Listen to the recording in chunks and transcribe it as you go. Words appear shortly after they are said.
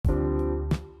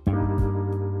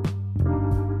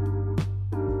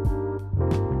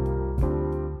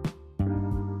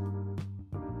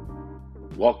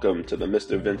Welcome to the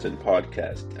Mr. Vincent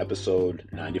Podcast, episode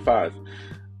 95.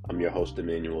 I'm your host,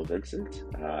 Emmanuel Vincent.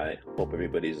 I hope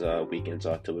everybody's weekend's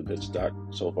off to a good start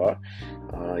so far.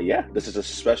 This is a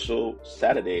special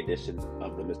Saturday edition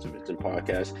of the Mr. Vincent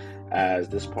Podcast, as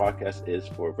this podcast is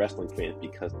for wrestling fans,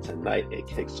 because tonight it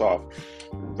kicks off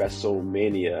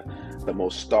WrestleMania, the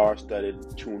most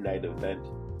star-studded two-night event,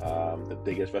 the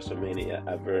biggest WrestleMania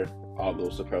ever, all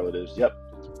those superlatives. Yep,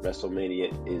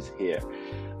 WrestleMania is here.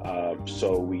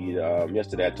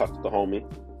 Yesterday I talked to the homie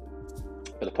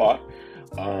for the pod,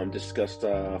 discussed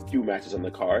a few matches on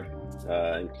the card,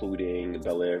 including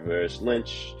Belair versus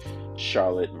Lynch,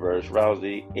 Charlotte versus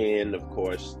Rousey, and of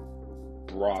course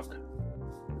Brock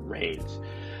Reigns.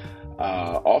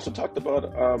 Also talked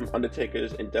about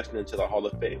Undertaker's induction into the Hall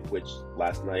of Fame, which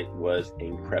last night was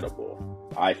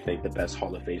incredible. I think the best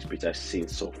Hall of Fame speech I've seen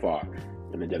so far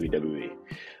in the WWE.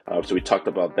 So we talked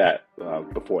about that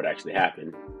before it actually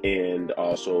happened, and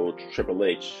also Triple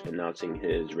H announcing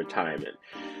his retirement.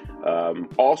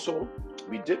 Also,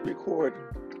 we did record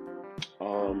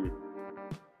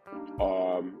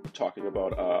talking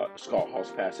about Scott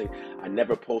Hall's passing. I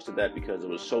never posted that because it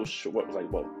was so short. It was like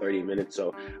about 30 minutes,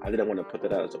 so I didn't want to put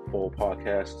that out as a full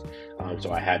podcast.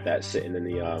 So I had that sitting in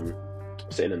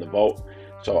the vault.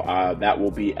 So that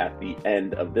will be at the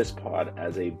end of this pod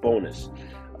as a bonus.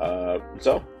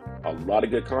 So a lot of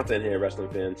good content here, wrestling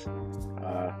fans.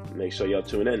 Make sure y'all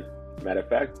tune in. Matter of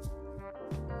fact,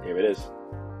 here it is.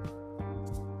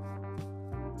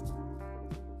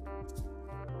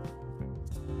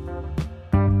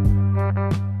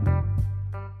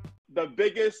 The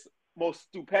biggest, most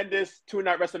stupendous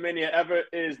two-night WrestleMania ever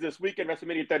is this weekend,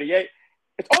 WrestleMania 38.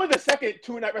 It's only the second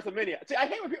two-night WrestleMania. See, I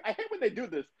hate when they do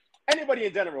this. Anybody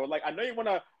in general, like, I know you want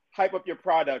to hype up your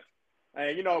product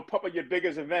and, pump up your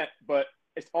biggest event, but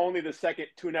it's only the second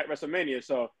two-night WrestleMania.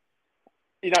 So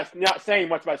you're not saying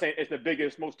much by saying it's the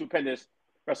biggest, most stupendous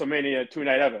WrestleMania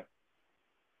two-night ever.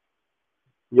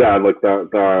 Yeah, like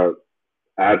the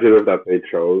adjective that they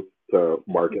chose to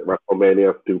market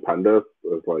WrestleMania stupendous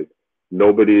is like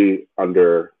nobody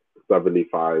under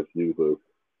 75 uses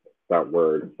that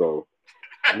word. So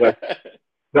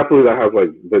definitely that has like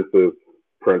Vince's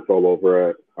prints all over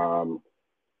it.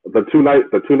 The two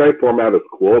night format is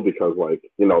cool because, like,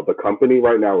 the company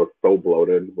right now is so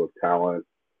bloated with talent.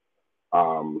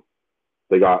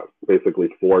 They got basically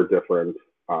 4 different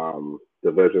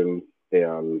divisions,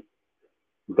 and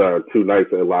the two nights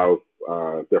it allows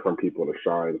different people to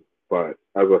shine. But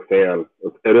as a fan,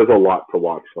 it is a lot to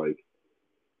watch, like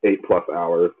 8+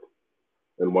 hours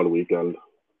in one weekend.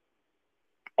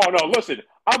 Oh no, listen,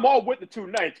 I'm all with the two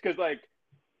nights because, like,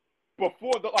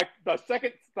 before the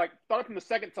second, like, starting from the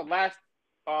second to last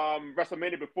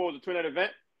WrestleMania before the two-night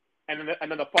event, and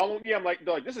then the following year, I'm like,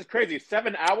 this is crazy.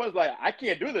 7 hours, like, I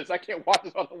can't do this. I can't watch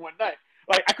this all in one night.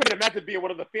 Like, I couldn't imagine being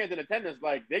one of the fans in attendance.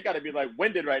 Like, they got to be like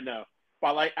winded right now by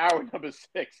like hour number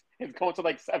 6. It's going to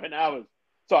like 7 hours.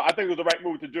 So I think it was the right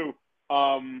move to do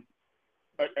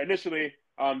initially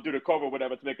due to COVID or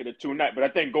whatever, to make it a two-night. But I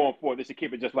think going forward, they should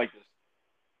keep it just like this.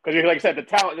 Because, like I said, the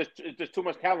talent is just too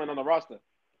much talent on the roster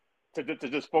to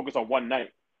just focus on one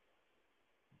night.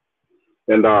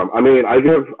 And I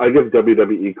give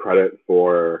WWE credit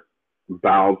for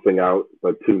balancing out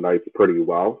the two nights pretty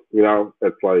well.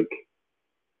 It's like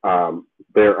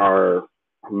there are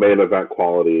main event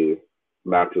quality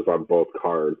matches on both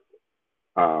cards.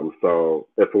 So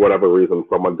if for whatever reason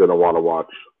someone didn't want to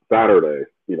watch Saturday,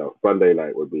 Sunday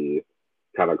night would be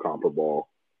kind of comparable.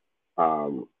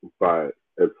 But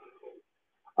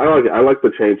I like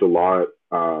the change a lot.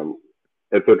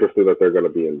 It's interesting that they're going to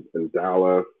be in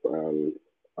Dallas, and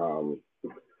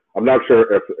I'm not sure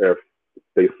if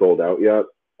they sold out yet.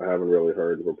 I haven't really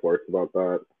heard reports about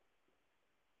that.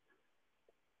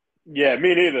 Yeah,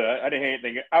 me neither. I didn't hear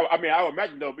anything. I would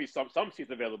imagine there'll be some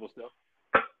seats available still.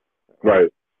 Right.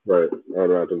 I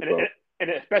would imagine so.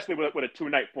 And especially with a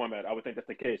two-night format, I would think that's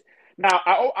the case. Now,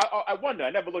 I wonder.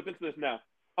 I never looked into this. Now,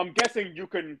 I'm guessing you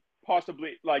can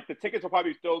possibly, like, the tickets are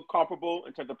probably still comparable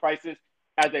in terms of prices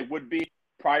as they would be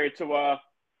prior to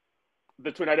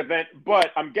the two-night event,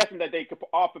 but I'm guessing that they could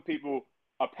offer people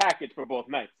a package for both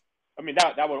nights. I mean,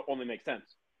 that would only make sense.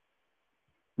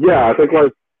 Yeah, I think,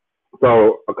 like,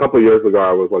 so a couple of years ago,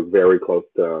 I was like very close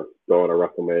to going to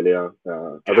WrestleMania.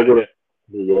 I think it was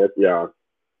New York. Yeah,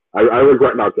 I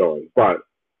regret not going, but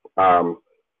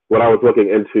what I was looking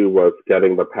into was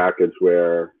getting the package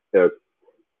where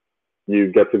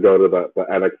you get to go to the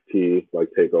NXT like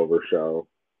takeover show,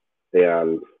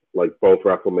 and like both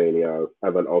WrestleManias,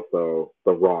 and then also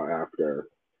the Raw after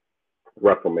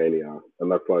WrestleMania,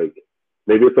 and that's like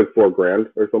maybe it's like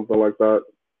 $4,000 or something like that.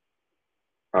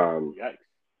 Yikes.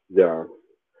 Yeah.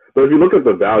 But if you look at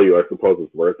the value, I suppose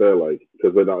it's worth it, like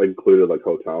because they're not included like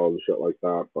hotels and shit like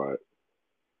that. But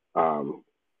um,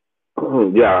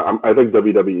 yeah, I think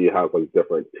WWE has like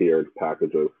different tiered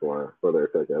packages for their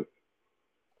tickets.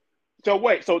 So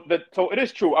wait, so it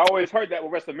is true. I always heard that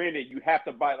with WrestleMania, you have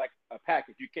to buy like a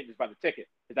package. You can't just buy the ticket.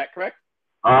 Is that correct?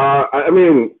 I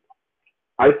mean,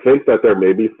 I think that there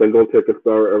may be single tickets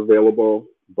that are available,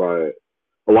 but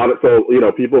a lot of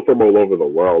people from all over the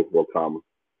world will come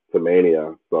to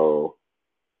Mania, so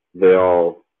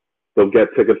they'll they'll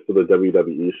get tickets to the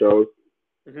WWE shows.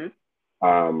 Mm-hmm.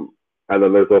 Um, and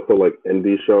then there's also like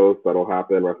indie shows that'll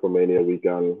happen WrestleMania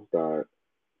weekend that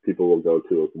people will go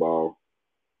to as well.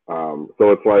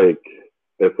 So it's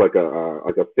like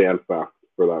a fan fest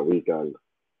for that weekend.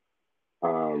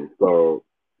 So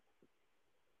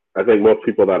I think most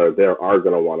people that are there are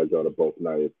gonna want to go to both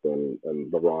nights and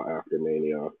the Raw after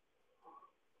Mania.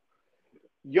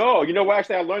 Yo, you know what?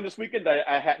 Actually, I learned this weekend that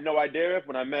I had no idea of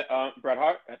when I met Bret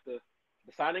Hart at the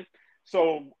signing.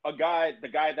 So the guy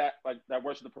that that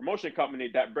works for the promotion company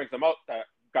that brings him out, that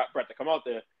got Bret to come out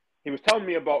there, he was telling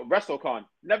me about WrestleCon.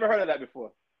 Never heard of that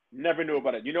before. Never knew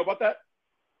about it. You know about that?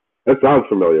 It sounds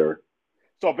familiar.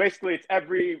 So basically,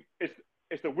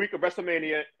 it's the week of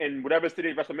WrestleMania in whatever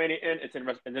city WrestleMania in.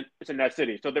 It's in that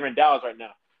city. So they're in Dallas right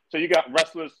now. So you got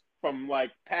wrestlers from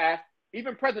like past,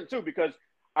 even present too, because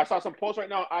I saw some posts right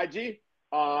now on IG.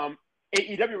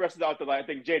 AEW wrestlers out there. Like I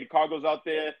think Jade Cargo's out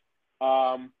there.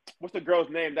 What's the girl's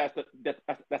name? That's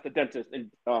the dentist.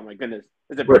 And oh my goodness,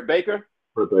 is it Britt Baker?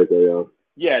 Britt Baker, yeah.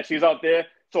 Yeah, she's out there.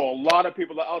 So a lot of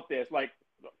people are out there. It's like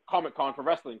Comic Con for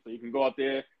wrestling. So you can go out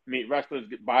there, meet wrestlers,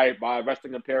 buy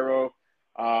wrestling apparel,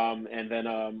 and then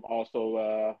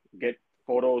also get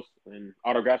photos and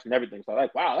autographs and everything. So I'm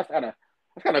like, wow, that's kind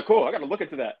of cool. I got to look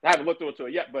into that. I haven't looked into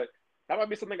it yet, but that might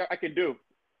be something I can do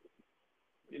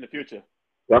in the future,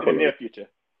 Definitely. in the near future.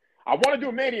 I want to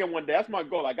do Mania one day. That's my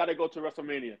goal. I got to go to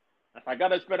WrestleMania. If I got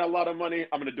to spend a lot of money,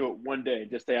 I'm gonna do it one day.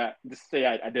 Just say I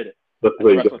did it. That's a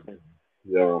wrestling thing.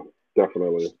 Yeah,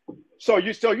 definitely. So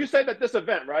you say that this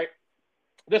event, right?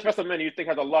 This WrestleMania, you think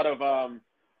has a lot of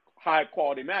high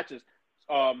quality matches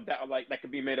that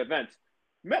could be made events.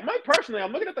 My personally,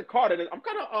 I'm looking at the card and I'm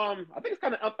kind of I think it's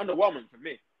kind of underwhelming for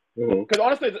me because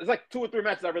honestly, it's like 2 or 3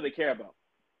 matches I really care about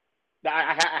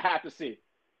that I have to see.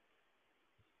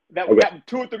 That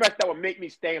 2 or 3 matches that would make me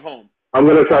stay home. I'm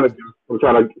gonna try to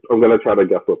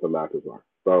guess what the matches are.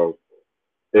 So,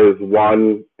 is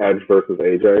one Edge versus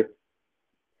AJ?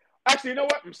 Actually, you know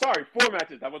what? I'm sorry. 4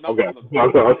 matches. That was not one of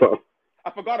them.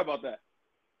 I forgot about that.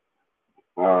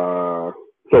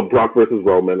 So Brock versus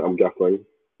Roman, I'm guessing.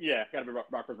 Yeah, gotta be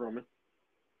Brock versus Roman.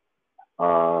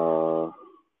 I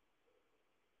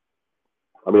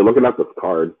mean, looking at this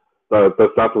card,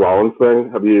 the Seth Rollins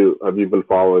thing. Have you been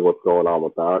following what's going on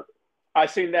with that? I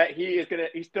seen that he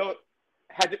still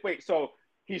had to wait. So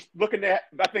he's looking at.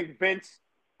 I think Vince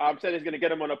said he's gonna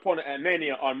get him an opponent at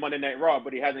Mania on Monday Night Raw,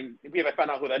 but we haven't found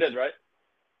out who that is, right?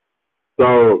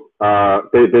 So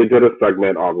they did a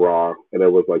segment on Raw, and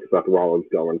it was like Seth Rollins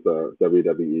going to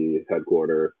WWE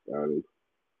headquarters, and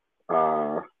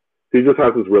he just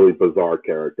has this really bizarre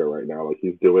character right now. Like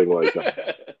he's doing like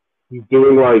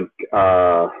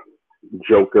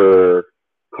Joker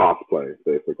cosplay,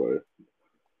 basically.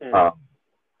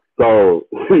 So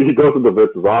he goes into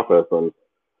Vince's office, and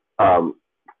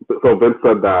so Vince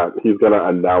said that he's going to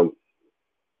announce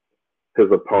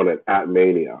his opponent at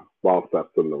Mania while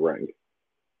Seth's in the ring.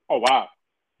 Oh, wow.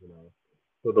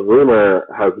 So the rumor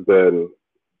has been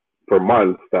for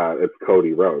months that it's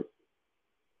Cody Rhodes.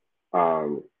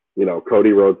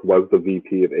 Cody Rhodes was the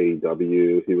VP of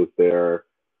AEW. He was there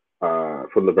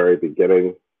from the very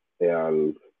beginning.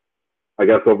 And I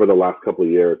guess over the last couple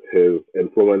of years, his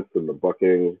influence in the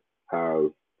booking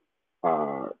has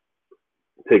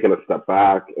taken a step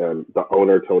back, and the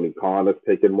owner Tony Khan has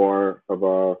taken more of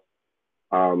a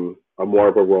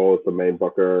role as the main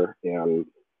booker, and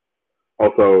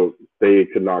also they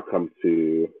could not come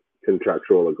to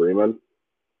contractual agreements.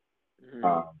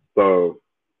 So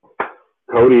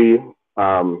Cody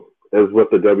is with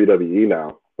the WWE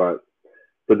now, but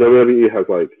the WWE has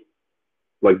like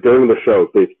during the show,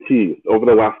 they've teased over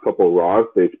the last couple of Raws,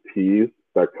 they've teased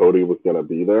that Cody was going to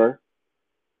be there,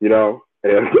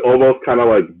 and almost kind of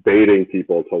like baiting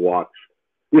people to watch.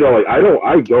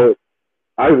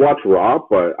 I watch Raw,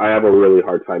 but I have a really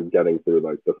hard time getting through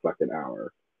like the second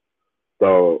hour.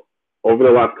 So over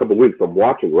the last couple of weeks, I'm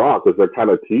watching Raw because they're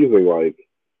kind of teasing like,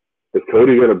 is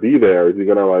Cody going to be there? Is he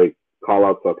going to like call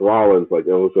out Seth Rollins? Like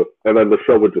it was just, and then the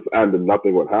show would just end and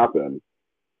nothing would happen.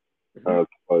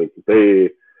 Like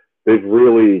they've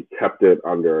really kept it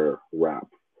under wraps.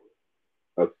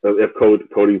 if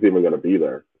Cody's even going to be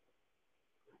there.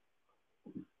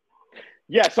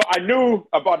 Yeah, so I knew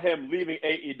about him leaving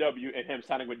AEW and him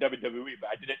signing with WWE, but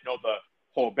I didn't know the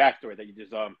whole backstory that you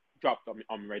just dropped on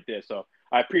me right there. So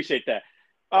I appreciate that.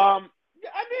 Yeah,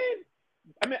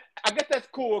 I mean, I guess that's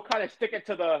cool. Kind of sticking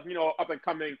to the up and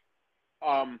coming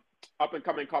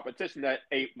competition that's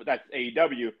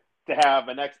AEW, to have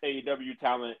an ex AEW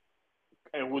talent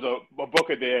and who's a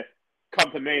booker there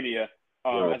come to Mania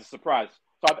Yeah. as a surprise.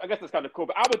 So I guess that's kind of cool.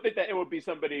 But I would think that it would be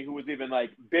somebody who was even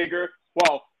like bigger.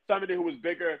 Well, somebody who was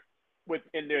bigger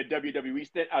within their WWE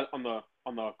stint on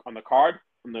the card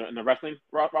in the wrestling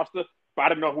roster. But I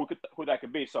don't know who that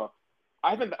could be. So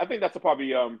I think that's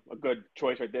probably a good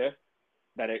choice right there.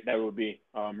 That would be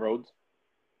Rhodes.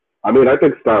 I mean, I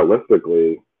think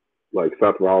stylistically, like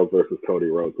Seth Rollins versus Cody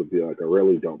Rhodes would be like a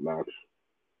really dope match.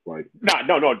 Like,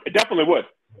 No, it definitely would.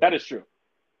 That is true.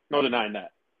 No denying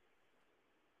that.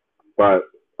 but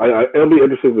it'll be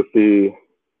interesting to see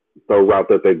the route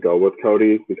that they go with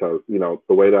Cody, because the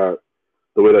way that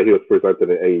he was presented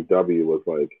in AEW was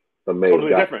like the main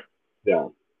Totally guy. different. Yeah,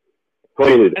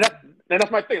 totally. And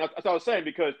that's my thing. That's what I was saying,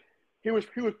 because he was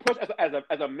pushed as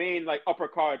a main like upper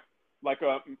card, like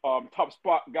a top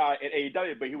spot guy at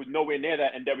AEW, but he was nowhere near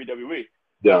that in WWE.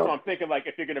 Yeah, That's what I'm thinking. Like,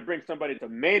 if you're gonna bring somebody to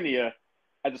Mania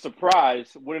as a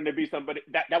surprise, wouldn't it be somebody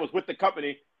that was with the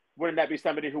company? Wouldn't that be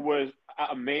somebody who was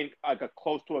a main, like a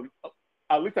close to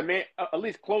at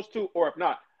least close to, or if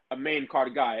not, a main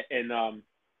card guy in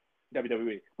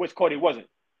WWE, which Cody wasn't.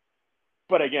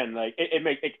 But again, like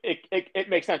it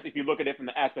makes sense if you look at it from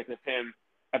the aspect of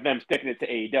them sticking it to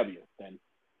AEW. Then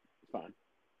it's fine.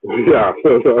 yeah.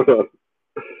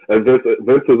 And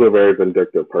Vince is a very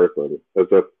vindictive person. It's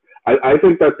just I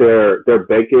think that they're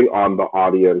banking on the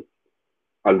audience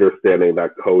understanding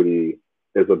that Cody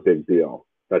is a big deal,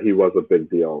 that he was a big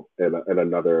deal in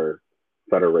another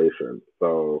federation.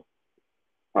 So,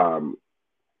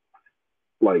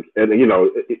 like, and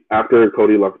after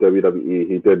Cody left WWE,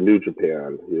 he did New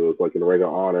Japan. He was like in Ring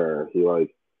of Honor. He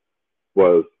like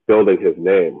was building his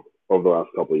name over the last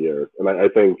couple of years, and I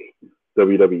think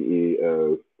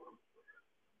WWE is.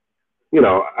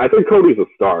 I think Cody's a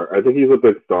star. I think he's a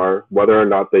big star. Whether or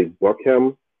not they book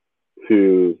him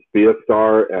to be a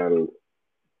star and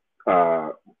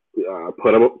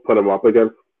put him up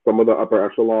against some of the upper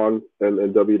echelon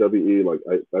in WWE, like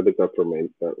I think that remains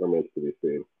to be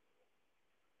seen.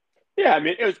 Yeah, I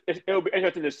mean, it'll be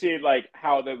interesting to see like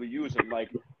how they would use him. Like,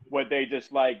 would they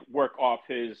just like work off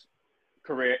his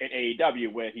career in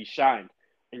AEW where he shined,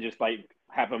 and just like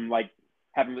have him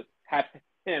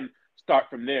start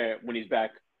from there when he's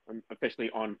back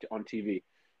officially on TV,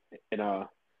 and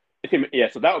yeah,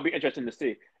 so that would be interesting to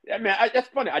see. I mean, that's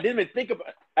funny. I didn't even think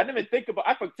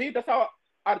about. See, that's how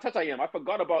out of touch I am. I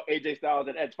forgot about AJ Styles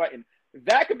and Edge fighting.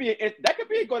 That could be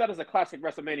go down as a classic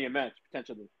WrestleMania match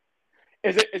potentially.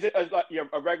 Is it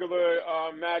a regular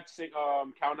match,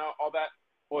 count out all that,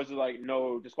 or is it like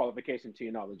no disqualification to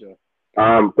your knowledge?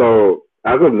 So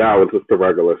as of now, it's just a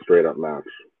regular straight up match.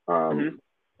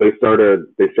 They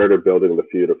started building the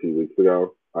feud a few weeks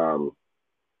ago.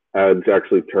 Edge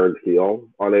actually turned heel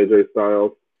on AJ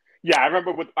Styles. Yeah, I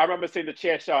remember seeing the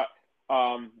chair shot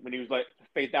when he was like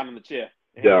face down in the chair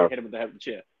and hit him with the head of the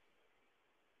chair.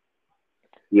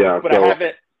 Yeah,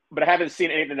 but I haven't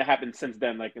seen anything that happened since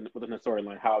then, like within the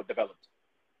storyline, how it developed.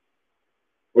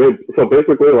 So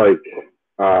basically, like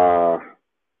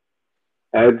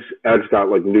Edge got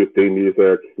like new theme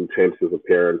music. He changed his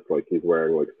appearance. Like he's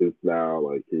wearing like suits now.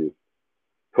 Like he's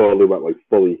totally went like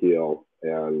fully heel.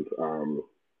 And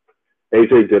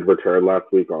AJ did return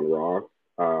last week on Raw.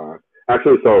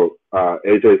 Actually, so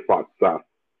AJ fought Seth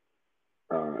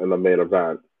in the main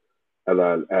event, and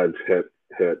then Edge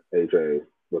hit AJ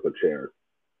with a chair.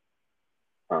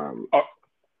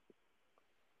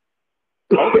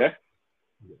 Okay.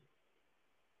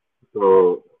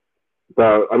 So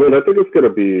I think it's gonna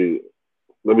be.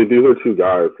 I mean, these are two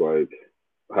guys like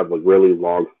have like really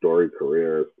long story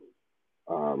careers.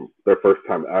 Their first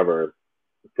time ever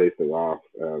facing off,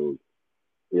 and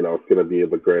it's gonna be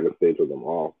the grandest stage of them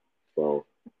all. So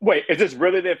wait, is this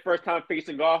really their first time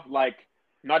facing off? Like,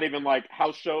 not even like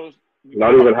house shows?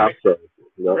 Not even house shows.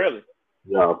 Yep. Really?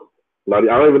 Yeah. I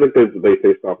don't even think they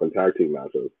faced off in tag team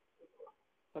matches.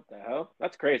 What the hell?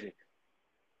 That's crazy.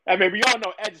 I mean, we all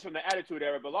know Edge is from the Attitude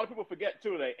Era, but a lot of people forget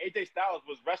too that AJ Styles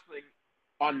was wrestling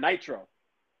on Nitro,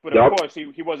 but of course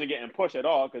he wasn't getting pushed at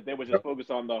all because they were just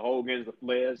focused on the Hogans, the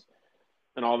Flairs,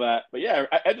 and all that. But yeah,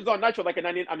 Edge was on Nitro like in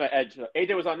 90. I'm not Edge.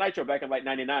 AJ was on Nitro back in like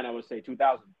 99. I would say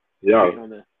 2000. Yeah.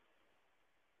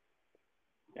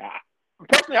 Yeah.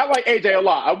 Personally, I like AJ a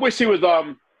lot. I wish he was.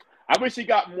 I wish he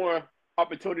got more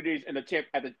opportunities in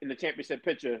the championship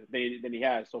picture than he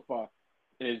has so far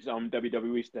in his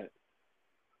WWE stint.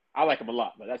 I like him a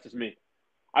lot, but that's just me.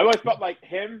 I always felt like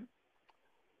him.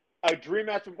 A dream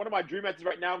match. One of my dream matches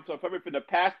right now, so probably from the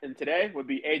past and today, would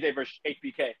be AJ versus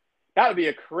HBK. That would be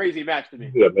a crazy match to me.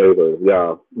 Yeah, amazing.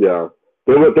 Yeah, yeah.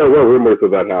 There were rumors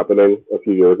of that happening a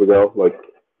few years ago. Like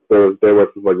there was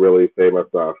this like really famous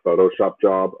Photoshop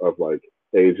job of like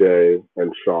AJ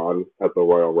and Sean at the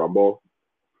Royal Rumble.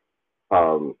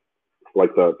 Um,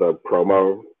 like the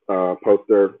promo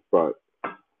poster. But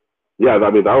yeah, I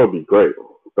mean that would be great.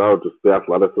 That would just the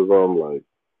athleticism, like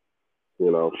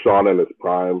Sean in his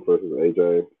prime versus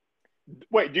AJ.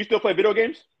 Wait, do you still play video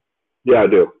games? Yeah, I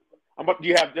do. Do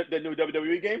you have the new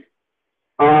WWE game?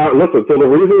 Listen. So the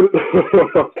reason,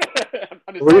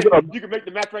 I'm just saying, you can make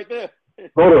the match right there.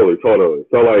 Totally.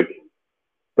 So like,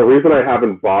 the reason I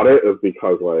haven't bought it is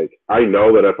because like I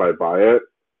know that if I buy it,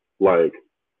 like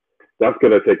that's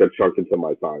gonna take a chunk into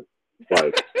my time.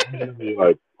 Like I'm gonna be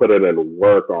like putting in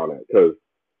work on it because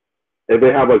if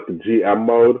they have like the GM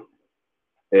mode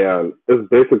and it's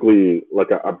basically like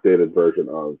an updated version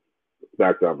of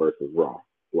SmackDown versus Raw.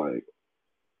 Like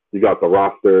you got the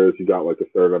rosters, you got like a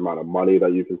certain amount of money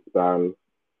that you can spend.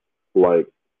 Like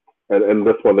and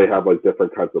this one they have like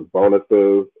different kinds of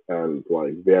bonuses and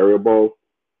like variables.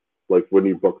 Like when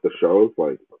you book the shows,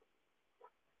 like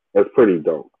it's pretty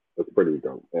dope. It's pretty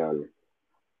dope. And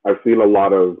I've seen a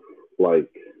lot of like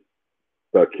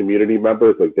the community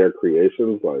members, like their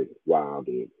creations, like wow,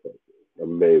 dude, like,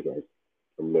 amazing.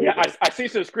 Amazing. Yeah, I see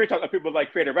some screenshots of people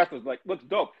like creative wrestlers, like looks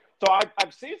dope. So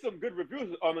I've seen some good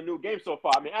reviews on the new game so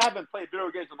far. I mean, I haven't played video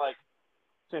games in like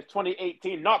since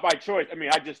 2018, not by choice. I mean,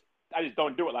 I just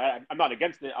don't do it. Like I'm not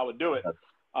against it. I would do it,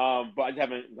 but I just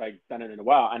haven't like done it in a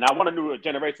while. And I want a new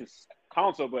generation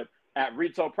console, but at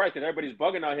retail price, because everybody's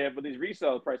bugging out here for these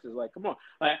resale prices. Like, come on,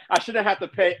 like I shouldn't have to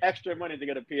pay extra money to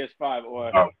get a PS5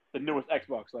 or the newest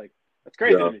Xbox. Like that's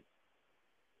crazy to me.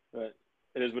 But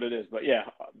it is what it is. But yeah,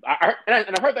 I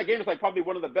heard that game is like probably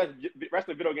one of the best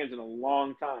wrestling video games in a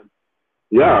long time.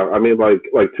 Yeah, I mean, like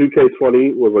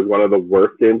 2K20 was like one of the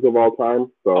worst games of all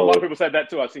time. So a lot of people said that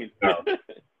too. I've seen. Yeah.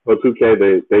 So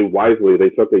 2K, they wisely they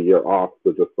took a year off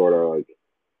to just sort of like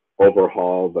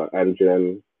overhaul the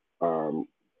engine,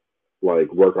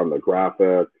 like work on the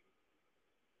graphics.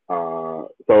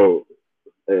 So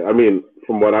I mean,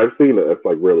 from what I've seen, it's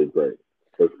like really great.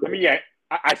 I mean, yeah,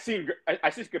 I see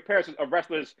comparisons of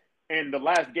wrestlers in the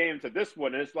last game to this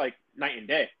one, and it's like night and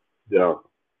day. Yeah.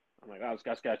 I'm like, oh,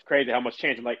 that's crazy how much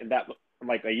changed in like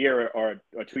a year or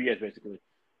 2 years basically,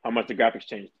 how much the graphics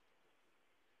changed.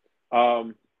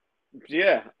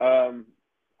 Yeah.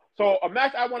 So a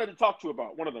match I wanted to talk to you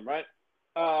about, one of them, right?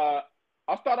 I'll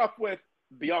start off with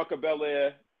Bianca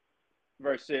Belair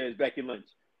versus Becky Lynch.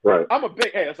 Right. I'm a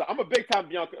big time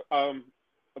Bianca, a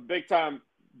big time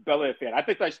Belair fan. I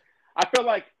feel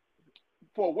like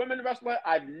for a women wrestler,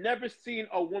 I've never seen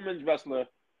a women's wrestler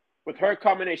with her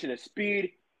combination of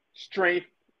speed, strength,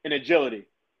 and agility.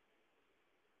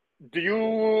 Do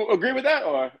you agree with that,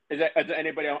 or is there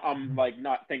anybody I'm like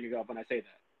not thinking of when I say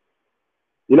that?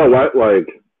 You know what? Like,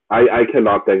 I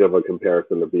cannot think of a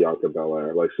comparison to Bianca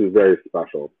Belair. Like, she's very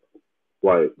special.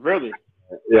 Like, really?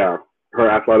 Yeah, her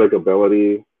athletic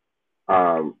ability.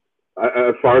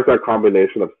 As far as that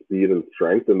combination of speed and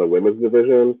strength in the women's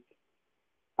division,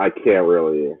 I can't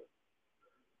really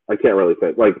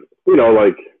think. Like,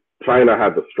 like China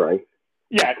had the strength.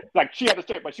 Yeah, like she had the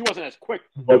strength, but she wasn't as quick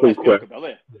as Bianca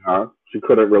Belair. Yeah, she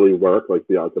couldn't really work like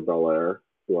Bianca Belair.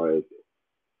 Like,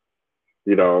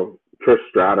 Trish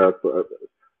Stratus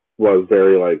was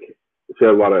very like she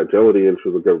had a lot of agility and she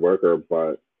was a good worker,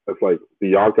 but it's like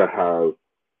Bianca has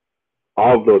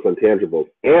all of those intangibles,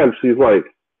 and she's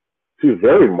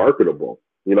very marketable.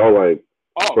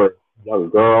 For young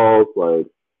girls, like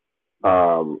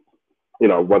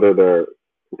whether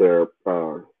they're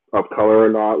of color or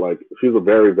not, like she's a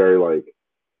very very like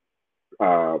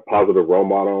positive role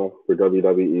model for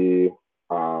WWE,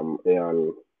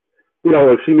 and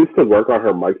like she needs to work on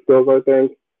her mic skills. I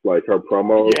think like her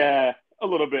promos. Yeah, a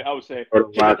little bit. I would say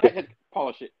she has to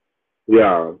polish it.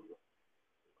 Yeah,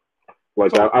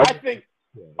 like so I think.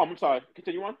 Oh, I'm sorry.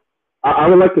 Continue on. I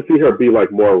would like to see her be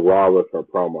like more raw with her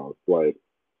promos, like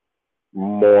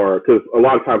more because a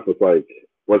lot of times it's like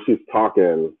when she's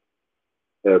talking,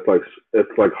 it's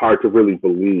like hard to really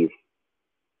believe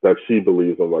that she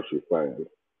believes in what she's saying.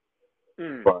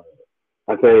 But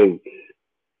I think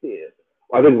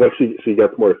once she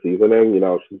gets more seasoning,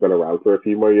 she's been around for a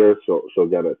few more years, she'll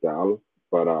get it down.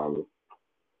 But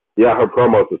yeah, her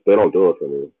promos they don't do it for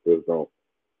me. They just don't.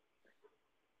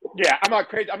 Yeah, I'm not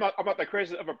crazy. I'm not that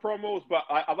crazy of a promos, but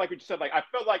I like what you said. Like, I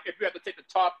feel like if you have to take the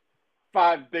top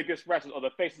five biggest wrestlers or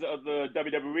the faces of the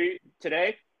WWE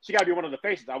today, she got to be one of the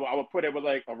faces. I would put it with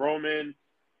like a Roman,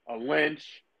 a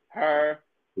Lynch, her.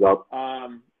 Yep.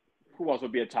 Um, who else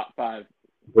would be a top five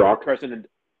Brock. person? And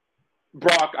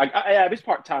Brock. Yeah, he's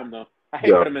part time though. I hate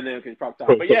Yeah. putting him in there because he's part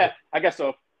time. But yeah, I guess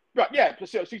so. But yeah,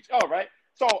 so she's all right.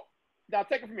 So now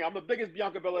take it from me. I'm the biggest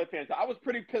Bianca Belair fan. So I was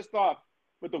pretty pissed off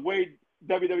with the way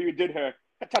WWE did her.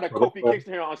 Kind of Kofi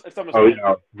Kingston here on Oh SummerSlam,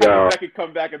 yeah, having yeah. Becky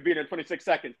come back and beat her in 26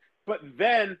 seconds. But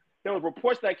then there were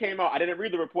reports that came out. I didn't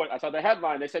read the report. I saw the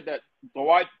headline. They said that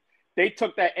they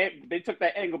took that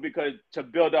angle because to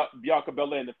build up Bianca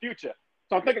Belair in the future.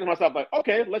 So I'm thinking to myself like,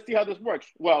 okay, let's see how this works.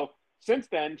 Well, since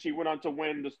then she went on to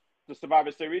win the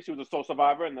Survivor Series. She was a sole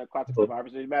survivor in the classic Survivor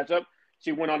Series matchup.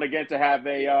 She went on again to have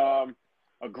a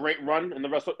great run in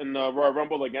the Royal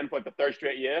Rumble again for like the third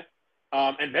straight year.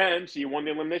 And then she won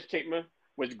the Elimination Chamber,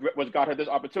 which got her this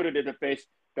opportunity to face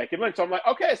Becky Lynch. So I'm like,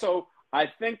 okay, so I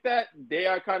think that they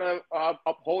are kind of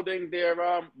upholding their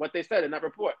what they said in that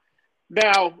report.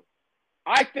 Now,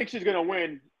 I think she's gonna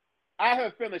win. I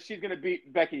have a feeling she's gonna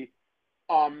beat Becky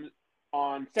on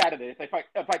Saturday.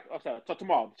 So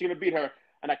tomorrow she's gonna beat her,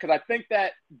 and because I think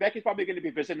that Becky's probably gonna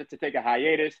be positioned to take a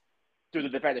hiatus due to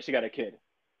the fact that she got a kid.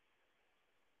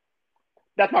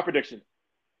 That's my prediction.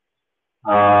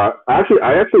 I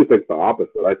actually think the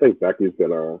opposite. I think Becky's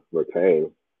gonna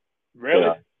retain. Yeah,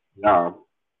 Really? yeah.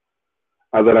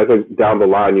 And then I think down the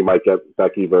line you might get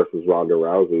Becky versus Ronda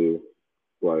Rousey,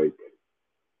 like,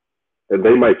 and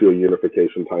they might do a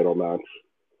unification title match.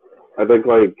 I think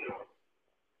like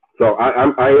so.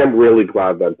 I am really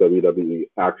glad that WWE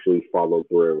actually followed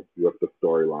through with the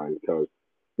storyline because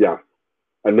yeah,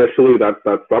 initially that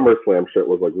SummerSlam shit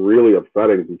was like really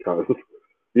upsetting because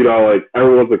like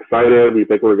everyone's excited. We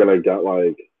think we're gonna get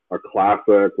like a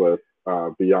classic with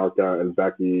Bianca and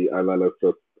Becky, and then it's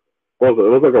just what was it?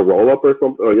 It was like a roll up or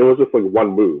something. Like, it was just like one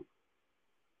move,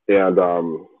 and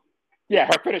Yeah,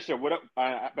 her finisher. What up?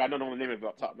 I don't know the name of it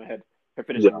off the top of my head. Her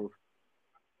finisher yeah, move.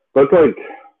 but it's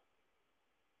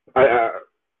like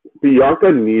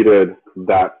Bianca needed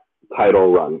that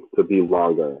title run to be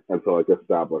longer and to like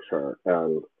establish her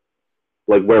and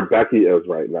like where Becky is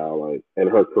right now, like in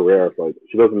her career, it's like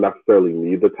she doesn't necessarily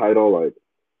need the title. Like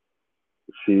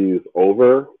she's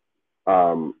over,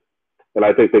 um, and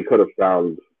I think they could have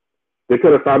found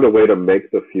a way to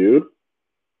make the feud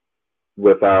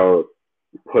without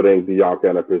putting Bianca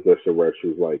in a position where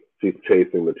she's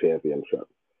chasing the championship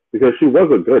because she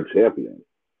was a good champion,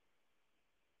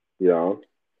 you know.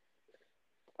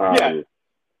 Yeah, Um,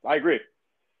 I agree.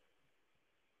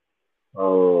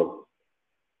 oh,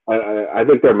 I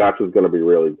think their match is going to be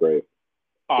really great.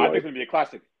 I think Like, it's gonna be a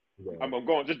classic. yeah. I'm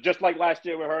going just like last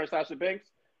year with her and Sasha Banks.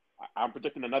 I'm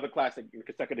predicting another classic in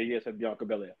consecutive years for Bianca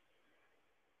Belair.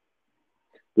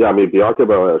 Yeah, I mean Bianca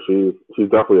Belair, she's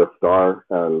definitely a star,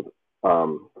 and I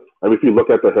mean if you look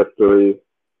at the history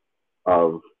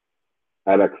of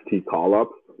NXT call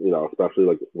ups, especially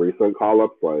like recent call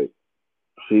ups, like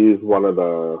she's one of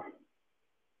the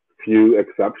few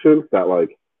exceptions that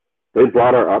like they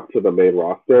brought her up to the main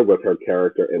roster with her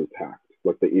character intact,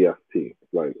 like the EST.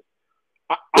 Like,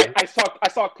 I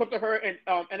saw a clip of her in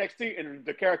NXT and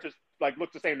the characters like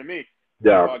look the same to me.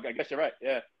 yeah, So I guess you're right.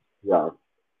 Yeah. yeah,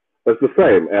 it's the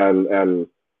same, and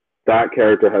that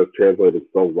character has translated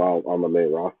so well on the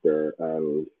main roster,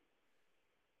 um,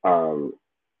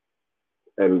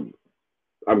 and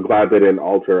I'm glad they didn't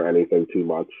alter anything too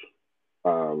much.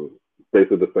 Um,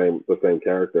 Basically the same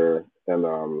character, and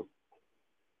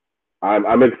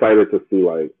I'm excited to see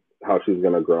like how she's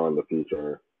gonna grow in the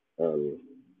future. And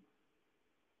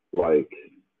like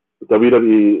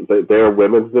WWE, their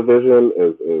women's division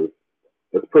is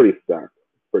it's pretty stacked.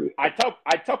 Pretty stacked.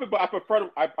 I tell people I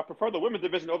prefer the women's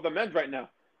division over the men's right now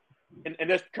in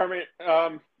this current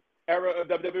era of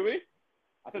WWE.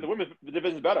 I think the women's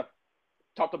division is better,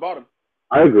 top to bottom,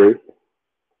 I agree.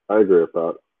 I agree with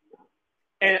that.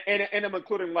 and I'm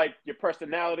including like your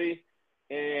personality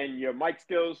and your mic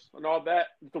skills and all that.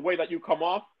 The way that you come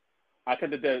off, I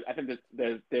think that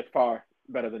they're far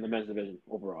better than the men's division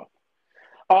overall.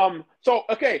 So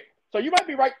okay, so you might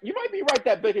be right. You might be right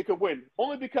that Baker could win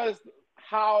only because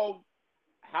how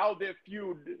how their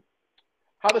feud,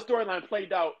 how the storyline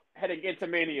played out heading into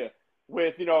Mania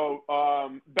with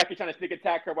Becky trying to sneak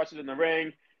attack her while she's in the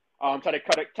ring, try to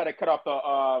cut off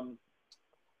the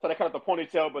try to cut off the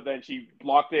ponytail, but then she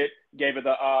blocked it, gave it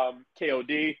the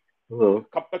KOD,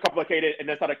 Mm-hmm. complicated, and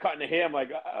then started cutting the hair. I'm like,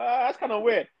 that's kind of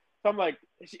weird. So I'm like,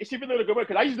 is she really a good win?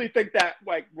 Because I usually think that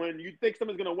like when you think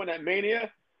someone's gonna win at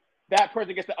Mania, that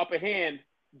person gets the upper hand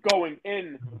going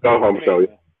in Go home to show.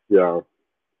 Mania. Yeah,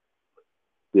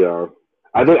 yeah. So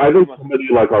I think I'm like, somebody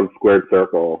like on Squared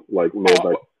Circle like made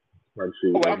like oh,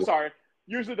 spreadsheet wait, of I'm sorry.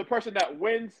 Usually the person that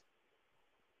wins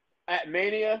at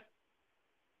Mania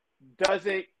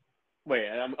doesn't. Wait,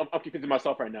 I'm confusing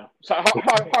myself right now. So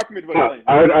hard for me to yeah, explain.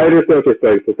 I understand what you're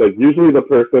saying. So it's like usually the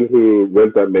person who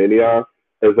wins at Mania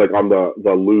is like on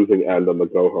the losing end on the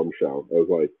go home show. It was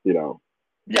like,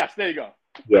 Yes, there you go.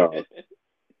 yeah.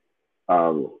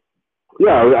 Um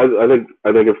yeah,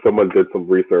 I think if someone did some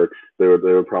research, they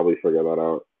would probably figure that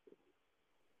out.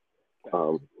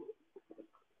 Um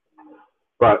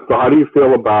but so how do you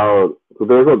feel about so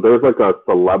there's like a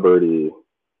celebrity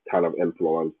kind of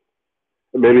influence.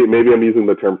 Maybe I'm using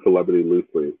the term celebrity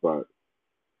loosely, but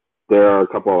there are a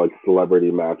couple of like celebrity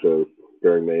matches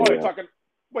during Oh, you're Mania. talking.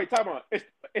 Wait, time on. Is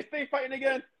Thing fighting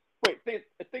again? Wait, is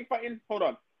Thing fighting? Hold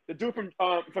on. The dude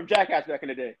from Jackass back in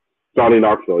the day. Johnny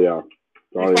Knoxville, yeah. He's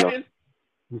Johnny Knoxville. fighting.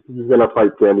 He's gonna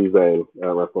fight Sami Zayn at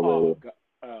Oh WrestleMania.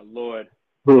 God, Lord,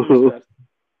 snooze fest.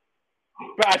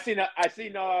 But I seen.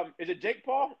 Is it Jake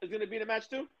Paul is gonna be in the match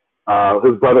too?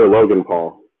 His brother Logan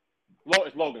Paul.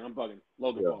 It's Logan. I'm bugging.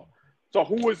 Logan Yeah. Paul. So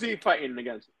who was he fighting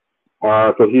against?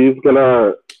 So he's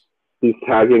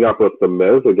tagging up with the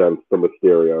Miz against the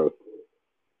Mysterios.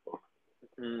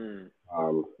 Mm.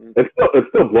 It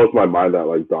still blows my mind that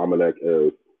like Dominic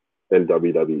is in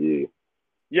WWE.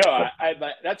 Yo, I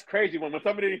that's crazy. When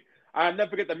somebody, I never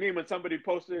forget the meme when somebody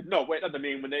posted. No, wait, not the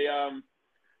meme. When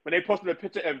they posted a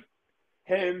picture of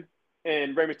him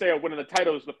and Rey Mysterio winning the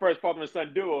titles, the first father and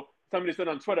son duo. Somebody said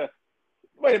on Twitter,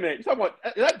 "Wait a minute, you talking about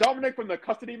is that Dominic from the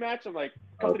custody match?" I'm like,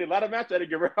 custody ladder match. Eddie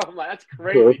Guerrero. I'm like, that's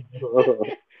crazy.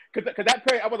 Because that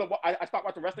period, I stopped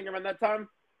watching wrestling around that time,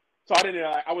 so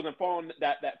I wasn't following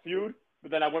that feud.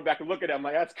 But then I went back and looked at it. I'm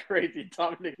like, that's crazy.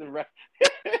 Dominic's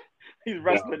he's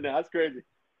wrestling now. That's crazy.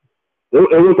 It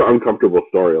was an uncomfortable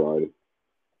storyline.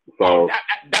 Oh, So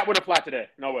that would have fly today.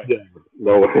 No way. yeah,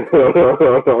 no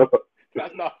way.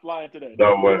 That's not flying today.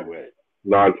 No No way. way.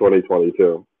 Not in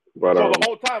 2022. But So the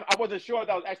whole time I wasn't sure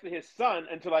that was actually his son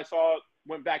until I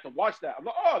went back to watch that. I'm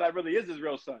like, oh, that really is his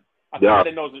real son. I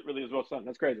didn't know it really his real son.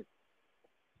 That's crazy.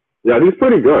 Yeah, he's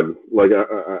pretty good. Like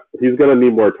he's gonna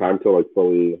need more time to like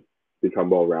fully become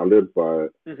well rounded, but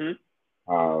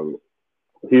um,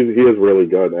 he is really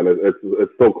good, and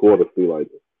it's so cool to see like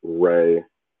Ray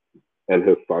and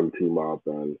his son team up,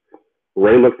 and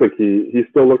Ray looks like he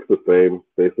still looks the same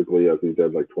basically as he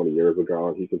did like 20 years ago,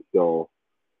 and he can still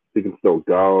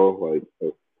go. Like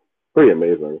it's pretty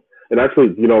amazing. And actually,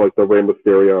 like the Rey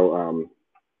Mysterio,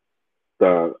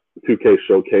 the 2K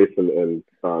showcase and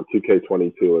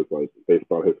 2K22 is like based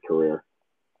on his career.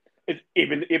 It's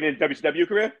even in WCW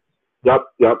career. Yep.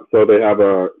 So they have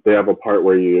a part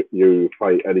where you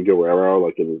fight Eddie Guerrero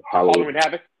like in Halloween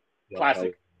Havoc, Yep,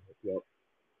 classic. Yep.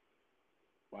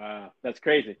 Wow, that's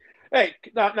crazy. Hey,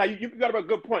 now you got up a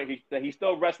good point. That he's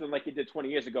still wrestling like he did 20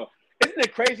 years ago. Isn't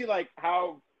it crazy like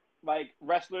how like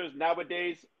wrestlers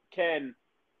nowadays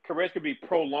careers can be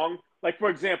prolonged? Like for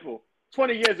example,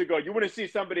 20 years ago, you wouldn't see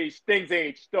somebody Sting's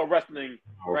age still wrestling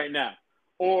right now.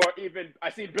 Or even I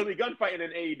seen Billy Gunn fighting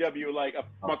in AEW like a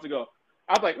month ago.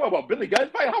 I was like, well, Billy Gunn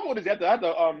fighting? How old is he? I had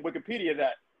to Wikipedia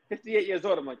that. 58 years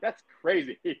old. I'm like, that's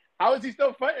crazy. How is he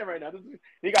still fighting right now?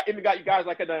 He even got you guys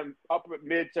like in the upper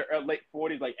mid to late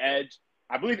 40s, like Edge.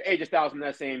 I believe AJ Styles in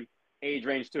that same age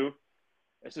range too.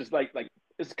 It's just like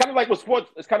it's kind of like with sports.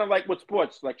 It's kind of like with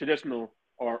sports, like traditional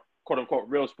or quote unquote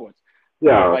real sports.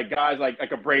 Yeah. Like guys like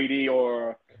a Brady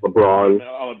or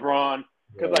LeBron.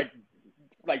 Because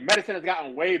like medicine has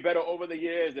gotten way better over the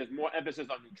years. There's more emphasis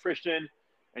on nutrition.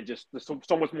 And just there's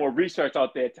so much more research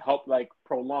out there to help like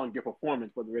prolong your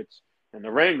performance, whether it's in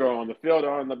the ring or on the field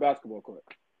or on the basketball court.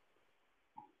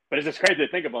 But it's just crazy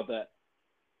to think about that.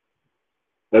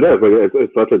 It is. Like,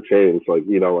 it's such a change. Like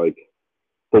like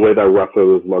the way that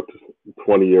wrestlers looked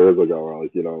 20 years ago.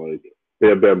 Like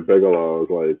like Bam Bigelow is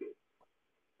like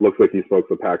looks like he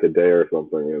smokes a pack a day or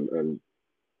something, and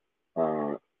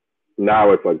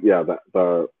now it's like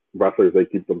the wrestlers, they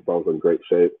keep themselves in great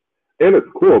shape, and it's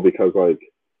cool because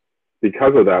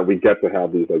of that, we get to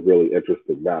have these like really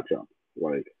interesting matchups,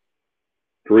 like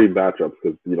dream matchups,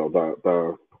 because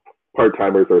the part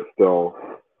timers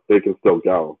they can still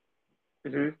go.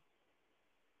 Mm-hmm.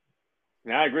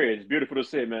 Yeah, I agree. It's beautiful to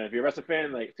see, man. If you're a wrestling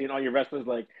fan, like seeing all your wrestlers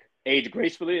like age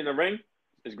gracefully in the ring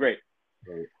is great.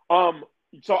 Right.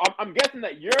 So I'm guessing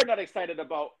that you're not excited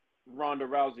about Ronda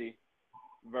Rousey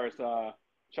versus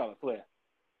Charlotte Flair.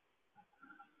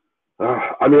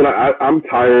 I mean, I'm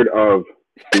tired of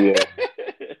seeing.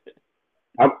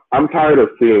 I'm tired of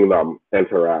seeing them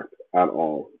interact at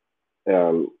all,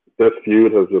 and this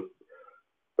feud has just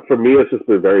for me, it's just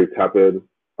been very tepid.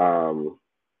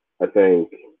 I think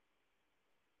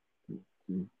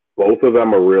both of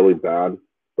them are really bad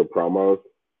for promos.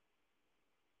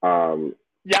 Um,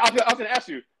 Yeah, I was gonna ask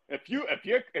you if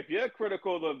you're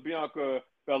critical of Bianca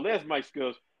Belair's mic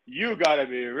skills, you gotta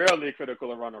be really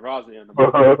critical of Ronda Rousey in the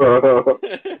mic.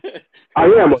 I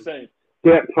I'm am. just saying.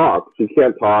 Can't talk. She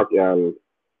can't talk, and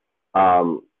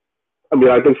um, I mean,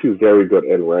 I think she's very good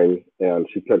in ring, and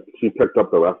she picked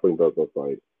up the wrestling business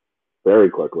like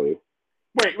very quickly.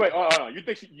 Wait, You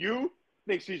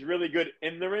think she's really good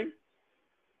in the ring?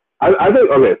 I think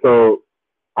okay, so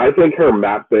I think her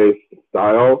mat based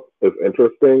style is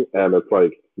interesting, and it's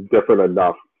like different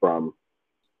enough from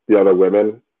the other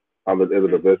women on in the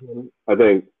Mm-hmm. division. I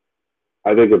think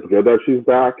it's good that she's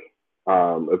back.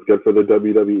 It's good for the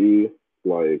WWE.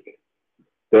 Like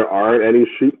there aren't any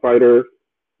shoot fighters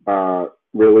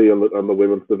really in the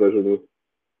women's division.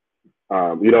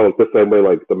 It's the same way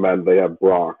like the men they have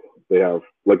Brock, they have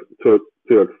like to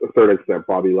a certain extent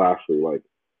Bobby Lashley, like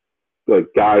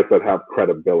guys that have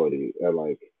credibility, and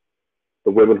like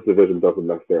the women's division doesn't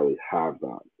necessarily have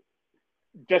that.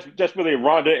 Just really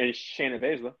Ronda and Shayna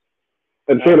Baszler,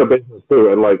 And right? Shayna Baszler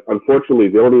too, and like unfortunately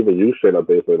they don't even use Shayna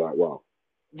Baszler that well.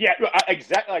 Yeah,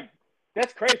 exactly. Like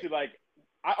that's crazy. Like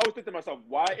I always think to myself,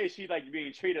 why is she like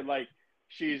being treated like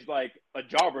she's like a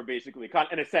jobber, basically, kind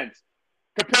of, in a sense,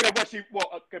 compared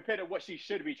to what she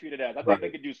should be treated as. I think they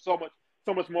Right. could do so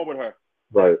much more with her,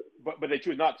 Right. but they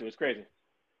choose not to. It's crazy.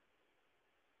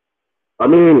 I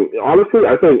mean, honestly,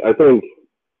 I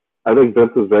think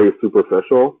Vince is very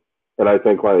superficial, and I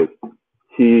think like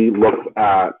he looks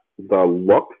at the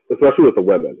look, especially with the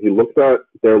women. He looks at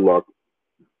their look,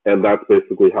 and that's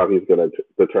basically how he's going to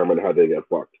determine how they get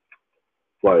booked.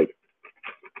 Like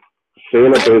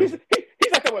Shayna I mean, Baszler.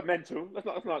 he's like that with men too.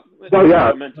 Oh He's like that yeah,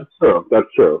 with men too. that's true. That's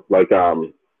true. Like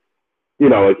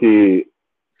like he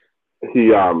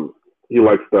he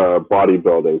likes the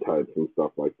bodybuilding types and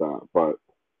stuff like that. But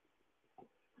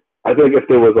I think if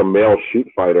there was a male shoot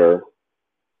fighter,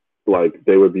 like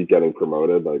they would be getting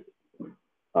promoted,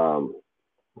 um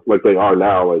like they are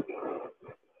now. Like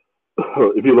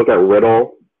if you look at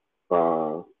Riddle,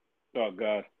 Oh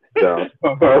God. yeah.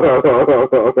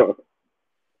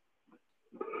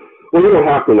 Well, you don't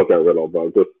have to look at Riddle,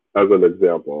 but just as an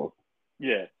example.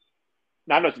 Yeah,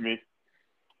 I know what you mean.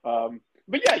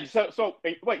 But yeah, so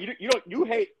wait, you don't you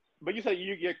hate, but you say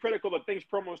you're critical of things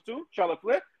promos too. Charlotte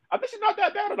Flair, I think she's not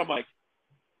that bad on the mic.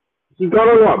 She's got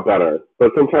a lot better,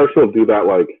 but sometimes she'll do that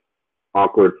like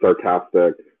awkward,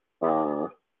 sarcastic uh,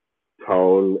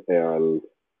 tone, and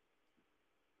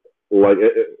like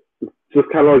just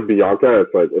kind of like Bianca.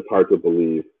 It's like it's hard to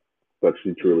believe that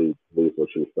she truly believes what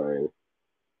she's saying.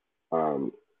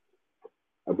 Um,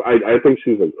 I think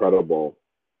she's incredible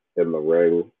in the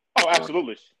ring. Oh, Uh,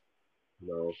 absolutely.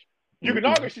 you You can know,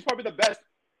 argue she's probably the best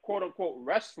quote unquote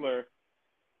wrestler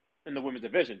in the women's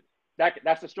division.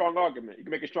 That's a strong argument. You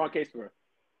can make a strong case for her,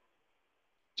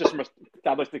 just from a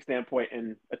stylistic standpoint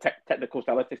and a technical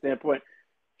stylistic standpoint.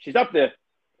 She's up there.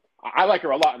 I like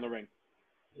her a lot in the ring.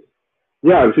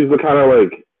 yeah, and she's the kind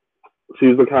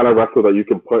of wrestler that you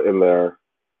can put in there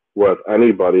with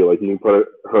anybody. Like you can put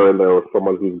her in there with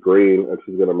someone who's green, and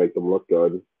she's gonna make them look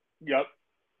good. Yep.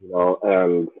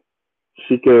 And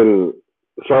she can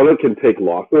Charlotte can take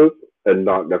losses and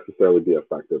not necessarily be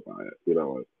affected by it.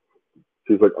 Like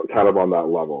she's like kind of on that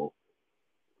level.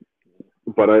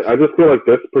 But I just feel like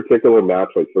this particular match,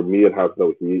 like for me, it has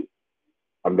no heat.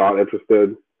 I'm not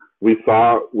interested. We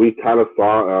kind of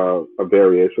saw a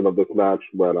variation of this match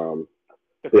when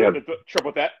they had The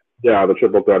triple that. the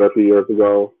triple threat a few years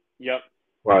ago. Yep.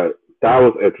 But that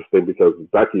was interesting because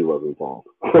Becky was involved.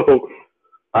 So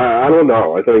I don't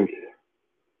know. I think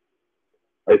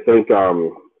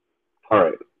all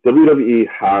right. WWE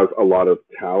has a lot of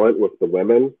talent with the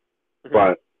women, Mm-hmm.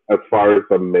 but as far as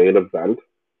the main event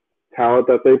talent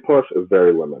that they push is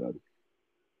very limited.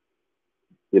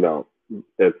 You know,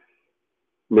 it's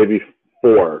maybe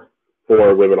four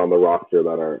women on the roster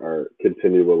that are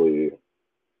continually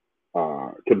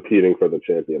competing for the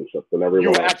championships, and You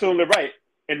everyone are else. absolutely right,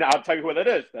 and I'll tell you what that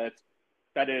is.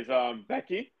 That is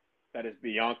Becky. That is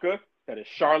Bianca. That is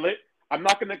Charlotte. I'm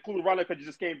not going to include Ronda because she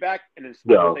just came back, and then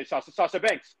I'm going Yeah, to say Sasha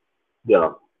Banks.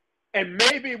 yeah. And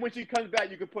maybe when she comes back,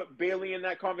 you can put Bayley in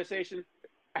that conversation.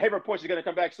 I hear reports she's going to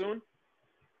come back soon.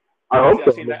 I I hope see. I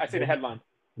so. seen that. I see the headline.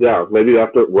 Yeah, maybe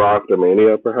after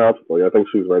Mania, perhaps. Like I think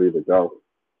she's ready to go.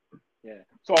 Yeah.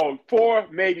 So 4,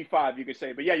 maybe 5, you could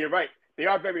say. But yeah, you're right. They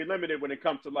are very limited when it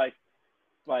comes to like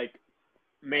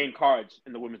main cards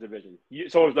in the women's division.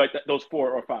 So it's like those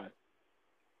 4 or 5.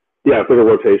 Yeah, it's like a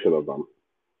rotation of them.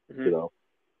 You Mm-hmm. know.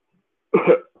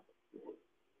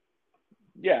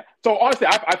 Yeah. So honestly,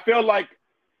 I feel like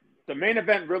the main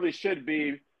event really should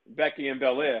be Becky and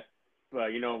Belair.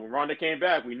 But when Ronda came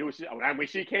back, we knew when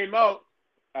she came out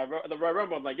at the Royal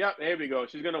Rumble, I'm like, yep, here we go.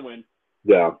 She's gonna win.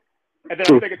 Yeah. And then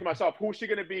I'm thinking to myself, who's she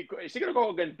gonna be? Is she gonna go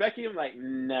against Becky? I'm like,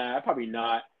 nah, probably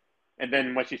not. And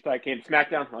then when she came to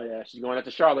SmackDown, oh yeah, she's going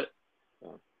after Charlotte.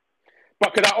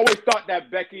 But because I always thought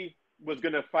that Becky was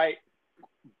gonna fight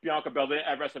Bianca Belair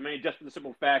at WrestleMania just for the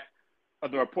simple fact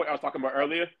of the report I was talking about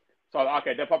earlier. So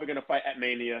okay, they're probably gonna fight at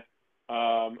Mania.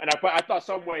 And I thought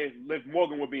some way Liv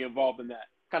Morgan would be involved in that,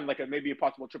 kind of like maybe a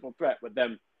possible triple threat with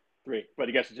them three. But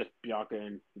I guess it's just Bianca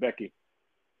and Becky,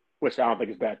 which I don't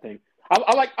think is a bad thing.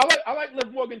 I like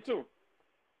Liv Morgan too.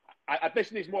 I think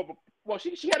she needs more. Well,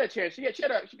 she had a chance. She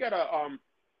got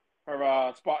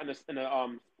her spot in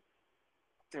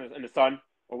the Sun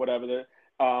or whatever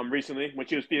recently when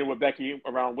she was feuding with Becky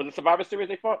around, was it Survivor Series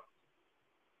they fought?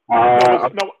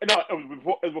 It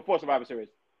was before Survivor Series.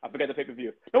 I forget the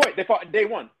pay-per-view. No, wait, they fought day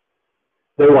one.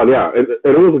 Day one, yeah. And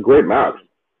it was a great match.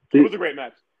 It was a great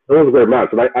match. It was a great match.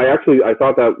 And I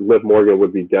thought that Liv Morgan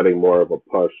would be getting more of a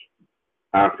push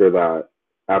after that.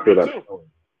 Because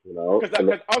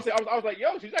honestly, I was like,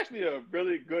 yo, she's actually a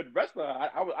really good wrestler.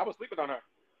 I was sleeping on her.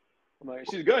 I'm like,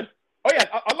 she's good. Oh, yeah,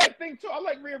 I like things, too. I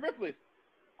like Rhea Ripley.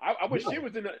 I wish she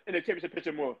was in the championship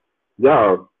picture more.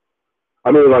 Yeah.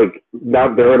 I mean, like,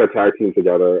 now they're in a tag team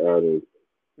together, and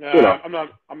I'm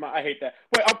not. I hate that.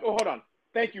 Wait, hold on.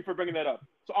 Thank you for bringing that up.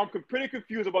 So I'm pretty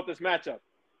confused about this matchup.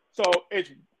 So it's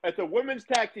the women's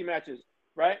tag team matches,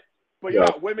 right? But you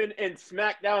got women in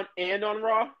SmackDown and on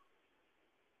Raw.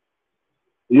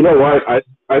 You know what?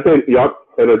 I think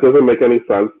and it doesn't make any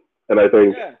sense. And I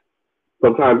think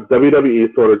sometimes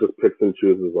WWE sort of just picks and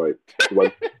chooses like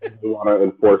when they want to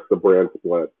enforce the brand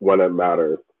split when it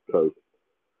matters. Because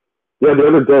the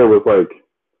other day was like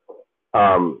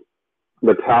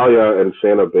Natalia and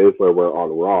Shayna Baszler were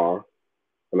on Raw,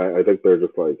 and I think they're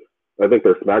just like, I think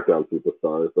they're SmackDown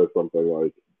superstars or something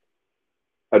like.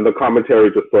 And the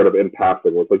commentary just sort of in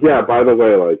passing was like, yeah, by the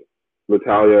way, like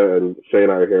Natalia and Shayna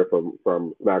are here from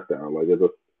SmackDown. Like it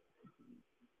just,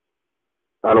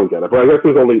 I don't get it. But I guess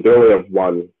they only have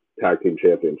one tag team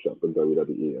championship in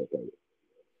WWE, I think.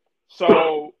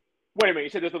 So wait a minute, you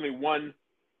said there's only one.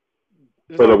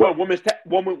 There's not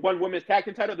one women's tag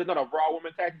team title. There's not a Raw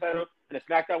women's tag team title and a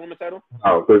SmackDown women's title.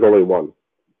 Oh, there's only one.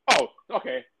 Oh,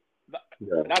 okay.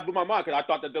 That blew my mind because I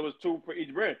thought that there was two for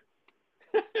each brand.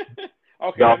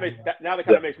 Okay, now that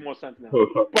kind of makes more sense now.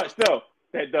 But still,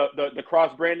 the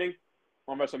cross branding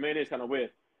on WrestleMania is kind of weird.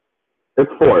 It's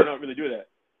forced. They don't really do that.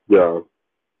 Yeah.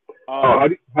 How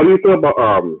do you feel about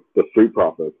the Street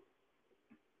Profits?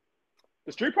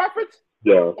 The Street Profits?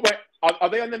 Yeah. Wait, are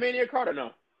they on the Mania card or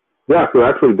no? Yeah, so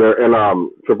actually they're in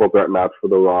triple threat match for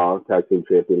the Raw Tag Team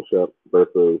Championship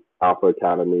versus Alpha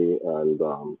Academy and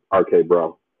RK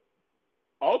Bro.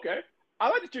 Oh, okay. I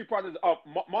like the Street Profits.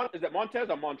 Is it Montez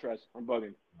or Montrez? I'm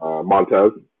bugging.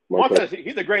 Montez.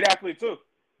 He's a great athlete too.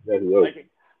 Yeah, he is.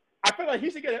 I feel like he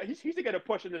should get a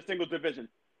push in the singles division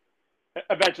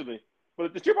eventually.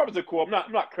 But the Street Profits are cool.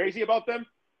 I'm not crazy about them.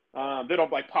 They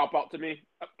don't like pop out to me.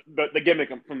 The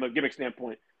gimmick from the gimmick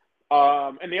standpoint.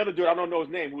 And the other dude, I don't know his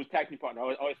name, who was tag team partner.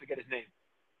 I always forget his name.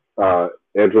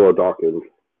 Angelo Dawkins.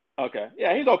 Okay.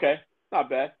 Yeah, he's okay. Not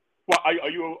bad. Well,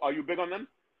 are you big on them?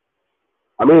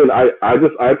 I mean,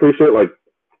 I appreciate like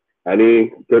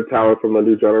any good talent from the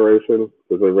new generation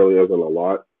because there really isn't a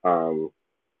lot.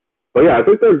 But yeah, I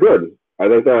think they're good. I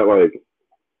think that like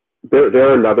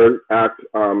they're another act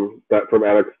that from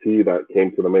NXT that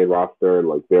came to the main roster and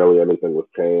like barely anything was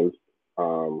changed.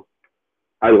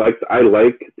 I like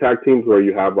tag teams where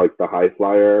you have like the high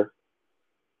flyer,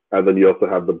 and then you also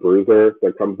have the bruiser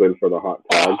that comes in for the hot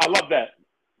tag. I love that.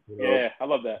 Yeah, I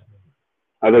love that.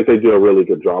 I think they do a really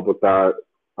good job with that.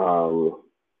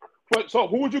 So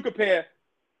who would you compare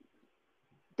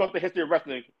throughout the history of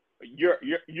wrestling?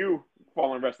 You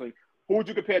following wrestling. Who would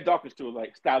you compare Dawkins to,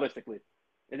 like stylistically?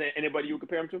 Is there anybody you would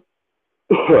compare him to?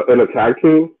 In a tag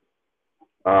team?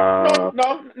 No,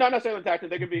 not necessarily tag team.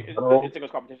 They could be in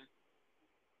singles competition.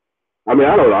 I mean,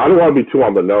 I don't know. I don't want to be too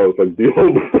on the nose. Like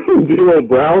D'Lo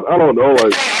Brown? I don't know.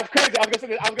 Like that's crazy. I was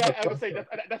gonna say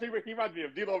that's he reminds me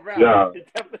of D'Lo Brown. Yeah. He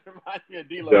definitely reminds me of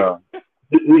D'Lo. Yeah.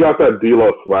 He got that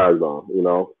D'Lo swag though, you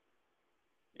know?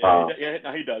 Yeah,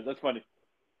 no, he does. That's funny.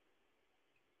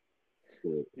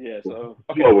 Yeah, so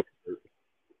okay.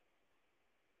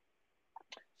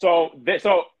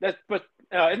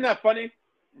 Isn't that funny?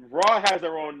 Raw has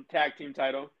their own tag team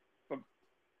title,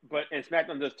 but and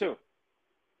SmackDown does too.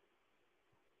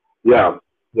 Yeah.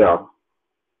 So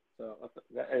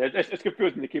it's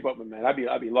confusing to keep up with, man. I'd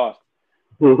be lost.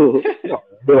 No,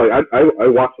 but like I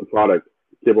watch the product,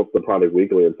 give up the product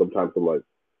weekly, and sometimes I'm like,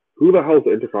 who the hell is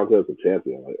the Intercontinental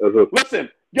Champion? Like, it's just, Listen,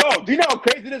 yo, do you know how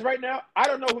crazy it is right now? I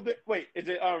don't know who the wait is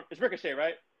it. It's Ricochet,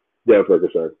 right? yeah, it's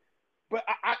Ricochet. But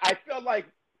I feel like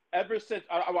ever since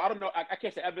I don't know I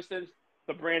can't say ever since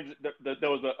the brands there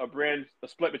was a brand a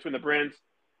split between the brands,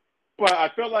 but I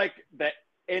feel like the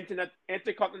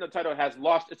Intercontinental title has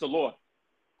lost its allure.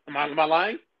 Am I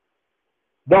lying?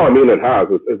 No, I mean it has.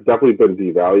 It's definitely been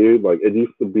devalued. Like it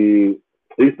used to be.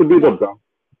 It used to be the No, best.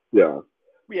 Yeah,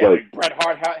 yeah, like like Bret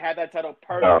Hart had that title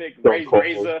yeah, perfect. Stone Cold.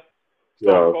 Razor,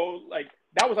 Stone Yeah, Cold, like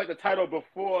that was like the title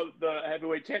before the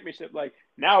heavyweight championship. Like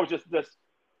now it's just this.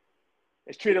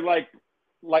 It's treated like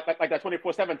that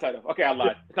 24/7 title. Okay, I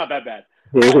lied. It's not that bad,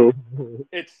 but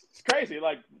it's crazy.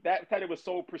 Like that title was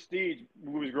so prestige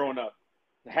when we was growing up.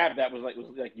 To have that was like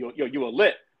you were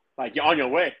lit. Like you're on your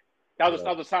way. That was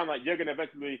a sign like you're gonna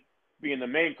eventually be in the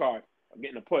main card,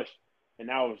 getting a push. And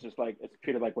now it's just like it's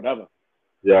treated like whatever.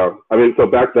 yeah. I mean, so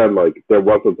back then, like there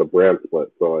wasn't the brand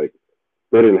split, so like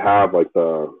they didn't have like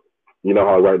the, you know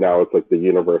how right now it's like the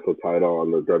Universal title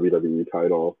and the WWE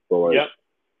title. So like Yep.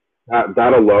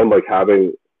 that alone, like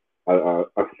having a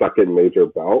second major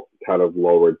belt, kind of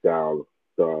lowered down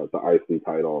the IC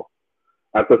title.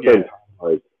 At the same Yeah. time,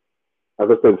 like at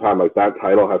the same time, like that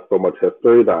title has so much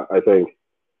history that I think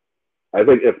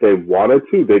if they wanted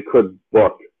to, they could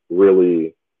book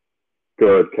really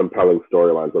good, compelling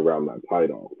storylines around that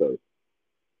title. Because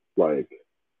like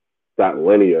that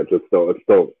lineage is still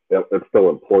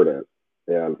important,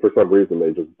 and for some reason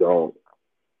they don't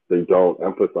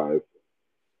emphasize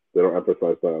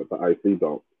the IC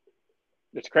belt.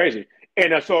 It's crazy.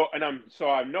 And so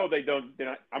I know they don't.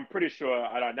 I'm pretty sure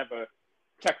I never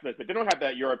checked this, but they don't have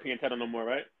that European title no more,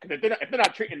 right? Because if they're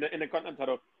not treating the Intercontinental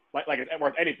title like it's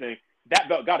worth anything, that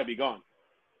belt got to be gone.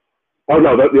 Oh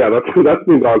no, that's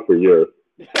been gone for years.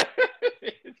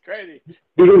 It's crazy.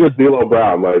 Even with D'Lo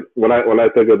Brown, like when I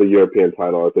think of the European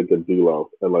title, I think of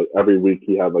D'Lo, and like every week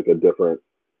he had like a different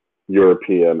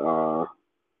European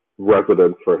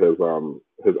residence for his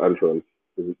entrance.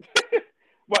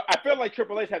 Well, I feel like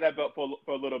Triple H had that belt for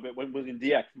a little bit when was in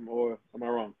DX, or am I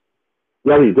wrong?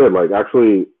 Yeah, he did. Like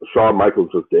actually, Shawn Michaels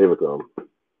just gave it to him.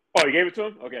 Oh, you gave it to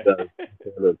him? Okay.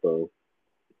 Yeah, so.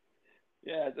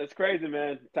 Yeah, that's crazy,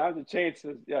 man. Times have changed.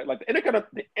 Yeah, like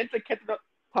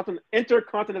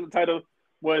Intercontinental title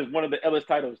was one of the illest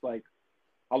titles. Like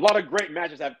a lot of great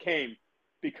matches have came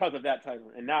because of that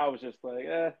title, and now it's just like,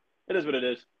 it is what it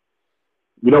is.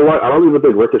 You know what? I don't even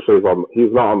think Ricochet's on.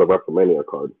 He's not on the WrestleMania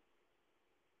card.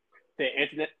 The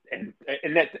internet and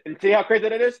see how crazy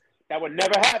that is. That would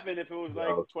never happen if it was like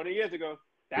Yeah. 20 years ago.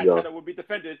 That Yeah. title would be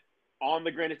defended on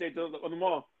the grandest stage of them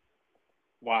all.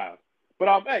 Wild.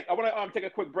 But hey, I want to take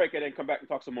a quick break and then come back and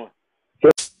talk some more.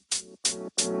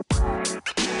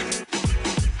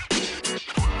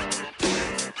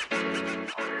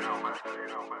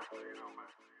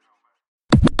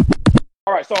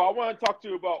 All right, so I want to talk to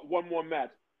you about one more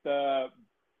match. The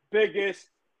biggest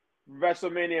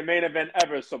WrestleMania main event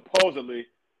ever, supposedly,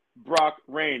 Brock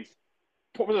Reigns.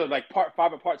 What was it, like part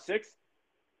 5 or part 6?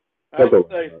 Right?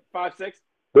 Like 5, 6?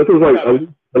 This is like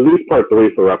at least part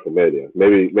 3 for WrestleMania.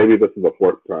 Maybe this is the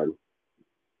 4th time.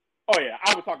 Oh yeah,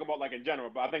 I was talking about like in general,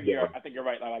 but I think you're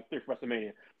right. Like 3 for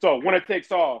WrestleMania. So winner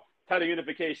takes all, title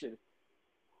unification.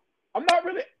 I'm not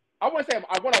really. I want to say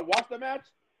I want to watch the match.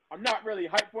 I'm not really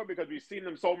hyped for it because we've seen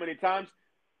them so many times.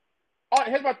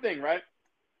 Here's my thing, right?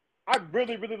 I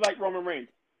really, really like Roman Reigns.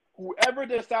 Whoever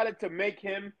decided to make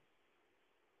him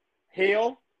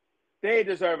heel, they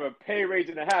deserve a pay raise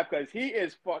and a half because he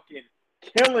is fucking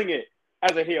killing it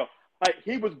as a heel. Like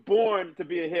he was born to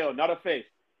be a heel, not a face.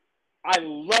 I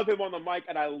love him on the mic,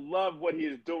 and I love what he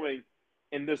is doing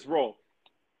in this role.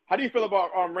 How do you feel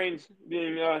about Reigns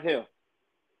being heel?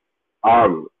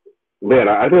 Man,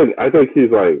 I think he's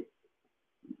like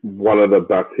one of the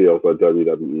best heels that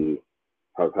WWE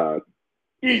have had.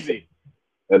 Easy.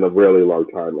 In a really long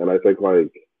time, and I think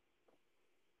like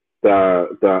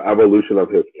the evolution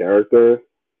of his character,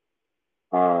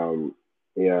 and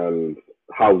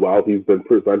how well he's been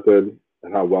presented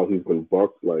and how well he's been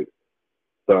booked, like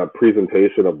the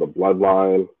presentation of the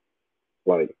bloodline,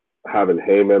 like having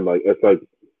Heyman, like it's like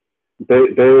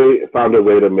they found a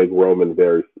way to make Roman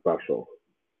very special.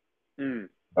 And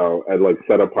like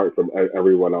set apart from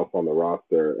everyone else on the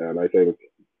roster. And I think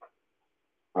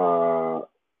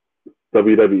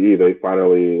WWE, they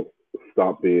finally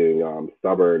stopped being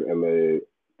stubborn, and they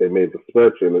made the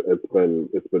switch, and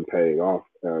it's been paying off.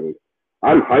 And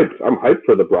I'm hyped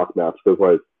for the Brock match because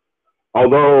like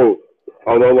although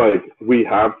like we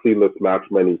have seen this match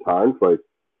many times, like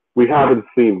we haven't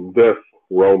seen this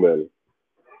Roman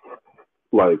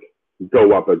like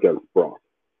go up against Brock.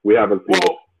 We haven't seen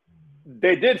Well,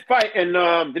 they did fight in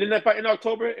didn't they fight in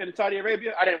October in Saudi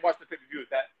Arabia? I didn't watch the pay-per-view with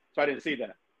that, so I didn't see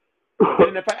that. But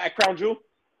didn't they fight at Crown Jewel?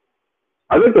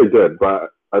 I think they did,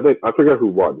 but I forget who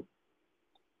won.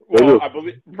 Well, I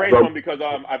believe Reigns won because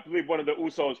I believe one of the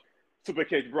Usos super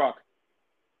kicked Brock.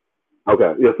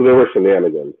 Okay, yeah, so there were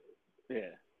shenanigans.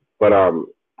 Yeah.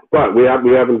 But we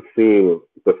haven't seen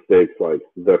the stakes like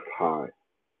this high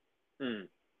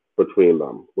between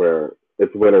them, where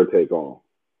it's winner take all.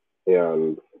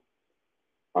 And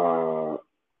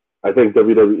I think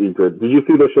WWE did. Did you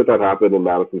see the shit that happened in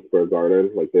Madison Square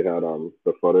Garden? Like they had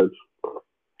the footage.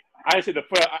 I didn't see the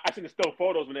foot. I seen the still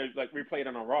photos when they like replayed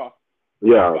it on Raw.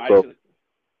 Yeah, so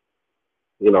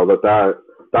you know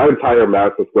that entire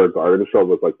Madison Square Garden show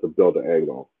was like to build an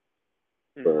angle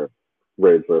for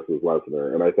Reigns versus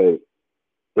Lesnar, and I think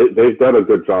they've done a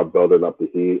good job building up the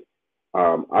heat.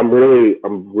 I'm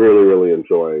really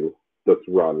enjoying this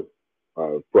run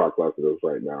of Brock Lesnar's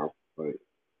right now. Like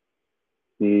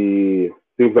he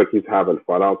seems like he's having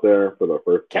fun out there for the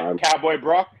first time. Cowboy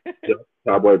Brock. Yeah,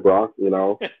 Cowboy Brock, you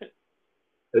know.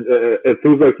 It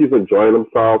seems like he's enjoying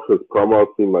himself. His promos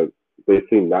seem like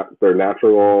they're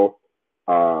natural.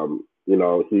 You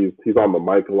know, he's on the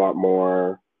mic a lot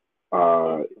more.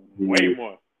 Way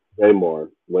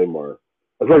more.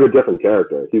 It's like a different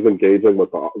character. He's engaging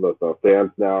with the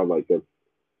fans now. Like it's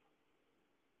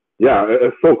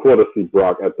so cool to see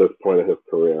Brock at this point in his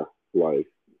career. Like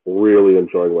really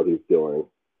enjoying what he's doing.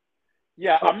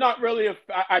 Yeah, I'm not really.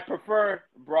 I prefer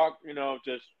Brock. You know,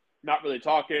 just not really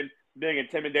talking, being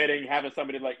intimidating, having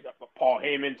somebody like Paul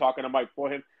Heyman talking to Mike for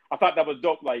him. I thought that was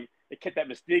dope. Like it kept that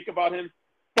mystique about him.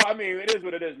 But I mean, it is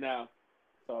what it is now.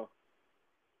 So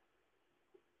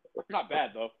not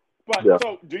bad though. But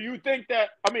So do you think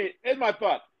that? I mean, here's my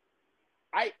thought.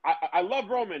 I love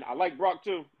Roman. I like Brock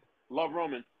too. Love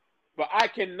Roman, but I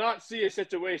cannot see a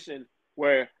situation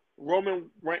where Roman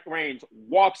Reigns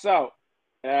walks out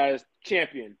as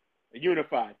champion,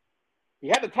 unified. He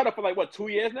had the title for like what 2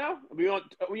 years now? We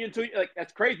in 2 years? Like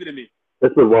that's crazy to me.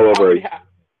 It's been well over.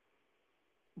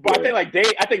 But I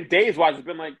think days wise it's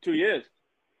been like 2 years.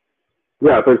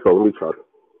 Yeah, I think so. Let me try.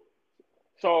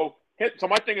 So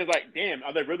my thing is like, damn,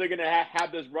 are they really gonna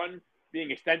have this run being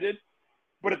extended?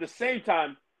 But at the same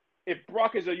time, if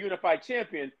Brock is a unified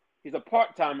champion, he's a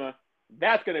part timer.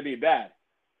 That's gonna be bad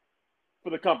for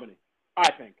the company,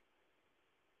 I think.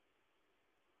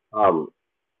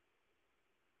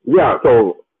 Yeah,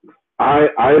 so I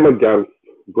am against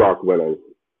Brock winning.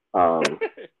 And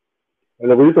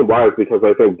the reason why is because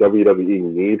I think WWE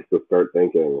needs to start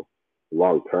thinking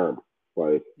long term.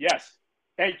 Like yes,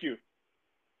 thank you.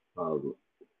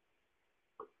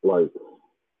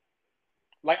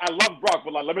 Like I love Brock,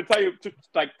 but like let me tell you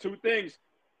two things.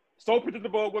 So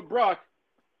predictable with Brock.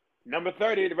 Number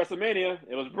 30 at WrestleMania,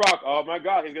 it was Brock. Oh my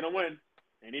God, he's gonna win,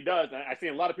 and he does. I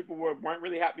seen a lot of people weren't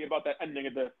really happy about that ending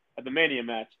at the Mania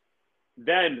match.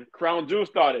 Then Crown Jewel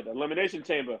started, Elimination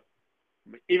Chamber.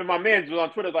 Even my man was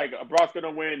on Twitter like, Brock's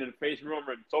gonna win and face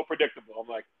Roman. So predictable. I'm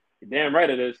like, you're damn right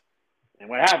it is. And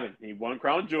what happened? He won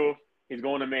Crown Jewel. He's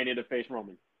going to Mania to face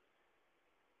Roman.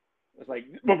 It's like,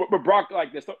 but Brock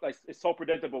it's so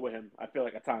predictable with him. I feel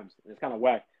like at times it's kind of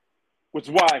whack. Which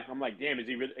is why I'm like, damn,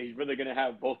 he's really gonna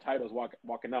have both titles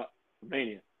walking out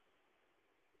Mania?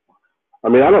 I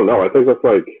mean, I don't know. I think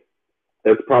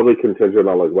it's probably contingent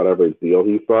on like whatever deal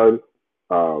he signs.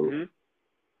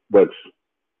 Which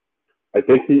I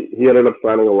think he ended up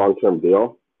signing a long-term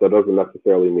deal. That doesn't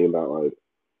necessarily mean that like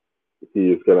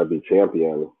he's gonna be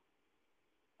champion.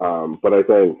 But I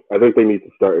think they need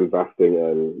to start investing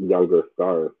in younger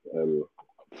stars, and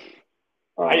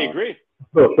I agree.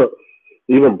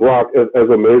 Even Brock, as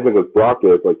amazing as Brock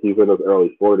is, like he's in his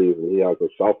early 40s and he has a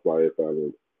shelf life.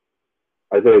 And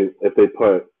I think if they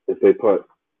put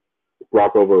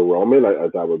Brock over Roman,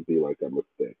 that would be like a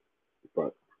mistake.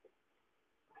 But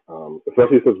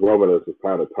especially since Roman has just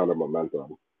had a ton of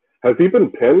momentum. Has he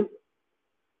been pinned?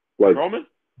 Like Roman?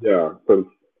 Yeah, since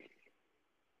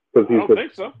I don't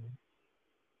think so.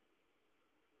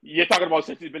 You're talking about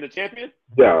since he's been the champion?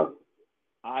 Yeah.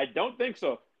 I don't think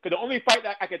so. Because the only fight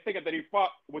that I could think of that he fought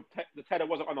with the title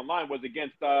wasn't on the line was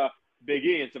against Big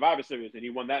E in Survivor Series, and he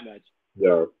won that match.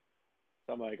 Yeah.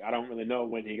 So I'm like, I don't really know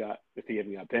if he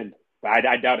even got pinned, but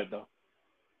I doubt it though.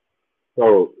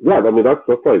 So yeah, I mean that's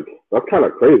kind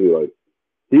of crazy. Like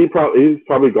he's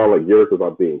probably gone like years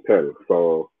without being pinned.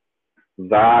 So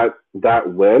that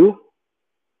win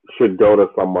should go to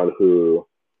someone who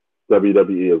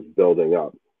WWE is building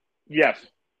up. Yes.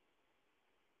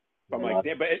 I'm like,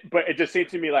 damn, but it just seemed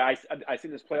to me like I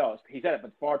seen this playoffs. He's had it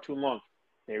for far too long.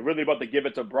 they're really about to give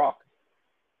it to Brock.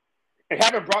 And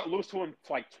having Brock lose to him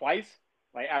like twice,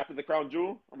 like after the crown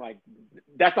jewel, I'm like,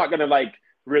 that's not gonna like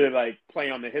really like play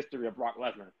on the history of Brock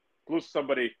Lesnar. Lose to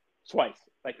somebody twice,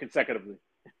 like consecutively.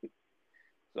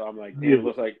 So I'm like, damn, it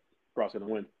looks like Brock's gonna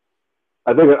win.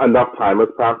 I think enough time has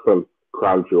passed since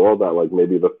Crown Jewel that like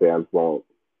maybe the fans won't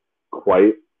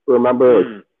quite remember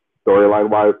like, storyline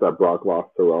wise that Brock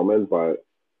lost to Roman, but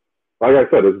like I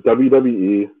said, it's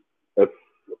WWE. It's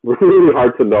really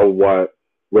hard to know where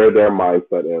their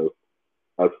mindset is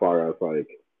as far as like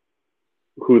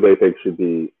who they think should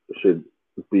be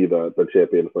the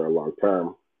champion for a long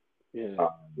term. Yeah.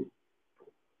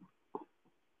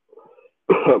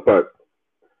 But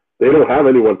they don't have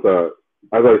anyone to,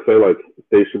 as I say, like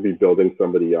they should be building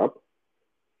somebody up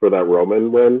for that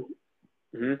Roman win.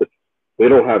 Mm-hmm. They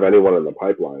don't have anyone in the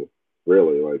pipeline,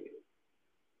 really. Like,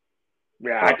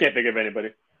 yeah, I can't think of anybody.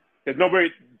 There's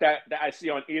nobody that I see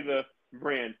on either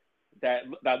brand that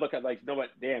look at like, you know what,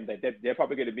 damn, they're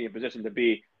probably going to be in position to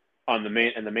be on the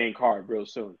main card real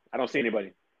soon. I don't see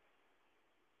anybody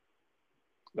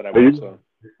that I want. So,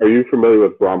 are you familiar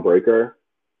with Braun Breaker?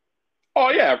 Oh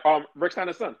yeah, Rick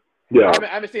Steiner's son. Yeah, I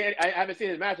haven't seen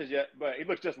his matches yet, but he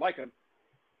looks just like him,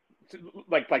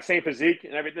 like same physique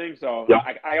and everything. So yeah.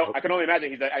 I can only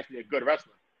imagine he's actually a good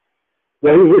wrestler.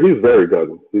 Yeah, he's very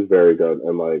good. He's very good,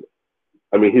 and like,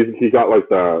 I mean, he got like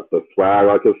the swag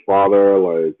like his father,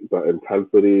 like the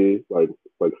intensity, like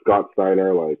Scott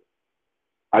Steiner. Like,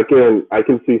 I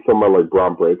can see someone like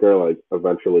Braun Breaker like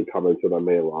eventually coming to the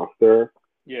main roster,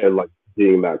 and like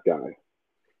being that guy.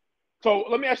 So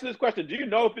let me ask you this question: do you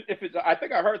know if it's? I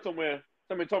think I heard somebody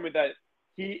told me that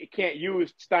he can't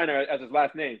use Steiner as his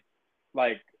last name,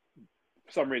 like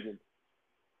for some reason.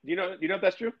 Do you know if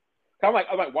that's true? I'm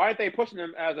like, why aren't they pushing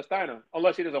him as a Steiner?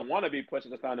 Unless he doesn't want to be pushed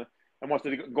as a Steiner and wants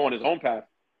to go on his own path.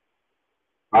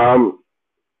 I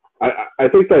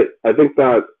think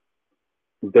that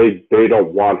they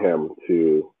don't want him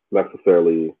to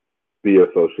necessarily be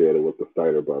associated with the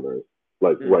Steiner brothers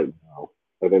like right now.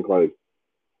 I think like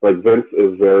Vince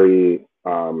is very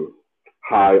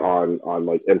high on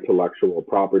like intellectual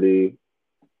property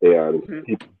and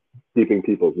keeping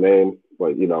people's names.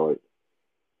 Like, you know, like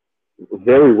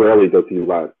very rarely does he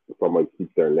let someone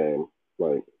keep their name.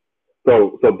 Like,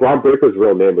 so Braun Breaker's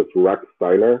real name is Rex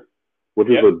Steiner, which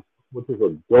is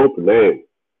a dope name.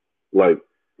 Like,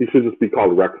 he should just be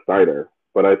called Rex Steiner.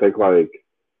 But I think like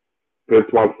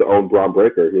Vince wants to own Braun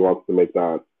Breaker. He wants to make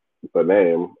that the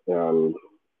name, and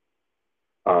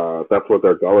that's what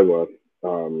they're going with.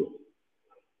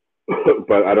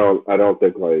 But I don't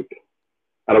think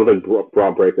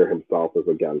Braun Breaker himself is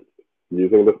against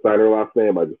using the Steiner last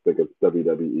name. I just think it's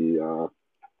WWE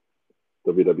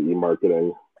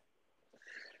marketing.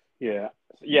 Yeah.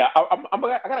 I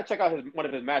gotta check out one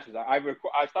of his matches. I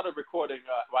started recording.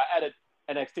 I added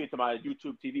NXT to my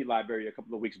YouTube TV library a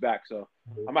couple of weeks back, so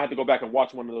I might have to go back and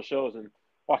watch one of those shows and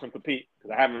watch him compete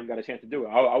because I haven't got a chance to do it.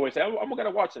 I always say I'm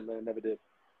gonna watch him, but I never did.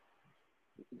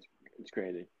 It's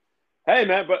crazy. Hey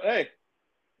man, but hey,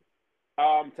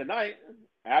 tonight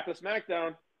after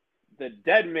SmackDown, the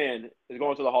Dead Man is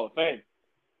going to the Hall of Fame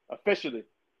officially.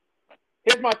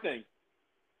 Here's my thing.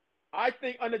 I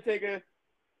think Undertaker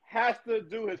has to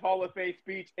do his Hall of Fame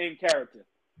speech in character.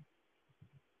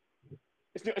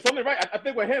 It's only right. I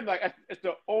think with him, like it's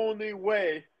the only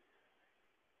way.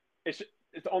 It's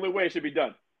the only way it should be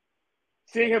done.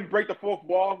 Seeing him break the fourth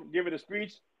wall, giving a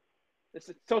speech, that's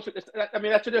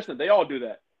traditional. They all do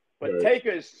that. But right. Taker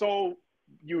is so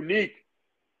unique.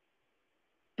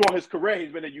 Throughout his career,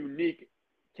 he's been a unique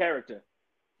character.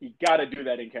 He got to do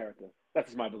that in character. That's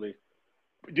just my belief.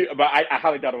 But I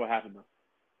highly doubt it will happen, though.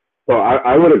 So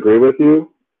I would agree with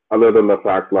you, other than the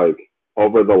fact, like,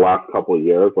 over the last couple of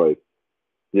years, like,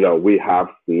 you know, we have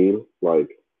seen, like,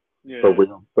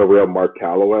 the real Mark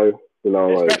Calloway, you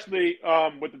know. Especially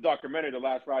with the documentary, the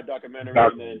Last Ride documentary,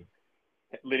 and then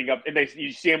leading up. And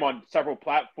you see him on several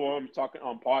platforms, talking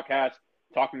on podcasts,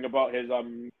 talking about his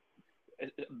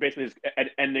basically his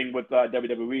ending with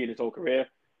WWE and his whole career.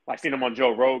 Like, seen him on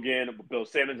Joe Rogan, Bill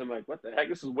Simmons. I'm like, what the heck?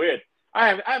 This is weird.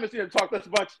 I haven't seen him talk this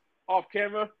much off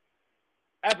camera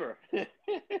ever. Yeah,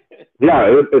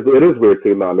 it is weird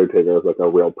seeing the Undertaker as like a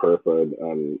real person,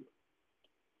 and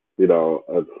you know,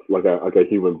 it's like a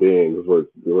human being, because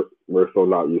we're so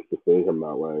not used to seeing him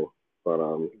that way. But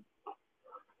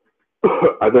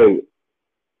I think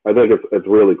it's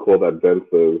really cool that Vince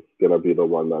is gonna be the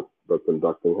one that's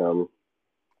inducting him.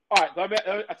 All right,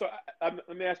 so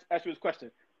let me ask you this question.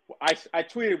 I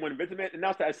tweeted when Vince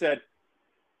announced that. I said,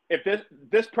 if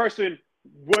this person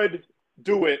would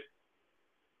do it,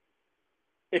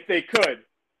 if they could,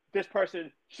 this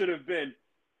person should have been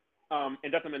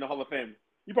induct him in the Hall of Fame?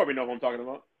 You probably know who I'm talking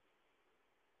about.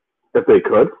 If they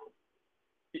could,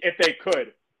 If they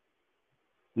could,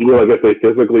 you know, like if they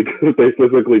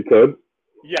physically could,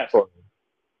 yes, or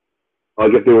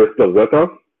like if they were still with us,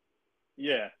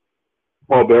 yeah,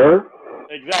 Paul Bearer,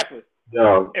 exactly.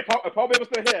 yeah. If Paul Bear was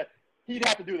still here, he'd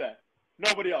have to do that.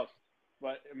 Nobody else.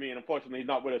 But I mean, unfortunately, he's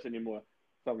not with us anymore.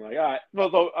 So I'm like, all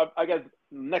right. I guess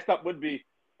next up would be.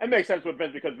 It makes sense with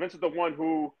Vince because Vince is the one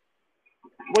who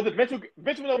was it. Vince was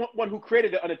the one who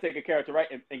created the Undertaker character, right?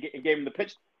 And gave him the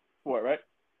pitch for it, right?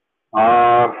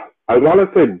 I want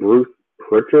to say Bruce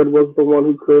Pritchard was the one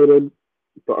who created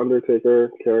the Undertaker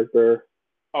character.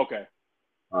 Okay.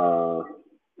 Uh,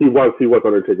 he was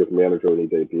Undertaker's manager when he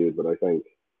debuted, but I think,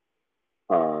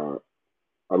 uh,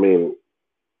 I mean,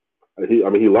 he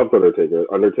loved Undertaker.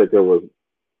 Undertaker was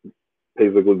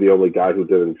basically the only guy who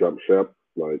didn't jump ship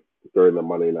like during the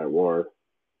Monday Night War.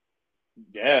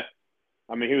 Yeah.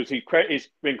 I mean, he's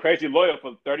been crazy loyal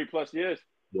for 30+ years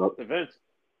Yep. to Vince.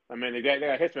 I mean, they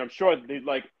got history. I'm sure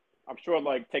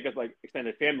Taker's like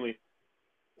extended family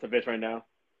to Vince right now.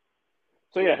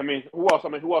 So yeah, I mean, who else?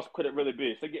 Who else could it really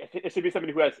be? So it should be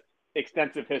somebody who has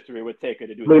extensive history with Taker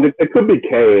to do I mean, that. it could be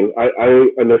Kane. I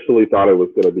initially thought it was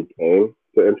going to be Kane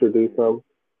to introduce him.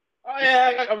 Oh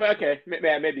yeah, okay.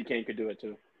 Maybe Kane could do it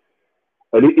too.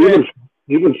 And Yeah,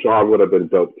 even Shawn would have been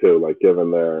dope too, like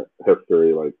given their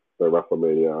history, like their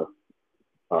WrestleMania.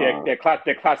 their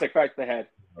classic fights they had.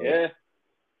 Yeah,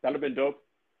 that'd have been dope.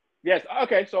 Yes.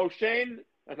 Okay. So Shane,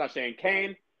 that's not Shane.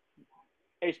 Kane,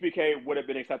 HBK would have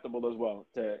been acceptable as well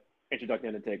to introduce the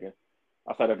Undertaker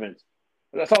outside of Vince.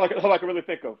 That's all I can really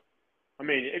think of. I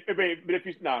mean, if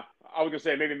you I was gonna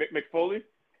say maybe Mick Foley.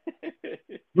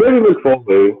 Maybe Mick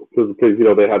Foley, because you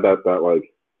know they had that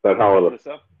like that hell of a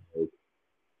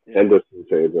industry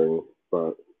changing,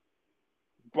 but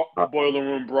Boiler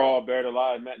Room Brawl, Buried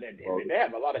Alive, man. They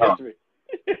have a lot of history.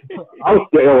 I was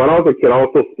scared when I was a kid. I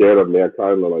was so scared of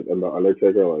Mankind and the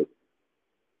Undertaker. Like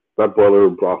that Boiler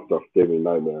Room Brawl stuff gave me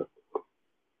nightmares.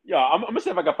 Yeah, I'm gonna see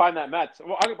if I can find that match.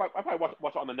 Well, I probably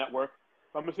watch it on the network.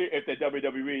 I'm gonna see if the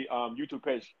WWE YouTube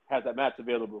page has that match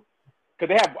available.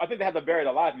 Because I think they have the Buried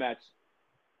Alive match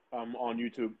on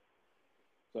YouTube.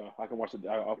 So I can watch it.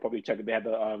 I'll probably check if they have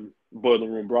the Boiler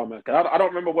Room Brawl match. Cause I don't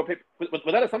remember what was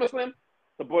that a SummerSlam?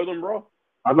 The Boiler Room Brawl?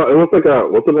 I thought it was like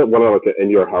wasn't it one of like an In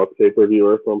Your House pay-per-view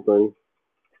or something?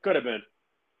 Could have been.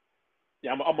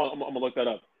 Yeah, I'm gonna look that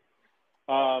up.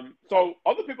 So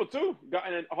other people too got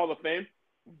in the Hall of Fame.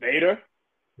 Vader.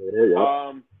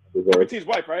 Yeah. Booker T's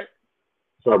wife, right?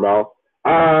 Sharmell.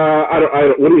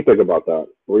 What do you think about that?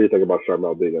 What do you think about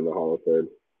Sharmell being in the Hall of Fame?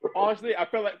 Honestly, I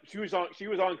felt like she was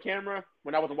on camera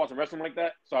when I wasn't watching wrestling like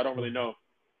that, so I don't really know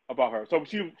about her. So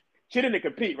she didn't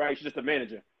compete, right? She's just a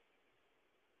manager.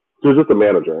 She was just a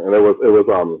manager, and it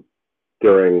was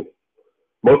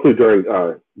mostly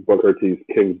during Booker T's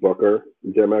King Booker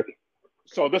gimmick.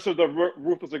 So this is the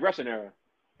ruthless aggression era.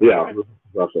 Yeah, right?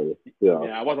 Wrestling. Yeah.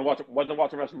 Yeah, I wasn't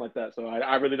watching wrestling like that, so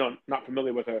I really not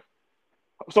familiar with her.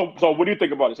 So what do you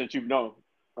think about it since you know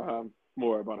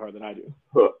more about her than I do?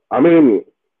 I mean,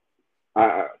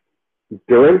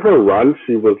 during her run,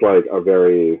 she was like a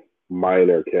very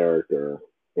minor character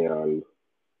and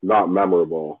not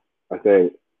memorable. I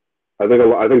think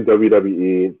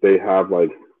WWE, they have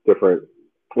like different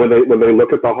when they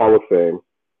look at the Hall of Fame,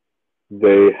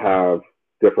 they have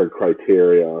different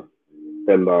criteria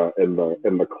in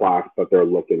the class that they're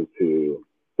looking to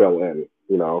fill in.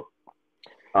 You know.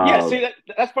 Yeah, see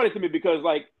that's funny to me because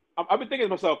like I've been thinking to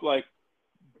myself like,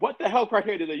 what the hell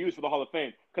criteria do they use for the Hall of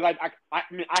Fame? Because I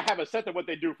mean I have a sense of what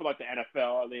they do for like the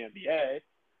NFL or the NBA,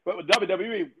 but with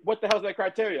WWE, what the hell is that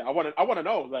criteria? I want to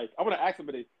know. Like I want to ask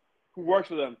somebody who works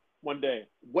for them one day,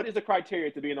 what is the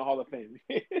criteria to be in the Hall of Fame?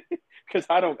 Because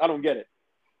I don't get it.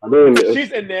 I mean,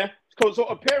 she's in there, so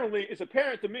apparently it's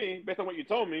apparent to me based on what you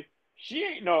told me, she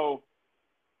ain't no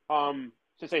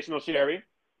sensational Sherry.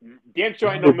 Damn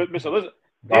sure ain't no Miss Elizabeth.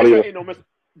 Damn sure ain't no Miss.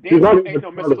 Damn sure ain't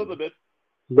no Miss Elizabeth.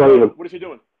 What is she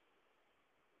doing?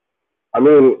 I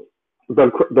mean,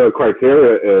 the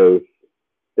criteria is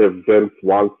if Vince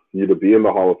wants you to be in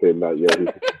the Hall of Fame that year.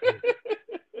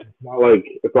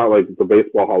 It's not like the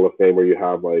Baseball Hall of Fame where you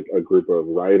have like a group of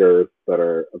writers that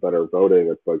are voting.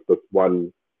 It's like this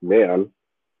one man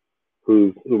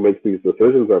who makes these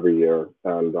decisions every year,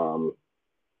 and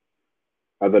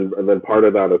then part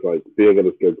of that is like being in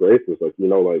his good graces. Like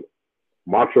like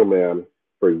Macho Man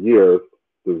for years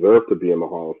deserved to be in the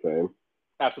Hall of Fame.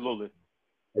 Absolutely.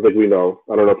 I think we know.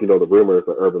 I don't know if you know the rumors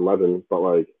or urban legend, but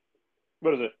like,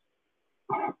 what is it?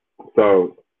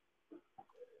 So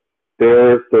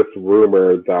there's this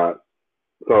rumor that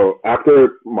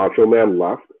after Macho Man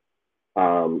left,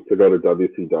 to go to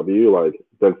WCW, like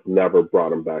Vince never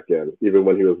brought him back in, even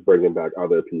when he was bringing back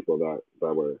other people that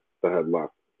had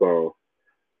left. So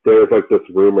there was like this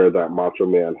rumor that Macho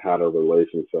Man had a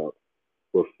relationship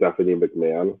with Stephanie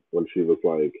McMahon when she was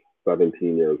like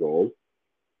 17 years old.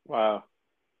 Wow.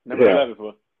 Never Yeah, heard that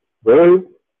before. really?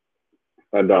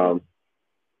 And Really?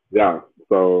 yeah.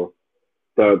 So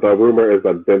the rumor is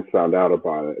that Vince found out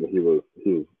about it, and he was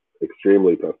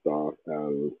extremely pissed off.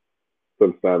 And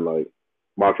since then, like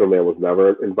Macho Man was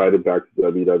never invited back to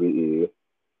WWE.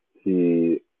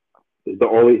 He he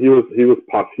was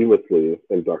posthumously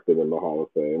inducted in the Hall of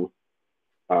Fame,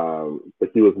 but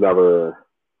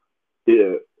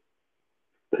he,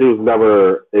 he was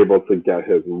never able to get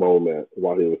his moment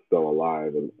while he was still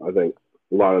alive, and I think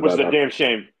a lot of Which is a that, damn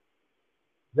shame.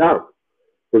 yeah,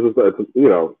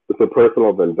 it's a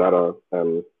personal vendetta,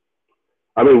 and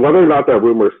I mean whether or not that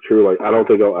rumor is true, like I don't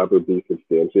think it'll ever be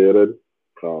substantiated,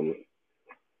 um,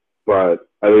 but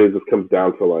I think it just comes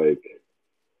down to like,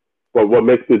 well, what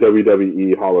makes the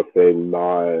WWE Hall of Fame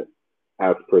not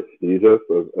as prestigious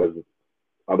as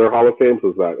other Hall of Fames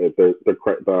is that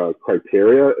the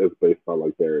criteria is based on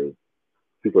like very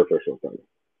superficial things.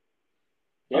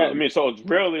 Yeah, I Um, mean, so it's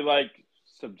really like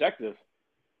subjective.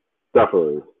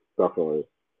 definitely, definitely.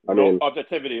 I No mean,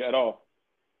 objectivity at all.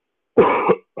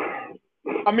 But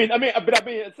I mean, at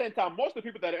the same time, most of the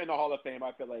people that are in the Hall of Fame,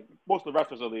 I feel like most of the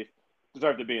wrestlers at least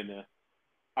deserve to be in there.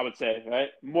 I would say, right?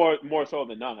 More so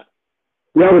than not.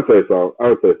 yeah, I would say so. I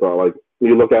would say so. Like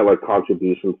you look at like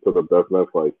contributions to the business,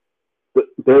 like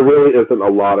there really isn't a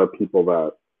lot of people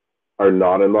that are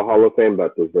not in the Hall of Fame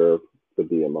that deserve to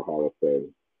be in the Hall of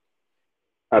Fame.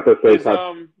 At the same Is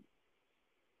time,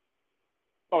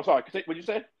 oh sorry, what'd you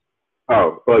say?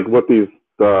 oh, like with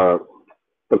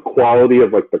the quality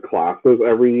of like the classes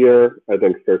every year, I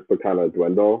think starts to kind of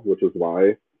dwindle, which is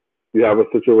why you have a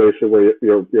situation where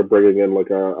you're bringing in like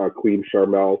a Queen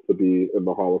Charmel to be in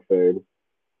the Hall of Fame.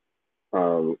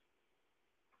 Um,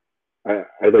 I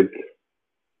think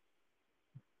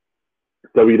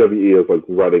WWE is like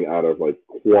running out of like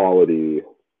quality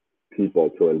people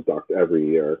to induct every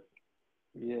year.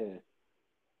 Yeah,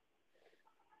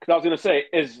 because I was gonna say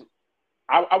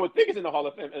I would think it's in the Hall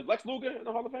of Fame. Is Lex Luger in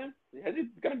the Hall of Fame? Has he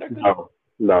got inducted? No,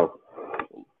 no,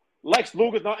 Lex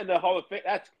Luger's not in the Hall of Fame.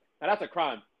 That's a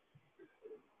crime.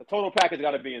 The total package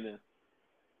got to be in there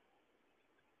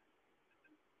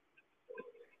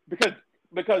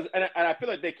because and I feel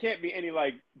like there can't be any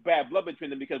like bad blood between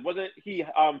them because wasn't he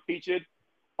featured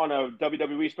on a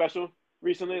WWE special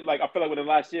recently? Like I feel like within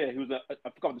last year he was I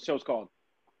forgot what the show's called.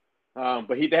 But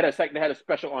they had a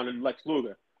special on Lex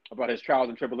Luger about his trials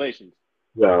and tribulations.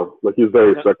 no. Like he's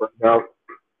very You sick right now.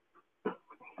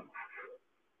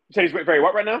 say he's very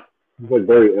what right now? He's like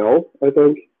very ill. I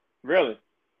think. Really?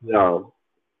 No,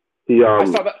 he I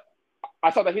saw that.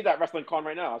 I saw that he's at Wrestling Con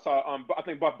right now. I saw I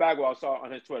think Buff Bagwell saw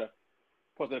on his Twitter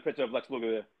posted a picture of Lex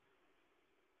Luger there.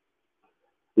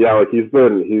 yeah, like he's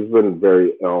been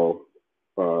very ill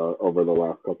over the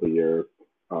last couple of years.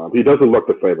 He doesn't look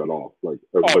the same at all. Oh, Like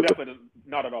definitely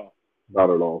not at all. not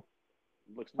at all.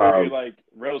 Looks very Um, like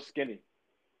real skinny.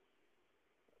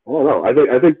 I don't know.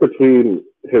 I think between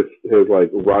his like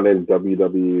run in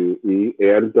WWE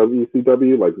and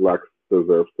WCW, like Lex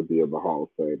deserves to be in the Hall of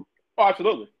Fame. Oh,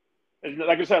 absolutely. And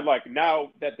like I said, like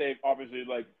now that they've obviously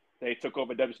like they took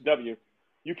over WCW,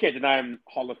 you can't deny him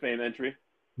Hall of Fame entry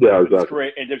Yeah, with his exactly.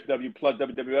 career in WCW plus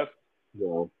WWF Yeah,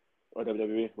 or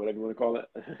WWE, whatever you want to call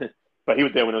it. But he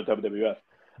was there when it was WWF.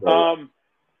 right.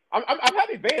 I'm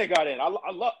happy Beta got in. I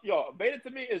love Beta to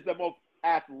me is the most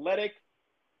athletic,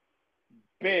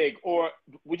 big, or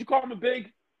would you call him a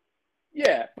big?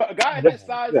 Yeah, but a guy at Yeah, his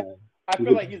size, yeah. I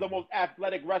feel like he's the most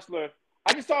athletic wrestler.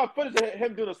 I just saw footage of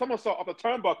him doing a somersault off the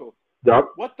turnbuckle. Yep.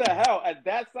 What the hell? At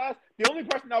that size, the only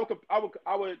person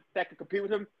I would that could compete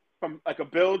with him from like a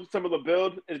build, similar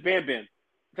build, is Bam Bam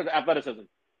because of athleticism.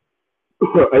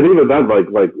 And even then, like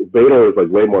Vader is like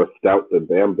way more stout than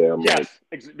Bam Bam. Like, Yes,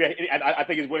 I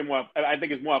think he's way more. I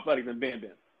think he's more athletic than Bam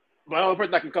Bam. But the only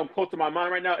person that can come close to my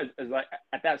mind right now is like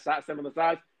at that size, similar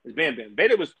size, is Bam Bam.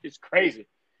 Vader it's crazy.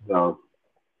 you know,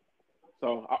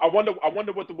 So I wonder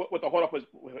what the hold up was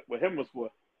with him was for.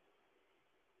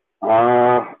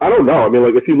 I don't know. I mean,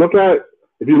 like if you look at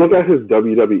his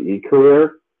WWE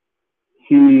career,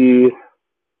 he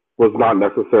was not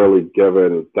necessarily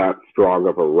given that strong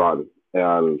of a run.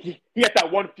 And He had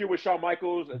that one feud with Shawn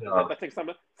Michaels. yeah, I think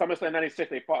SummerSlam '96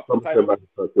 they fought for the title.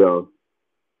 yeah,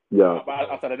 yeah.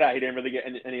 But outside of that, he didn't really get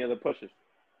any other pushes.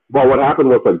 Well, what happened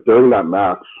was like during that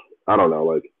match, I don't know,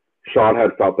 like Sean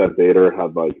had felt that Vader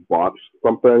had like botched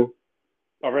something,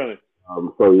 Oh really?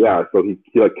 So yeah, so he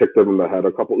like kicked him in the head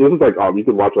a couple. It was like you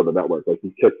can watch on the network. Like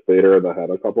he kicked Vader in the head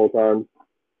a couple of times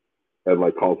and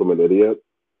like calls him an idiot.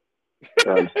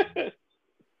 And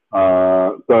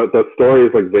the story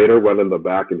is like Vader went in the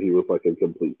back and he was like in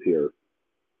complete tears.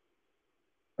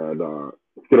 And you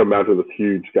can imagine this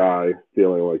huge guy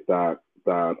feeling like that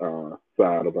sad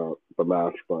about the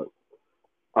match. But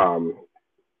um,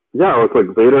 yeah, it's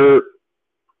like Vader.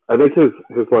 I think his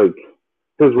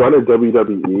run in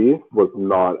WWE was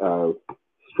not as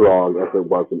strong as it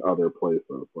was in other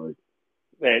places. Like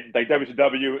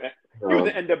WCW. He was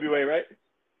in NWA, right?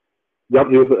 Yep,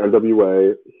 he was in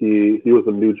NWA. He was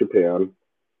in New Japan.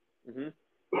 Mm-hmm.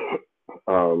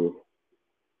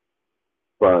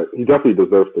 But he definitely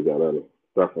deserves to get in.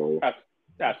 Definitely.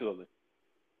 Absolutely.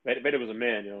 Vader was a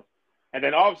man, you know. And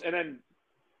then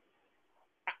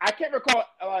I can't recall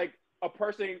like a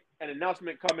person, an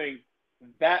announcement coming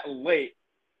that late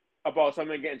about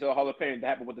something getting to the Hall of Fame that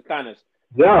happened with the Steiners.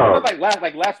 Yeah.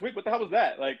 Like last week. What the hell was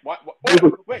that? Like what?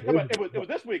 Wait, come on. It was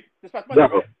this week. This past Monday,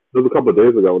 right? It was a couple of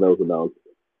days ago when that was announced.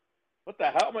 What the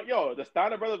hell? I'm like, yo, the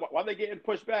Steiner brothers. Why are they getting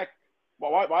pushed back?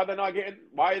 Why are they not getting?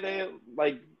 Why are they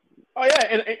like? Oh yeah,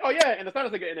 and the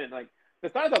Steiners are getting in. Like the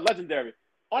Steiners are legendary.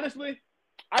 Honestly,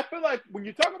 I feel like when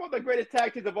you talk about the greatest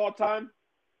tag teams of all time,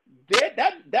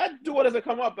 that duo doesn't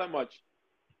come up that much,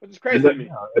 which is crazy to me.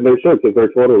 And they should, because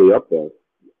they're totally up there.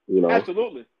 You know.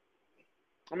 Absolutely.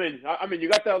 I mean, you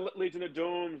got the Legion of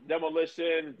Doom,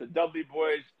 Demolition, the Dudley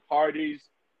Boys, Hardys.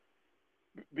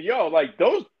 But yo, like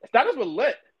those Steiners were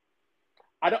lit.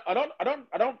 I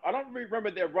don't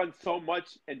remember their run so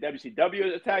much in WCW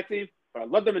as a tag team, but I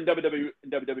love them in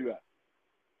WWF.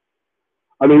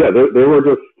 I mean, yeah, they were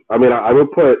just. I mean, I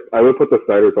would put the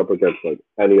Steiners up against like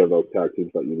any of those tag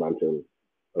teams that you mentioned.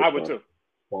 I would too.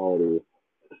 Quality.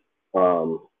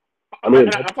 I mean,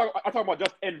 I'm talking about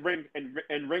just in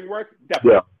ring work.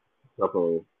 Definitely. Yeah,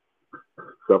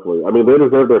 definitely. I mean, they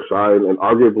deserve their shine, and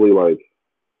arguably, like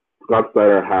Scott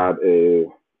Steiner had a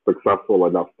successful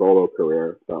enough solo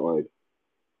career that, like,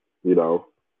 you know,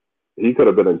 he could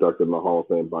have been inducted in the Hall of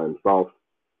Fame by himself.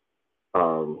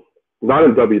 Not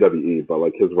in WWE, but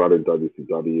like his run in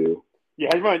WCW. Yeah,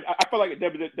 his run. I feel like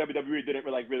WWE didn't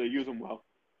really use him well.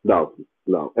 No,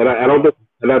 and I don't think,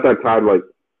 and at that time, like,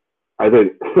 I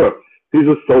think he's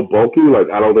just so bulky.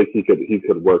 Like, I don't think he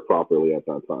could work properly at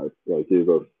that time. Like, he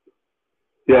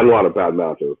had a lot of bad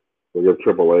matches. We have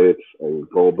Triple H and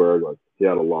Goldberg. Like, he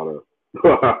had a lot of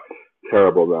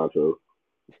terrible matches.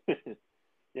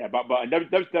 Yeah, but in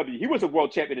WCW, he was a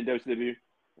world champion in WCW.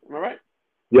 Am I right?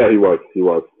 Yeah, he was.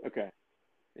 Okay.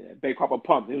 Yeah, Big Papa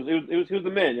Pump. He was the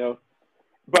man, yo.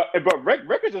 But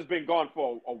Rick has just been gone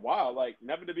for a while, like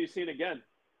never to be seen again.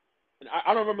 And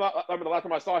I don't remember the last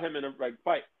time I saw him in a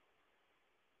fight.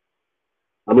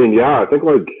 I mean, yeah, I think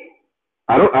like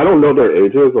I don't know their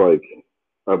ages, like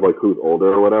of like who's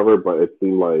older or whatever, but it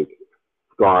seemed like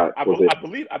Scott. I believe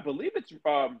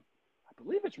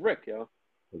it's Rick, yo.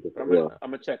 I'm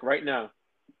gonna check right now.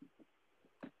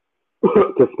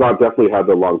 Because Scott definitely had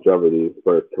the longevity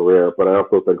for his career, but I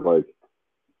also think like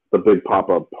the Big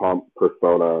Papa Pump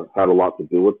persona had a lot to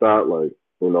do with that. Like,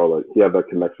 you know, like he had that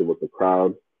connection with the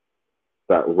crowd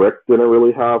that Rick didn't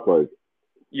really have. Like,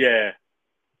 yeah,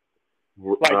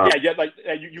 like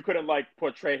you couldn't like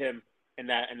portray him in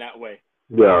that way.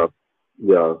 Yeah,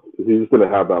 he just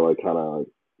didn't have that like kind of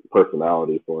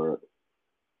personality for it.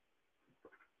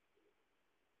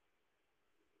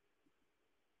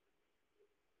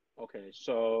 Okay,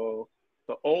 so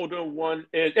the older one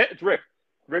is it's Rick.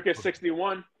 Rick is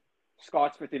 61.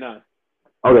 Scott's 59.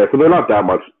 Okay, so they're not that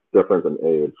much different in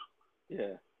age.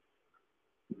 Yeah.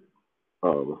 I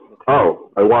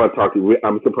want to talk to you.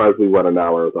 I'm surprised we went an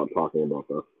hour without talking about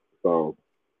this. So.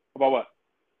 About what?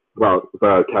 About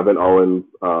the Kevin Owens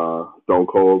Stone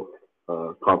Cold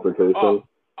confrontation.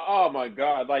 Oh my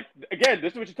God! Like again,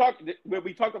 this is what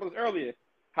we talked about this earlier.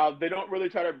 How they don't really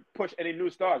try to push any new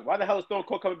stars. Why the hell is Stone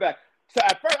Cold coming back? So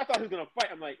at first I thought he was gonna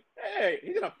fight. I'm like, hey,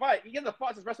 he's gonna fight. He hasn't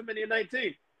fought since WrestleMania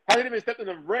 19. Hasn't even stepped in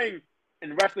the ring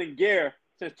in wrestling gear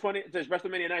since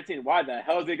WrestleMania 19. Why the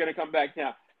hell is he gonna come back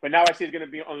now? But now I see he's gonna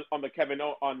be on the Kevin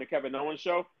Owens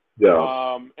show.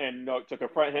 Yeah. And to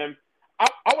confront him, I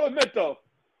will admit though,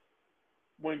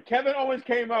 when Kevin Owens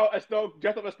came out as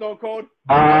dressed up as Stone Cold,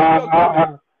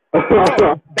 that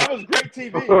was great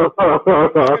TV. I'm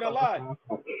not gonna lie.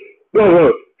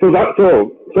 No.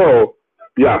 So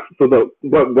yeah. So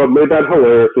what made that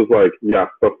hilarious was like, yeah,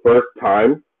 the first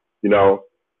time, you know,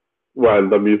 when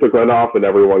the music went off and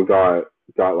everyone got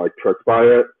like tricked by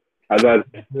it, and then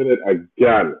he did it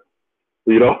again.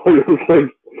 You know, it was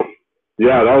like,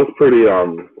 Yeah, that was pretty.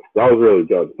 That was really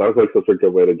good. That was like such a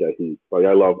good way to get heat. Like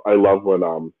I love when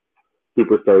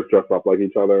superstars dress up like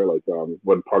each other. Like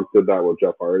when Punk did that with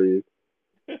Jeff Hardy.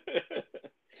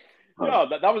 Yo,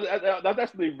 that's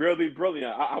actually really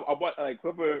brilliant. I want like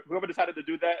whoever decided to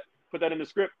do that, put that in the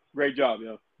script. Great job,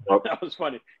 yo. Oh, That was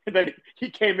funny. And then he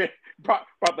came in, brought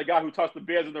the guy who tossed the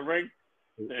beers in the ring,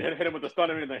 and hit him with the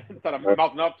stunner, and then started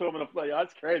mouthing up to him in the play. Yo,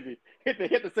 that's crazy. Hit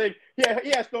the same. Yeah, he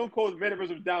had Stone Cold's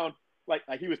mannerisms down. Like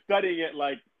he was studying it.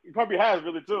 Like he probably has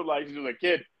really too. Like he's just a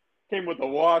kid. Came with the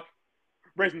walk,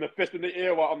 raising the fist in the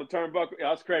air while on the turnbuckle. Yeah,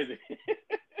 that's crazy.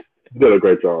 he did a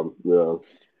great job. Yeah.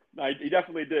 No, he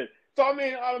definitely did. So I'm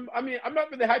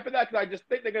not really hyped for that because I just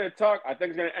think they're gonna talk. I think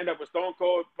it's gonna end up with Stone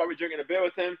Cold probably drinking a beer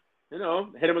with him. You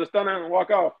know, hit him with a stunner and walk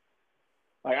off.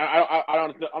 Like I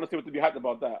don't honestly what to be hyped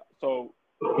about that. So,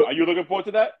 are you looking forward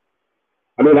to that?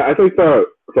 I mean, I think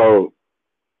so.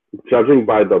 Judging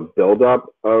by the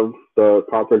buildup of the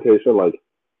confrontation, like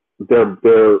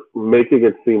they're making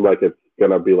it seem like it's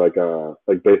gonna be like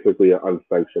basically an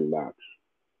unsanctioned match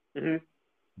Mm-hmm.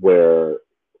 where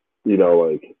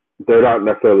like they're not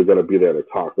necessarily gonna be there to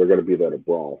talk. They're gonna be there to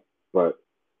brawl. But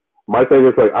my thing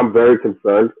is like I'm very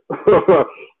concerned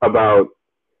about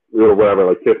whatever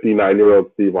like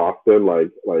 59-year-old Steve Austin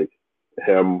like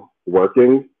him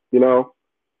working.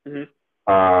 Mm-hmm.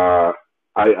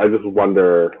 I just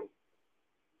wonder.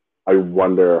 I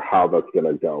wonder how that's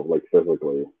gonna go, like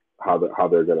physically, how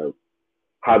they're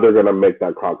gonna make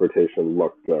that confrontation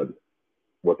look good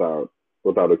without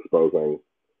exposing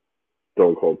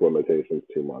Stone Cold's limitations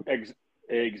too much.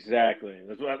 Exactly.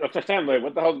 That's what I'm saying. Like,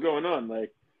 what the hell's going on?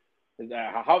 Like,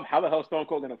 how the hell is Stone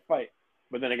Cold gonna fight?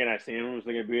 But then again, I see him it was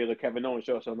like a the Kevin Owens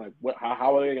show, so I'm like,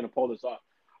 how are they gonna pull this off?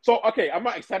 So okay, I'm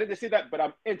not excited to see that, but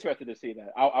I'm interested to see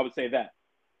that. I would say that.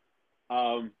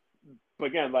 But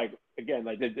again, like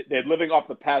they're living off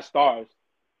the past stars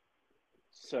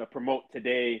to promote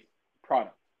today's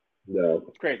product. Yeah,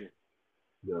 It's crazy.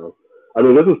 yeah. I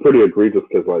mean, this is pretty egregious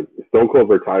because like Stone Cold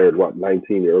retired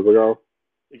 19 years ago.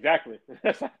 Exactly.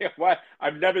 That's why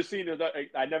I've never seen a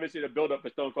build up for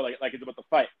Stone Cold like it's about to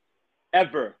fight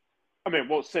ever. I mean,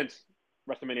 well, since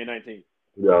WrestleMania 19.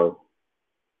 Yeah,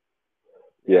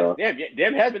 Yeah, yeah.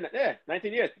 damn has been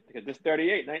 19 years because this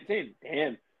 38, 19.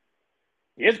 Damn,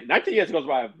 19 years goes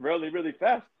by really, really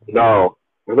fast. No,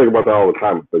 I think about that all the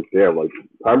time. It's like, damn, like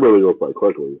time really goes by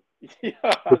quickly. Yeah,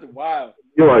 that's wild.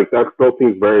 Like that still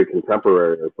seems very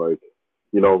contemporary. It's like,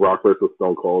 Rock versus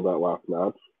Stone Cold that last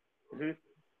match.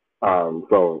 Mm-hmm.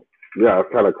 So yeah,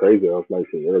 it's kind of crazy. That was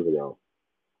 19 years ago.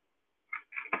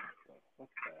 What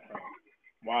the hell?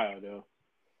 Wild, though.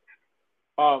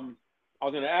 I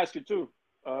was gonna ask you too.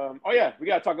 Oh yeah, we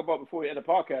gotta talk about before we end the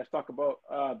podcast. Talk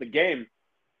about the game,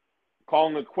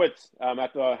 calling it quits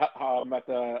at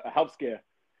the health scare.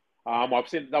 I've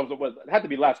seen that was it had to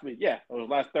be last week. Yeah, it was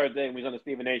last Thursday, and we was on the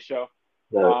Stephen A. show.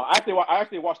 Yeah. I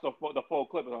actually watched the full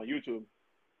clip. It was on YouTube.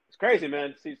 It's crazy,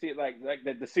 man. See like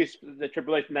the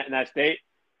Triple H in that state,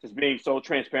 just being so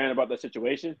transparent about the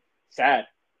situation. Sad,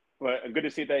 but good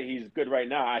to see that he's good right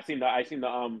now. I seen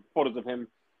the photos of him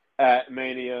at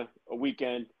Mania a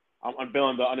weekend.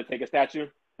 Unveiling the Undertaker statue.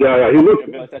 Yeah, he looks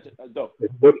dope.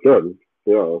 It looks good.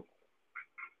 Yeah.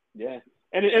 Yeah.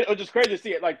 And it was just crazy to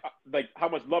see it, like how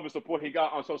much love and support he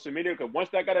got on social media. Because once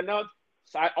that got announced,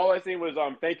 all I seen was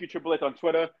thank you Triple H on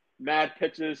Twitter, mad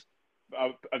pictures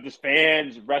of just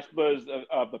fans, wrestlers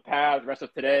of the past,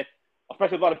 wrestlers today,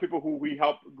 especially a lot of people who we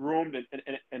helped groomed in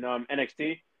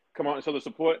NXT come out and show the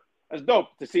support. That's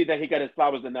dope to see that he got his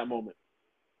flowers in that moment.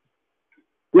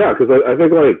 Yeah, because I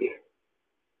think like,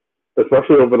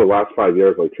 especially over the last 5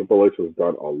 years, like Triple H has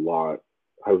done a lot,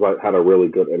 has like had a really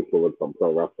good influence on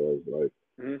pro wrestling. Like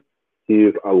mm-hmm.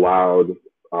 He's allowed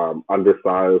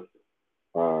undersized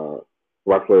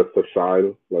wrestlers to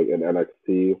shine, like in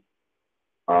NXT.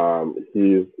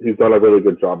 He's done a really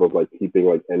good job of like keeping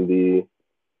like indie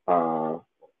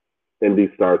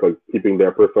stars, like keeping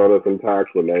their personas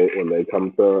intact when they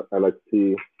come to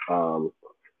NXT.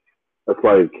 It's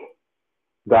like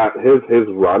that his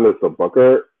run as a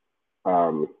booker.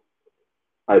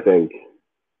 I think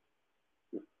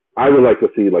I would like to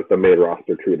see like the main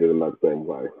roster treated in that same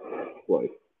way,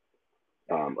 like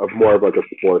of more of like a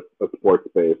sports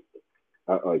based,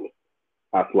 like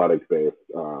athletic based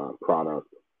product.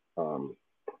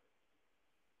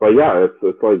 But yeah,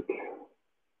 it's like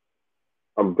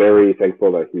I'm very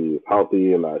thankful that he's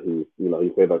healthy and that he's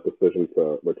made that decision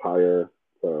to retire,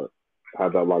 to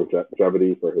have that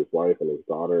longevity for his wife and his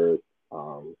daughters.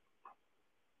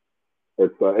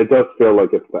 It does feel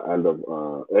like it's the end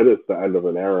of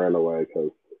an era in a way,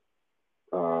 because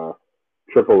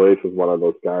Triple H was one of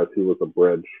those guys. He was a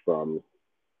bridge from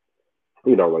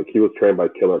like he was trained by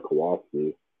Killer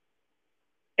Kowalski.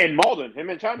 In Malden, him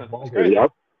in China. That's Malden, crazy.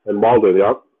 yep. And Malden,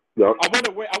 yep. Yep.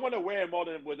 I wonder where in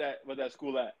Malden was that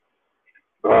school at.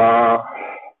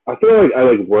 I feel like I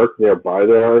like worked nearby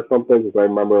there or something because I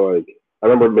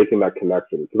remember making that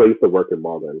connection because I used to work in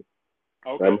Malden.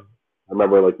 Okay. I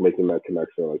remember like making that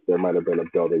connection. Like there might have been a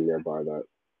building nearby that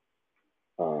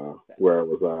where it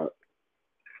was at.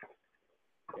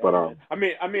 But Yeah,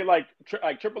 man. I mean, like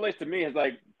Triple H to me is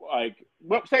like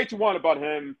what say what you want about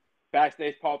him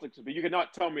backstage politics, but you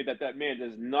cannot tell me that that man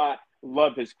does not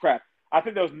love his craft. I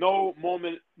think there was no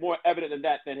moment more evident than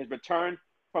that than his return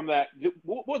from that.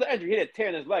 What was the injury? He had a tear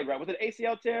in his leg, right? Was it an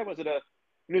ACL tear? Was it a?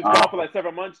 He was uh, gone for like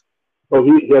several months. so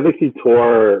I think he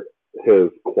tore his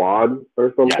quad or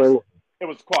Yes, something. it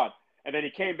was quad, and then he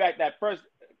came back that first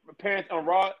appearance on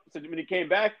Raw. So when he came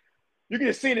back, you can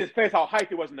just see in his face how hyped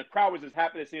he was, and the crowd was just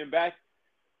happy to see him back.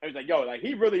 And he's like, yo, like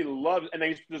he really loves, and then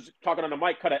he's just talking on the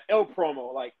mic, cut an ill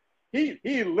promo. Like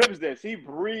he lives this. He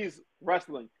breathes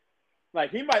wrestling.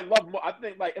 Like he might love more. I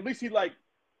think like at least he like.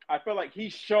 I feel like he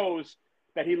shows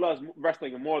that he loves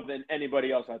wrestling more than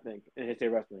anybody else. I think in history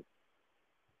of wrestling,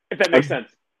 if that makes sense.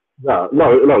 Yeah,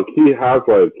 no, he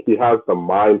has the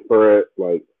mind for it.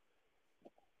 Like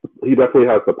he definitely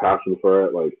has the passion for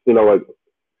it. Like like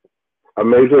a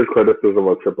major criticism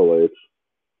of Triple H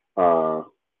uh,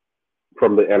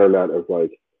 from the internet is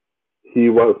like he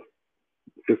was,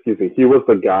 excuse me, he was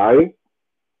the guy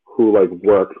who like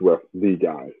worked with the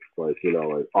guys, like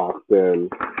like Austin,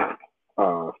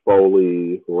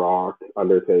 Foley, Rock,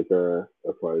 Undertaker.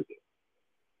 It's like,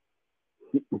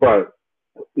 but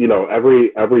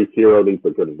every hero needs a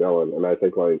good villain, and I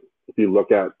think like if you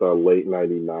look at the late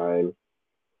 '99,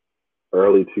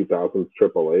 early 2000s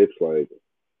Triple H, like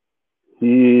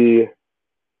he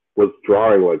was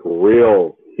drawing like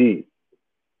real heat,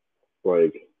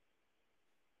 like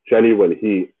genuine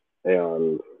heat,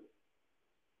 and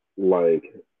like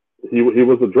he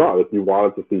was a draw. Like you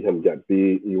wanted to see him get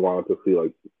beat. You wanted to see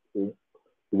like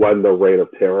when the reign of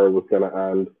terror was going to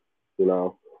end, you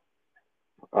know.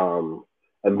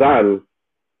 And then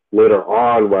later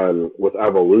on, when with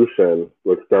Evolution,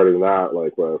 like starting that,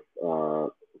 like with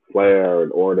Flair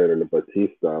and Orton and Batista,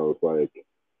 it was like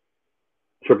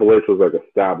Triple H was like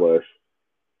established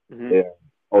Mm-hmm. and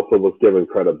also was given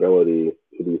credibility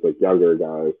to these like younger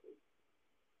guys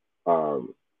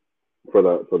um, for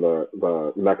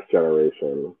the next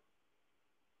generation,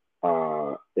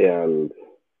 and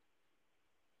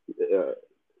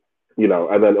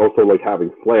and then also like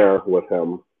having Flair with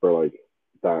him for like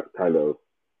that kind of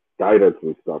guidance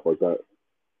and stuff like that.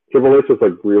 Triple H has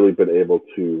like really been able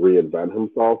to reinvent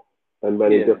himself in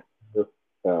many Yeah. different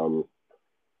ways.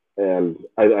 And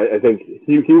I think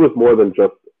he was more than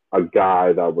just a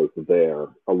guy that was there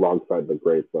alongside the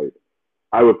greats. Like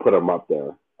I would put him up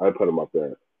there. I would put him up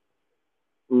there.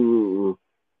 Mm,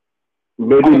 I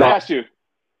maybe was gonna not. ask you.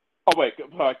 Oh wait,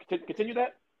 continue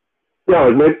that. Yeah,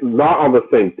 like maybe not on the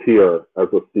same tier as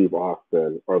with Steve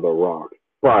Austin or The Rock,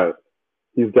 but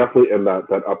he's definitely in that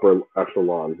upper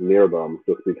echelon near them,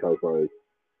 just because like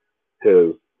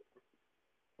his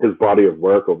his body of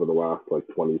work over the last like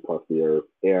 20 plus years,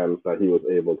 and that he was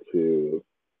able to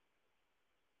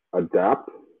adapt,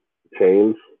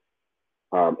 change,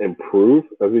 improve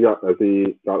as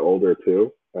he got older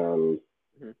too, and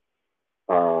Mm-hmm.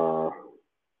 uh,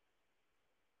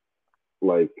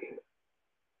 like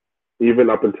even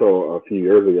up until a few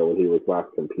years ago when he was last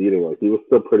competing, like he was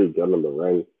still pretty good in the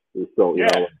ring. He still,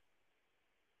 Yeah,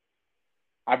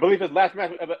 I believe his last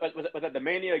match was at the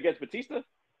Mania against Batista.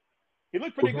 He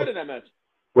looked was pretty good that, in that match.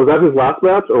 was that his last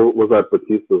match or was that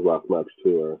Batista's last match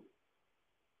too?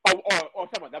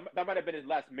 That might have been his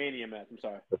last Mania match. I'm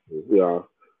sorry. Yeah,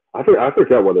 I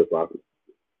forget what his last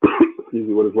excuse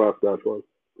me, what his last match was.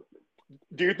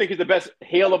 Do you think he's the best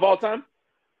heel of all time?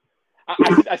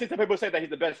 I see some people say that he's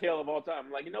the best heel of all time.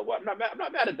 I'm like, you know what? I'm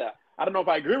not mad at that. I don't know if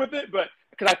I agree with it, but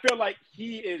because I feel like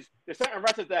he is. There's certain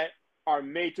wrestlers that are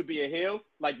made to be a heel,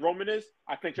 like Roman is.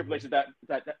 I think Triple H is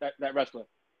that wrestler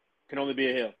can only be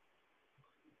a heel.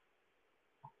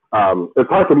 It's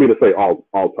hard for me to say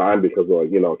all time because of, like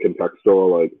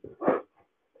contextual like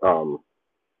um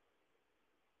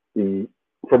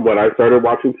from when I started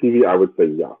watching TV, I would say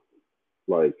yeah,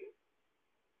 like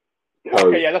because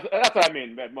Okay, yeah, that's what I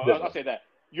mean. Man. yeah, I'll say that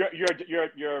your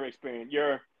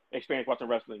experience watching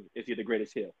wrestling is he the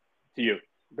greatest heel to you,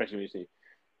 based on what you see.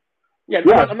 Yeah, I'm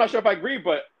yeah. not sure if I agree,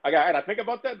 but I think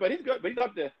about that. But he's good. But he's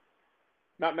up there.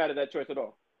 Not mad at that choice at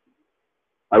all.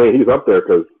 I mean, he's up there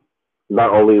because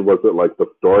not only was it like the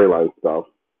storyline stuff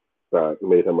that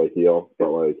made him a heel, but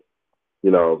like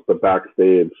the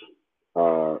backstage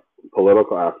uh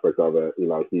political aspect of it,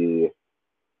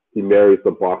 he marries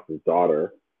the boss's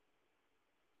daughter,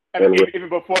 I mean, and even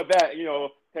before that,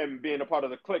 him being a part of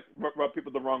the clique rubbed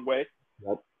people the wrong way.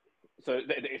 yep. So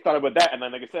they started with that, and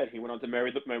then, like I said, he went on to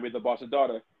marry the boss's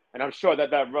daughter, and I'm sure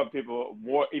that rubbed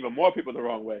even more people the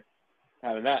wrong way,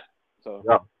 having that. So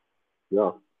Yeah,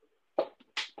 yeah,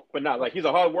 but not like he's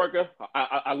a hard worker.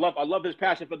 I love his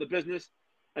passion for the business,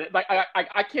 and like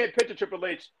I can't picture Triple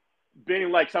H being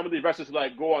like some of these wrestlers who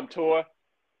like go on tour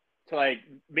to like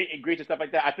meet and greet and stuff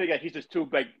like that. I think that he's just too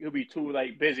like he'll be too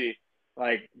like busy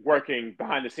like working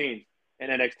behind the scenes in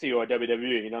NXT or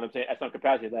WWE. You know what I'm saying? At some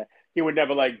capacity, that he would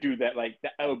never like do that. Like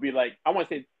that would be like I want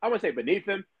to say beneath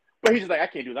him, but he's just like I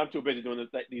can't do that. I'm too busy doing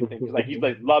these things. Like he's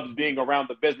like loves being around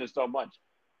the business so much.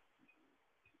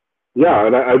 yeah.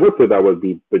 And I would say that would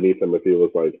be beneath him if he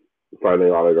was like signing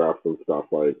autographs and stuff.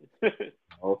 Like,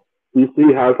 know, he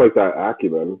has like that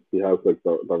acumen. He has like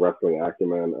the wrestling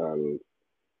acumen, and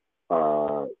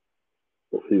uh,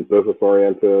 he's business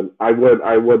oriented. I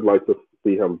would like to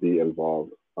see him be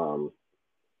involved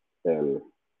in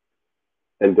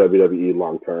WWE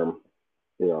long term.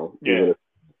 Even Yeah. if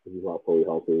he's not fully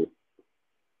healthy.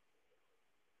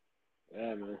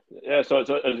 Yeah, man. Yeah, so it's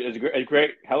a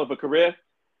great, hell of a career.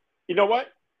 You know what?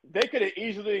 They could have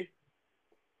easily,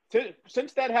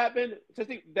 since that happened, since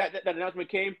that announcement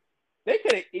came, they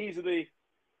could have easily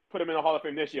put him in the Hall of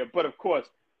Fame this year. But of course,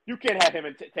 you can't have him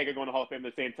and Taker go in the Hall of Fame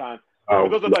at the same time. But Oh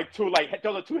those are like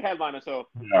those are two headliners. So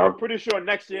yeah, I'm pretty sure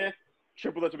next year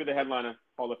Triple H will be the headliner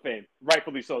Hall of Fame,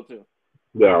 rightfully so too.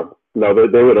 yeah. No,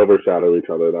 they would overshadow each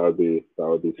other. That would be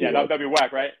too Yeah, much. that'd be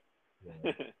whack, right?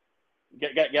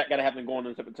 Gotta have them going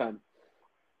in a separate time.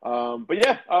 But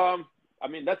yeah, I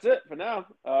mean that's it for now.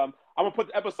 I'm gonna put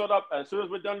the episode up as soon as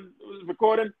we're done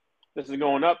recording. This is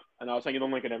going up, and I'll send you the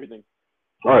link and everything.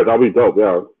 All right, that'll be dope.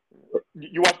 Yeah.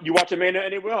 You watch a Mania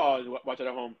anywhere, or watch it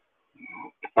at home?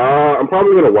 I'm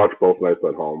probably gonna watch both nights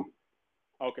at home.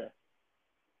 Okay.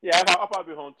 Yeah, I'll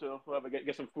probably be home too. Whatever,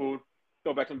 get some food,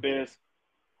 throw back some beers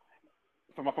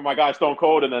for my guy Stone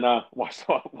Cold, and then watch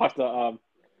the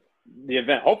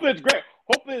event. Hopefully it's great.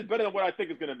 Hopefully it's better than what I think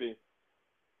it's gonna be.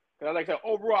 Because like I said,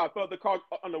 overall I felt the card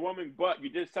underwhelming, but you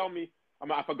did tell me.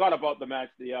 I forgot about the match,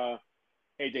 the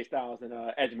AJ Styles and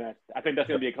Edge match. I think that's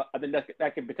gonna be. I think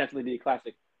that can potentially be a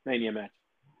classic Mania match.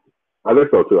 I think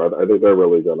so too. I think they're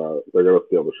gonna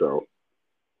steal the show.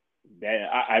 Yeah,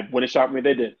 I wouldn't shock me if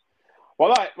they did.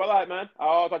 Well, all right, man.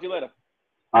 I'll talk to you later.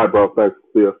 All right, bro. Thanks.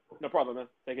 See ya. No problem, man.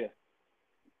 Take care.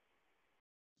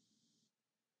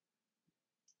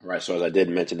 All right, so as I did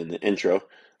mention in the intro,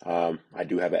 I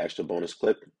do have an extra bonus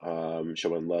clip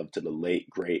showing love to the late,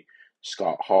 great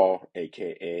Scott Hall,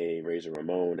 a.k.a. Razor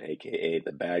Ramon, a.k.a.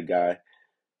 the bad guy.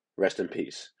 Rest in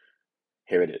peace.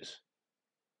 Here it is.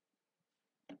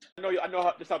 I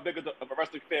know just how big of a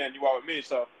wrestling fan you are with me,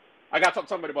 so I got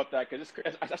something about that because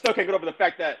I still can't get over the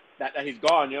fact that he's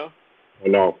gone, yo. I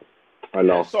know. I Yeah,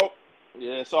 know.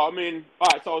 so I mean, all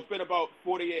right, so it's been about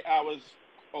 48 hours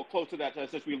or close to that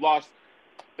since we lost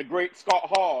the great Scott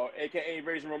Hall, aka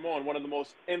Razor Ramon, one of the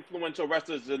most influential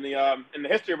wrestlers in the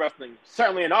history of wrestling,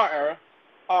 certainly in our era.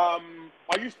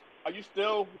 Are you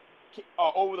still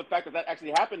over the fact that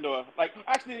actually happened, or like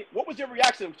actually, what was your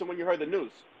reaction to when you heard the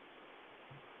news?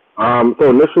 So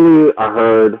initially, I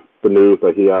heard the news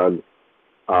that he had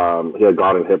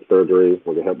gotten hip surgery,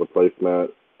 like a hip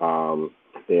replacement,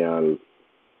 and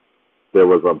there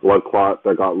was a blood clot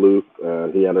that got loose,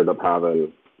 and he ended up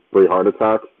having 3 heart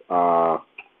attacks.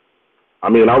 I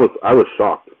mean, I was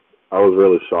shocked. I was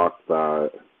really shocked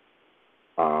that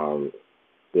um,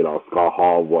 Scott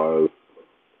Hall was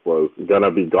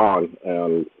gonna be gone,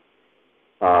 and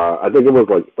I think it was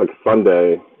like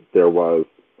Sunday there was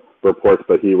reports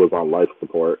that he was on life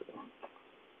support,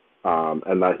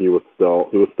 and that he was still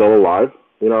alive.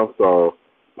 So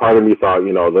part of me thought,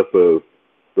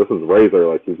 this is Razor,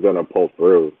 like he's gonna pull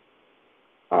through.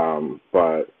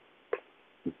 But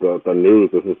the news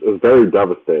is very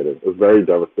devastating. It's very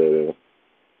devastating.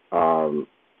 And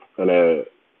as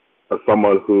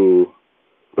someone who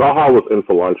Scott Hall was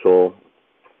influential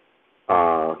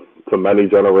to many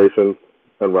generations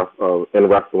in wrestling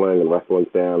and wrestling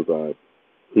fans.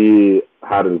 He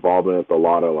had involvement with a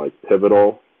lot of like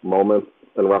pivotal moments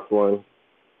in wrestling.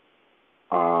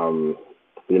 Um,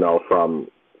 from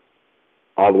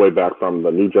all the way back from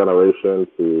the new generation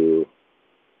to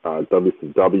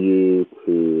WCW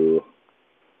to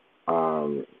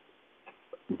um,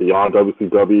 beyond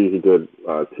WCW. He did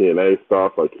TNA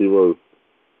stuff. Like he was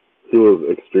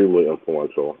extremely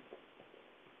influential.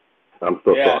 I'm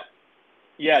still Yeah, shocked.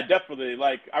 yeah, definitely.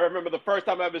 Like I remember the first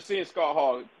time I ever seen Scott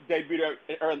Hall debuted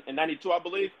in '92, I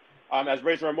believe. as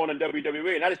Razor Ramon in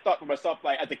WWE, and I just thought to myself,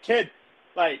 like, as a kid,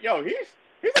 like, yo, he's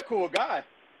a cool guy.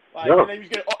 Like, Yeah. and then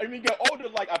when you get older,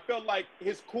 like, I feel like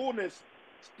his coolness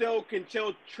still can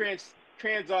still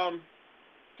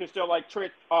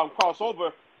cross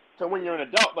over to when you're an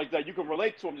adult, like that you can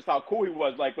relate to him, just how cool he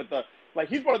was. Like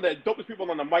he's one of the dopest people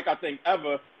on the mic I think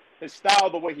ever. His style,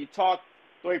 the way he talked,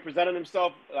 the way he presented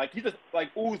himself, like he just like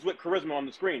oozed with charisma on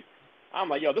the screen. I'm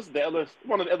like, yo, this is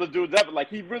one of the illest dudes ever. Like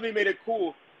he really made it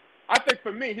cool. I think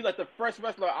for me, he's like the first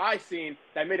wrestler I seen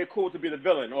that made it cool to be the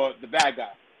villain or the bad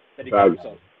guy that he called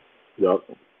himself. Yep.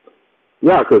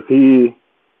 Yeah, because he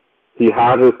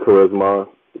had his charisma.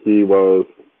 He was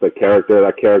the character.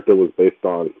 That character was based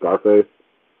on Scarface.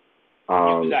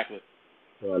 Yeah, exactly.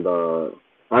 And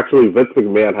actually, Vince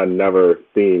McMahon had never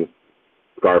seen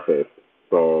Scarface.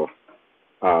 So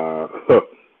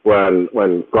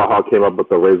when Scott Hall came up with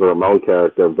the Razor Ramon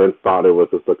character, Vince thought it was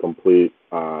just a complete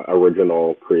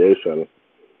original creation.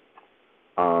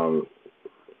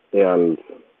 And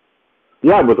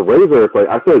yeah, with Razor, it's like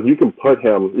I feel like you can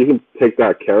take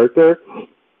that character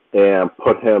and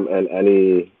put him in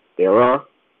any era,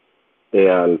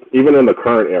 and even in the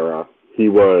current era, he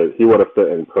would have fit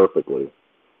in perfectly.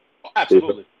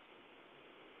 Absolutely.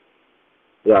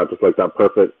 Yeah, just like that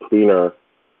perfect tweener.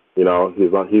 You know,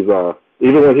 he's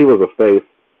even when he was a face,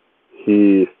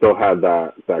 he still had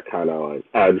that kind of like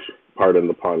edge, pardon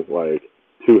the pun, like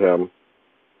to him.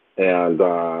 And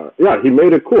yeah, he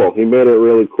made it cool. He made it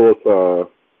really cool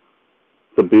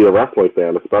to be a wrestling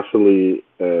fan, especially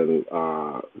in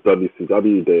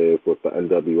WCW days with the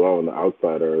NWO and the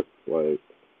Outsiders. Like,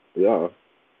 yeah.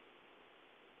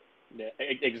 Yeah,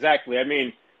 exactly. I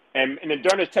mean, and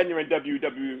during his tenure in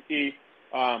WWE,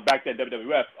 back then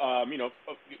WWF, you know,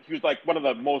 he was like one of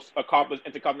the most accomplished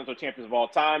Intercontinental champions of all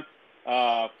time.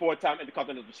 4-time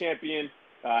Intercontinental champion.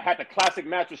 Had the classic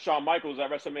match with Shawn Michaels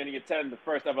at WrestleMania 10, the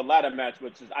first ever ladder match,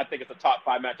 which is I think it's a top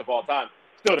 5 match of all time.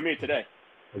 Still to me today.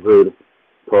 Agreed.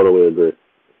 Totally agree.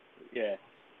 Yeah.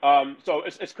 So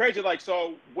it's crazy. Like,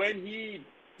 so when he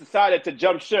decided to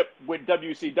jump ship with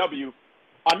WCW,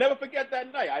 I'll never forget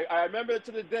that night. I remember it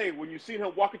to the day when you seen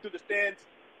him walking through the stands,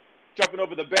 jumping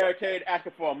over the barricade,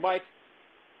 asking for a mic,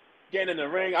 getting in the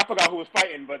ring. I forgot who was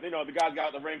fighting, but, you know, the guys got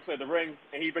out the ring, cleared the ring,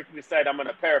 and he basically said, I'm going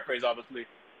to paraphrase, obviously,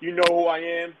 you know who I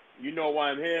am, you know why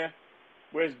I'm here,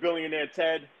 where's Billionaire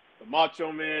Ted, the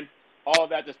Macho Man, all of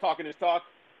that, just talking his talk,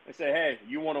 and say, hey,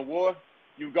 you want a war?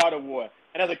 You got a war.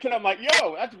 And as a kid, I'm like,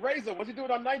 yo, that's Razor. What's he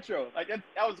doing on Nitro? Like, that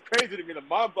was crazy to me. The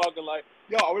mind boggling, like,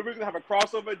 yo, are we really going to have a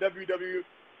crossover,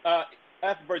 WWF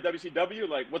versus WCW?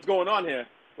 Like, what's going on here?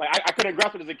 Like, I couldn't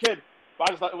grasp it as a kid, but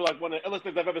I just thought it was like one of the illest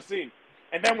things I've ever seen.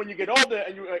 And then when you get older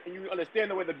and you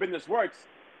understand the way the business works,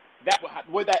 that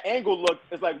way that angle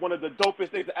looked is like one of the dopest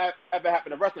things that ever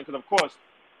happened in wrestling, because, of course,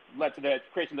 led to the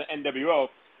creation of the NWO,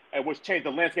 which changed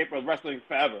the landscape of wrestling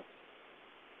forever.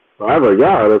 Forever,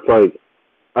 yeah. And it's like,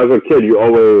 as a kid, you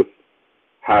always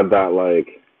had that,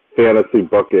 like, fantasy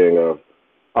booking of,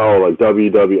 oh, like,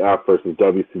 WWF versus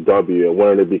WCW, and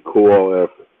wouldn't it be cool if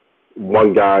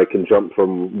one guy can jump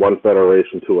from one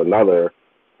federation to another?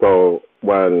 So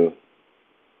when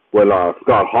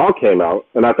Scott Hall came out,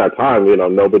 and at that time, you know,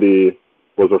 nobody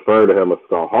was referring to him as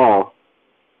Scott Hall,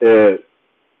 you're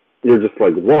just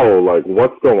like, whoa, like,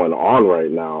 what's going on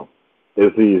right now?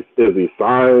 Is he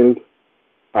signed?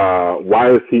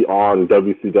 Why is he on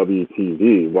WCW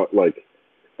TV? What, like,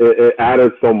 it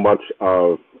added so much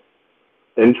of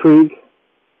intrigue,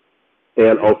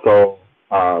 and also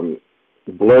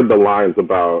blurred the lines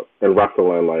about in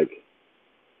wrestling, like,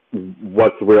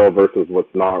 what's real versus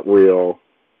what's not real.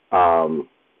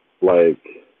 Like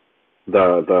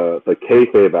the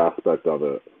kayfabe aspect of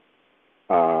it.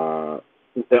 Are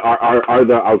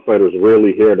the Outsiders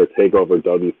really here to take over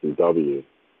WCW?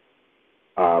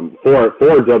 For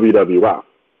WWF,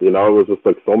 you know, it was just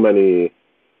like so many.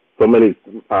 It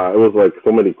was like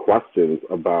so many questions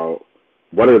about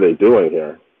what are they doing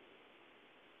here.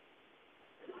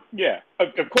 Yeah,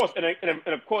 of course, and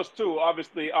of course too.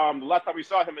 Obviously, the last time we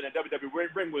saw him in a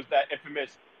WWE ring was that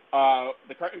infamous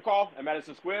the curtain call at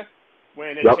Madison Square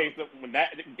when it changed when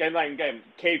that game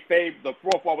kayfabe, the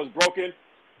fourth wall was broken.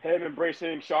 Him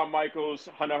embracing Shawn Michaels,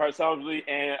 Hunter Hearst Helmsley,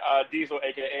 and Diesel,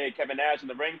 aka Kevin Nash, in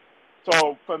the ring.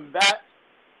 So from that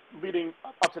leading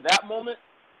up to that moment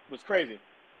was crazy.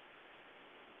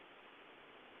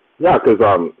 Yeah, because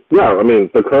I mean,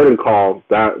 the curtain call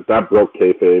that broke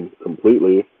kayfabe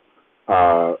completely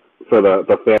for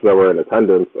the fans that were in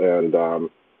attendance, and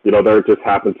you know, there just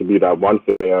happened to be that one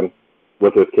fan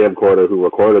with his camcorder who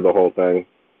recorded the whole thing,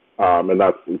 and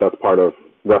that's part of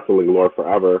wrestling lore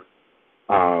forever.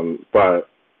 But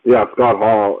yeah, Scott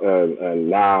Hall and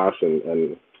Nash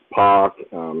and Pac,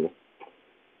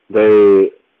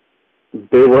 they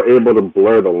they were able to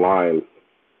blur the lines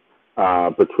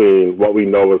between what we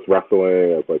know as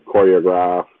wrestling as like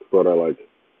choreographed, sort of like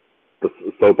the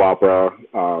soap opera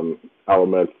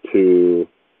elements to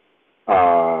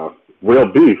uh, real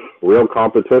beef, real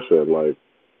competition. Like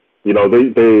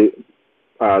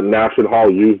Nash and Hall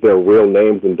used their real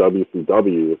names in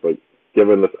WCW. It's like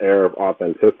given this air of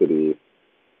authenticity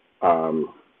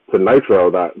to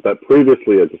Nitro that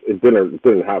previously it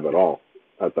didn't have at all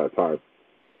at that time.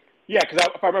 Yeah, because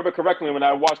if I remember correctly, when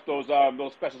I watched those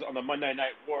specials on the Monday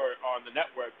Night War on the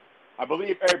network, I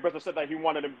believe Eric Briscoe said that he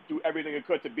wanted to do everything he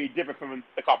could to be different from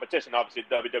the competition, obviously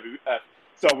WWF.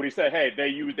 So when he said, "Hey,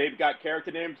 they've got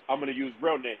character names, I'm going to use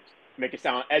real names, make it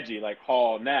sound edgy, like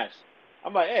Hall, Nash."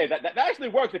 I'm like, "Hey, that actually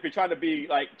works if you're trying to be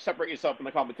like separate yourself from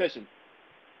the competition."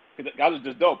 Because that was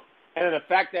just dope. And then the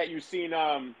fact that you've seen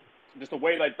just the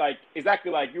way like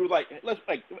exactly like you were like, let's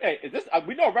like, hey, is this?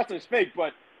 We know wrestling's fake,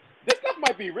 but this stuff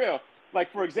might be real.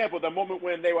 Like for example, the moment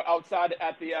when they were outside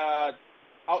at the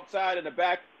outside in the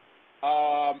back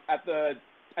at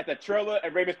the trailer,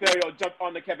 and Rey Mysterio jumped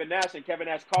on the Kevin Nash, and Kevin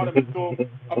Nash caught him and threw him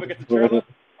up against the trailer.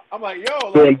 I'm like, yo,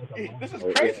 like this is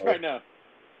crazy right now.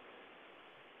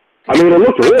 I mean, it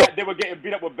looks real. They were getting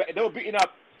beat up with they were beating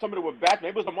up somebody with bats. Maybe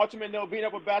it was the Macho Man. They were beating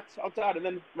up with bats outside, and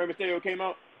then Rey Mysterio came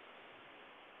out.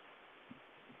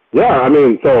 Yeah, I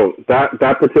mean, so that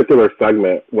particular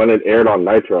segment when it aired on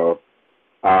Nitro,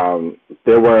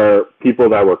 there were people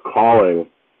that were calling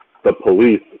the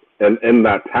police in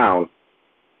that town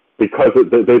because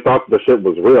they thought the shit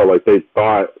was real. Like they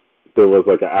thought there was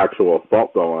like an actual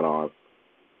assault going on.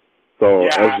 So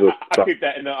Yeah, as I peeped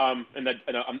that in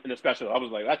the special. I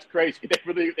was like, that's crazy. They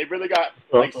really got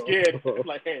like scared.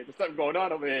 Like, hey, there's something going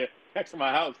on over here next to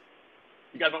my house.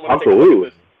 You guys might want to take a look at absolutely,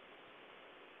 this.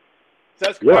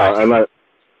 Says yeah, Crash. and I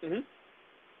Mm-hmm.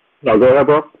 no, go ahead,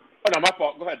 bro. Oh no, my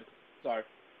fault. Go ahead. Sorry.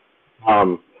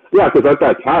 Yeah, because at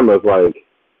that time it was like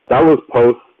that was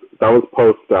post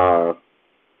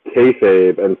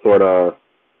kayfabe and sort of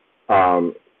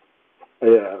um,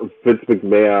 Vince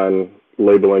McMahon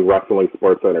labeling wrestling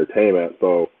sports entertainment.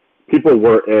 So people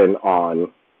were in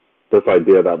on this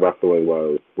idea that wrestling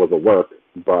was a work,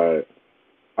 but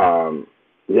um,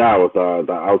 yeah, with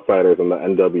the outsiders and the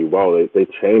NWO, they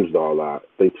changed all that.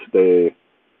 They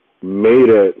made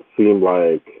it seem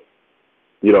like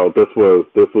this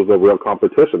was a real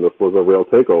competition. This was a real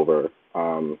takeover.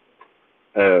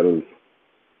 And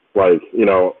like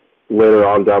later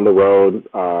on down the road,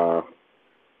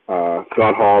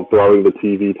 Scott Hall throwing the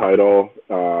TV title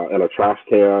in a trash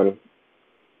can.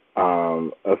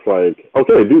 It's like,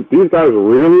 okay, dude, these guys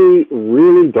really,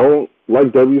 really don't like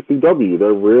WCW.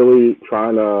 They're really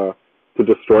trying to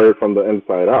destroy it from the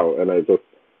inside out. And it just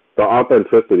the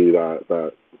authenticity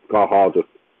that Scott Hall just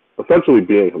essentially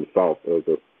being himself. It was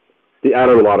just he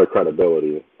added a lot of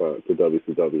credibility to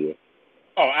WCW.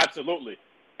 Oh, absolutely.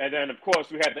 And then, of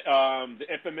course, we had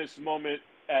the infamous moment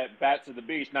at Bats of the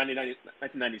Beach,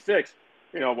 1996.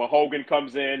 When Hogan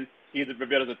comes in, he's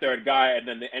revealed as the third guy, and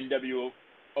then the NWO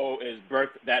is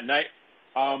birthed that night.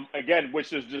 Again,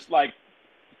 which is just like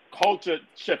culture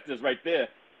shifters right there.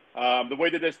 The way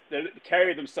that they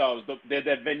carry themselves,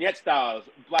 their vignette styles,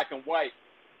 black and white.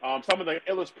 Some of the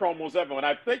illest promos ever, and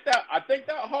I think that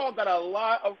Hall got a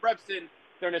lot of reps in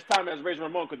during his time as Razor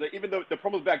Ramon because even though the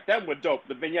promos back then were dope,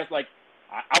 the vignettes like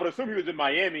I would assume he was in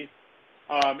Miami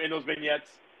in those vignettes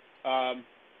in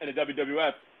the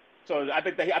WWF. So I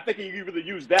think he really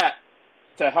used that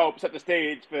to help set the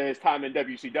stage for his time in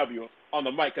WCW on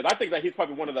the mic because I think that he's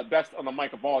probably one of the best on the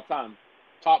mic of all time,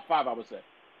 top 5 I would say.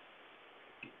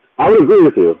 I would agree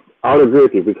with you. I would agree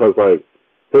with you because like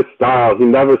his style, he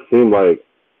never seemed like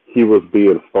he was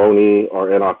being phony or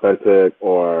inauthentic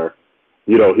or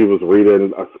he was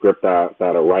reading a script that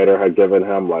a writer had given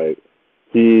him. Like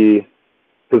he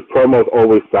his promos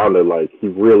always sounded like he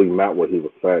really meant what he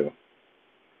was saying.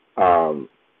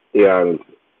 And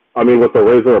I mean with the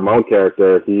Razor Ramon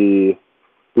character, he's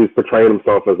portrayed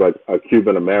himself as like a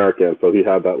Cuban American, so he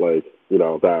had that like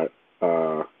that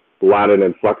Latin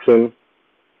inflection.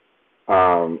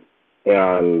 And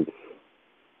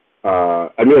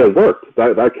I mean, it worked.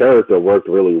 That character worked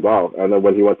really well. And then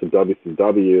when he went to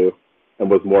WCW and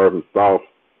was more of himself,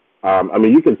 I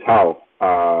mean, you can tell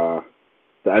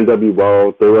the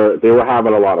NWO they were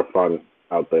having a lot of fun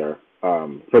out there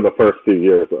for the first few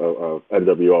years of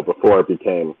NWO before it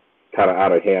became kind of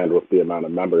out of hand with the amount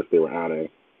of members they were adding.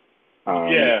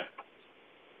 Yeah,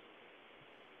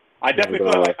 I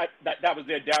definitely feel like that was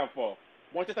their downfall.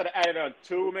 Once they started adding on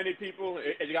too many people,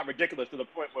 it got ridiculous to the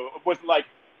point where it was like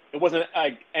it wasn't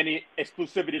like any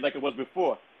exclusivity like it was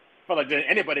before. Felt like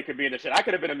anybody could be in the shit. I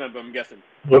could have been a member, I'm guessing.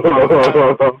 I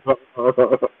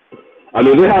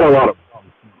mean, they had a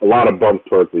lot of bumps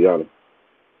towards the end,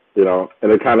 you know,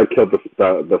 and it kind of killed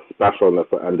the specialness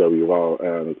of NWO,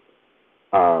 and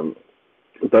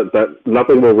that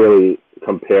nothing will really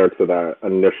compare to that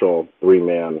initial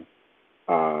 3-man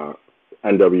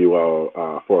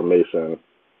NWO formation,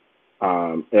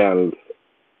 and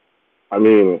I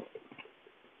mean,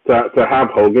 to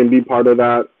have Hogan be part of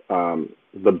that,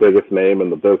 the biggest name in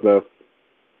the business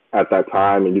at that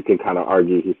time, and you can kind of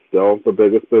argue he's still the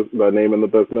biggest name in the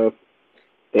business,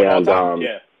 and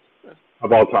yeah,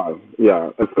 of all time,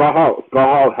 yeah. And Scott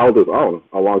Hall held his own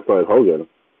alongside Hogan,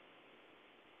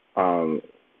 and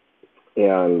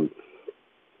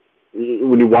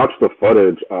when you watch the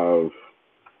footage of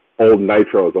old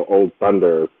Nitros or old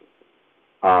Thunders,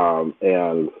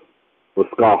 and with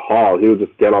Scott Hall, he would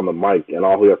just get on the mic and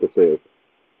all he had to say is,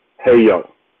 "Hey yo,"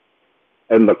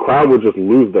 and the crowd would just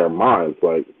lose their minds.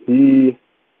 Like he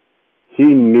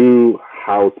knew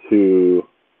how to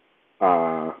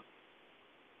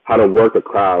work a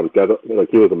crowd. Like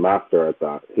he was a master at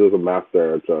that. He was a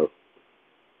master at just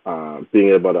being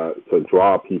able to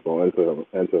draw people into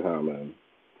him,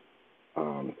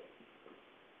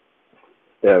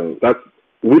 and that's.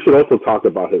 We should also talk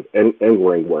about his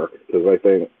in-ring work, because I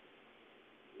think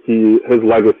his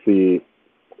legacy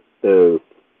is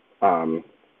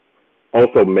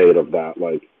also made of that,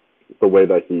 like the way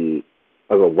that he,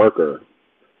 as a worker,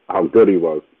 how good he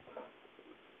was.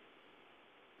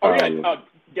 Oh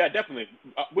yeah, definitely.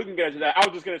 We can get into that. I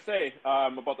was just gonna say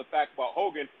about the fact about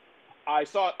Hogan. I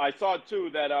saw too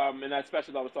that in that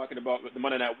special I was talking about with the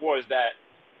Monday Night Wars that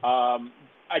I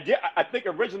think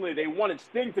originally they wanted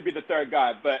Sting to be the third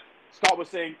guy, but Scott was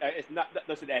saying it's not.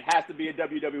 Listen, it has to be a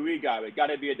WWE guy. It got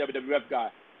to be a WWF guy,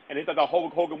 and he thought that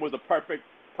Hogan was the perfect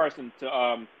person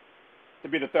to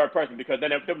be the third person, because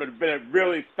then it would have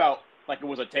really felt like it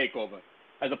was a takeover,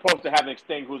 as opposed to having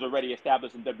Sting, who's already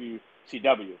established in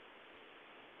WCW.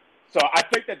 So I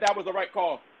think that was the right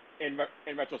call in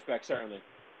retrospect, certainly.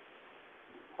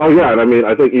 Oh yeah, and I mean,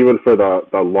 I think even for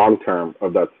the long term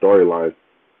of that storyline,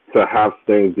 to have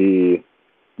Sting be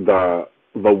the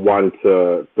one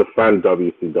to defend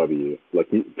WCW, like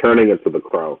turning into the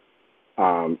Crow,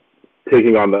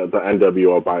 taking on the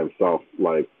NWO by himself,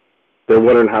 like there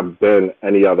wouldn't have been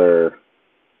any other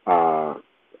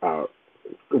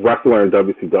wrestler in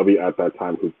WCW at that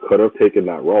time who could have taken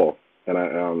that role. And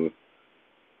I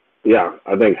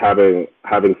think having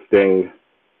Sting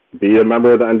be a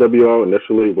member of the NWO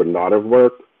initially would not have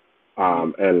worked.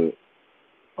 And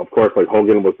of course, like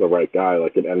Hogan was the right guy.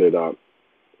 Like it ended up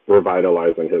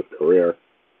revitalizing his career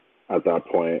at that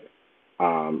point.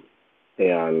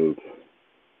 It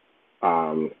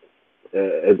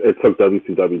took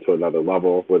WCW to another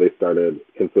level where they started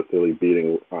consistently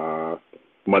beating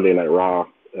Monday Night Raw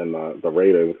and the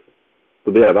ratings.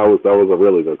 So yeah, that was a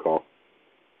really good call.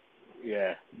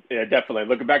 Yeah, definitely.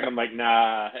 Looking back, I'm like,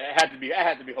 nah, it had to be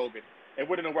Hogan. It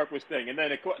wouldn't have worked with Sting. And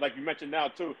then, like you mentioned now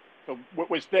too, so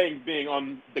with Sting being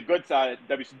on the good side of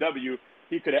WCW,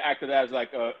 he could have acted as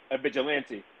like a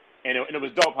vigilante, and it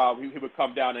was dope how he would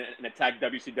come down and attack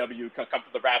WCW, come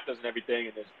to the rafters and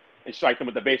everything, and strike them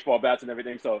with the baseball bats and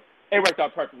everything. So it worked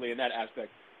out perfectly in that aspect.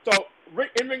 So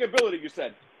in-ring ability, you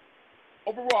said.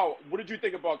 Overall, what did you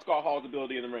think about Scott Hall's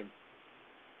ability in the ring?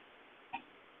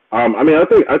 I mean, I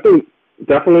think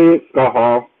definitely Scott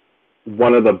Hall,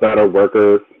 one of the better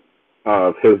workers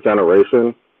of his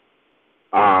generation.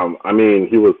 I mean,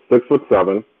 he was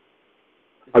 6'7",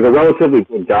 like a relatively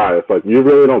big guy. It's like you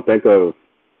really don't think of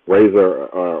Razor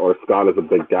or Scott as a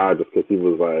big guy just because he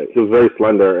was very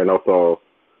slender, and also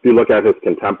if you look at his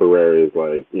contemporaries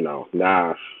like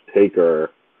Nash,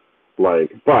 Taker,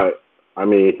 but I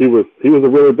mean he was a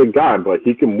really big guy, but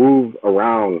he can move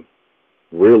around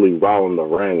really well in the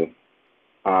ring.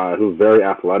 He was very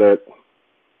athletic.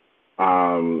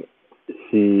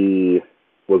 He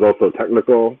was also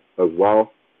technical as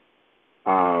well.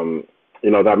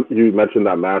 That you mentioned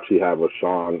that match he had with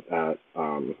Shawn at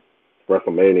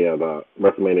WrestleMania, the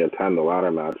WrestleMania 10, the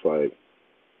ladder match. Like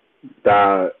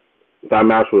that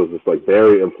match was just like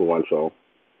very influential,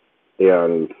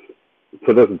 and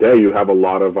to this day you have a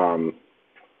lot of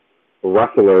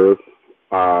wrestlers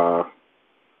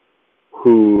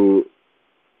who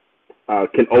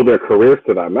can owe their careers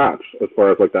to that match, as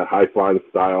far as like that high flying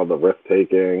style, the risk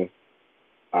taking,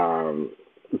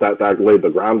 that laid the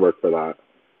groundwork for that.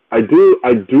 I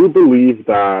do believe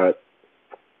that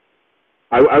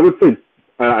I would say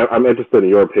I'm interested in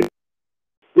your opinion.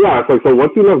 Yeah, it's like, so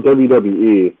once you love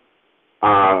WWE,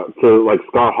 to like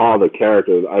Scott Hall, the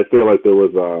character, I feel like there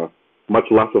was much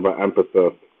less of an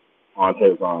emphasis on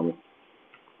his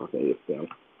okay, yes, Dan.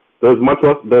 There's much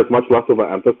less of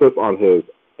an emphasis on his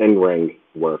in ring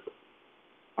work.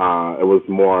 It was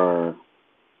more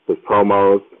his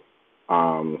promos,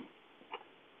 um,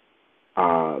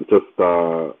 just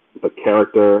the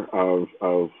character of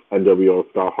NWO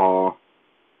Scott Hall.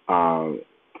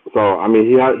 So I mean,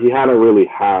 he hadn't really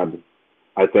had,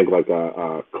 I think, like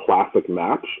a classic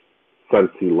match since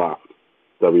he left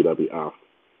WWF.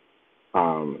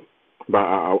 But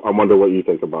I wonder what you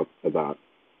think about that.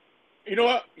 You know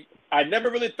what? I never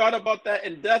really thought about that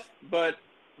in depth, but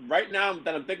right now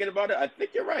that I'm thinking about it, I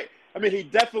think you're right. I mean, he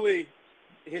definitely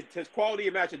his quality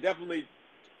of match definitely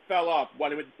fell off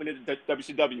when he went to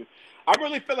WCW. I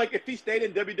really feel like if he stayed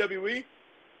in WWE,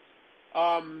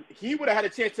 he would have had a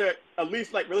chance to at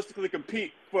least like realistically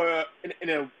compete for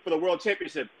for the world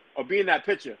championship or be in that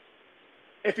picture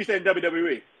if he stayed in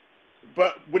WWE.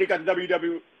 But when he got to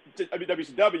WCW,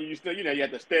 you still, you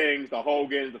had the Stings, the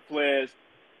Hogans, the Flairs.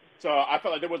 So I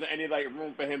felt like there wasn't any like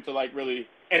room for him to like really,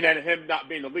 and then him not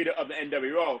being the leader of the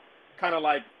NWO, kind of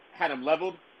like had him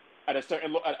leveled at a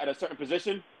certain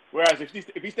position. Whereas if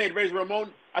he stayed Razor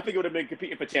Ramon, I think it would have been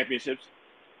competing for championships,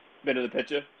 been in the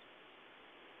picture.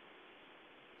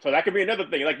 So that could be another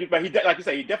thing. Like you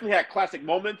said, he definitely had classic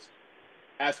moments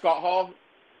as Scott Hall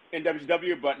in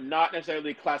WCW, but not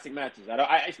necessarily classic matches.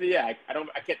 I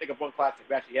can't think of one classic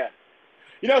match he had.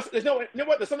 You know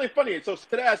what? There's something funny. So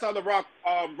today I saw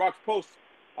Rock's post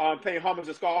paying homage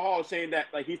to Scott Hall, saying that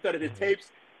like he studied his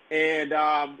tapes and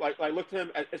like looked to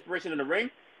him as inspiration in the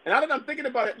ring. And now that I'm thinking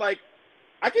about it, like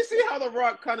I can see how the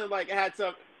Rock kind of like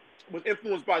was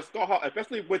influenced by Scott Hall,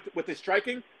 especially with his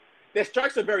striking. Their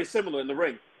strikes are very similar in the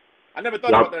ring. I never thought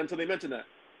about that until they mentioned that.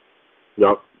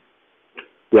 Yep.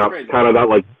 Kind of that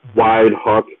like wide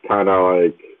hook, kind of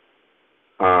like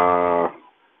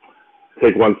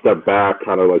take one step back,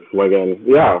 kind of like swinging.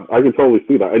 Yeah, I can totally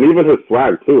see that. And even his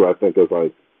swag too, I think is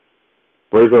like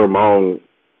Razor Ramon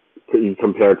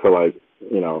compared to like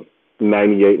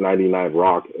 98, 99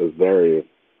 Rock is very,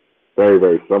 very,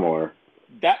 very similar.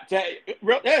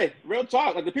 Real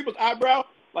talk. Like the people's eyebrow,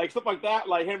 like stuff like that,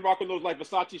 like him rocking those like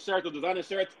Versace shirts or designer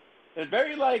shirts. It's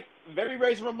very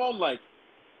Razor Ramon like.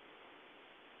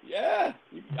 Yeah,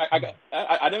 I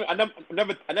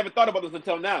never thought about this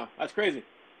until now. That's crazy.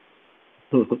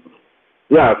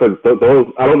 Yeah, so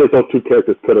those I don't think those two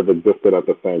characters could have existed at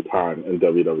the same time in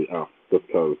WWF just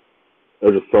because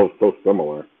they're just so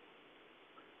similar.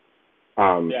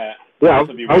 Yeah. I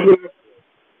was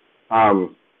gonna,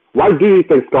 why do you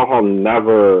think Scott Hall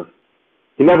never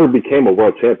became a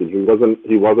world champion? He wasn't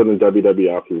in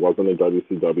WWF. He wasn't in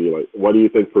WCW. Like, what do you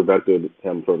think prevented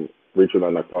him from reaching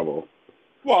that next level?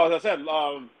 Well, as I said,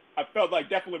 I felt like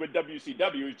definitely with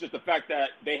WCW, it's just the fact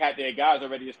that they had their guys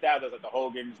already established, like the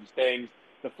Hogans, the Stings,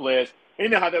 the Flairs. And you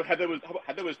know how they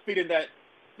was feeding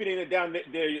it down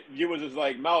their viewers'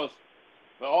 like mouths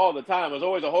all the time. It was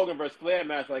always a Hogan versus Flair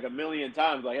match like a million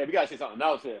times. Like, hey, we gotta say something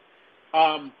else here.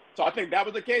 So I think that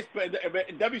was the case. But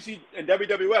in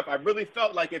WWF, I really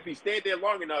felt like if he stayed there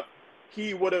long enough,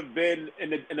 he would have been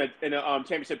in a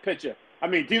championship picture. I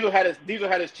mean, Diesel had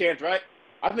his chance, right?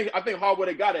 I think Hall would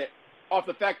have got it off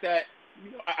the fact that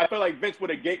I feel like Vince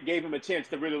would have gave him a chance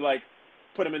to really like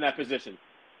put him in that position.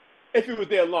 If he was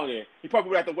there longer, he probably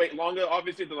would have to wait longer,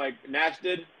 obviously, than like Nash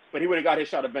did, but he would have got his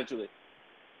shot eventually.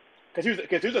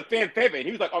 Because he was a fan favorite.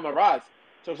 He was like on the rise.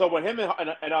 So when him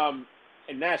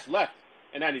and Nash left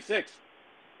in '96,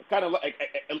 it kind of like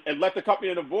it left the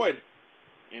company in a void,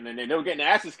 and then they were getting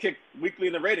asses kicked weekly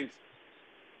in the ratings.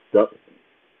 Yep.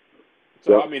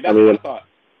 So I mean that's what I thought.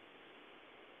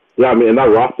 Yeah, I mean, and that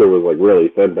roster was like really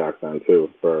thin back then too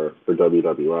for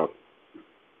WWF.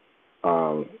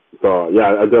 So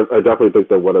yeah, I definitely think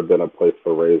there would have been a place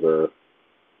for Razor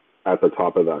at the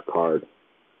top of that card.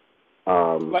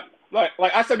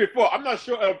 Like I said before, I'm not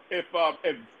sure if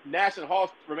Nash and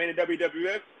Hall remain in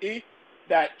WWE,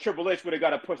 that Triple H would have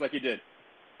got a push like he did.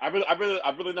 I'm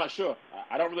really not sure.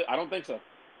 I don't think so.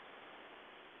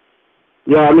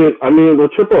 Yeah, I mean,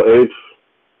 with Triple H,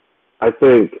 I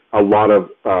think a lot of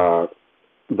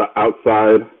the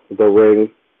outside the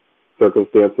ring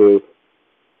circumstances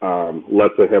led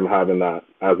to him having that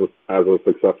as a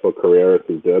successful career as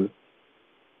he did,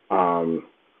 and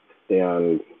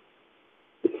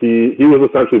he was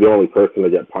essentially the only person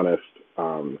to get punished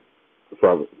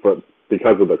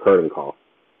because of the curtain call.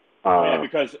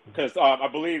 Because I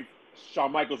believe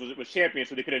Shawn Michaels was champion,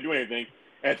 so they couldn't do anything,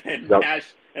 and then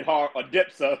Nash and Hall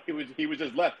dipped, so he was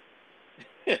just left.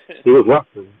 He was left.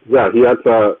 Yeah, he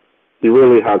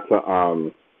really had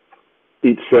to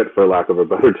eat shit, for lack of a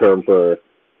better term, for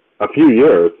a few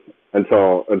years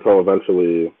until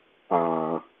eventually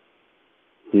uh,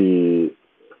 he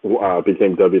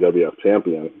became WWF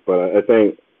champion. But I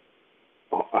think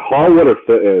Hall would have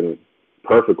fit in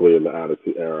perfectly in the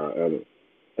Attitude Era, and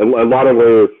in a lot of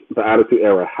ways, the Attitude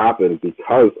Era happened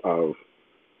because of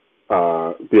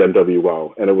the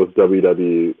NWO, and it was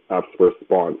WWF's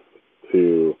response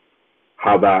to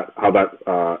how that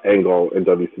angle in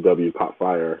WCW caught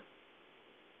fire.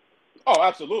 Oh,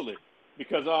 absolutely.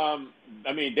 Because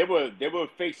I mean, they were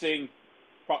facing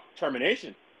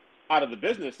termination out of the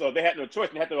business, so they had no choice.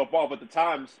 They had to evolve with the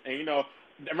times, and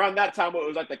around that time, it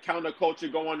was like the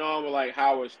counterculture going on with like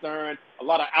Howard Stern, a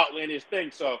lot of outlandish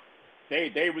things. So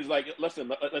they was like,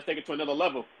 listen, let's take it to another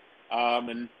level,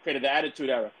 and created the Attitude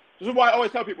Era. This is why I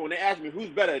always tell people when they ask me who's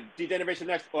better, D-Generation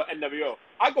X or NWO.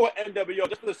 I go with NWO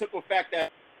just for the simple fact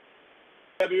that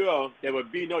NWO there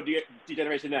would be no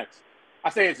D-Generation X. I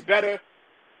say it's better,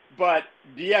 but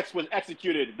DX was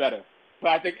executed better. But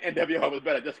I think NWO was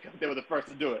better just because they were the first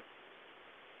to do it.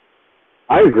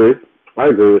 I agree. I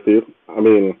agree with you. I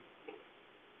mean,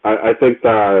 I think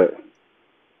that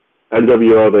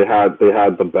NWO they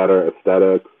had the better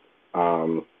aesthetics.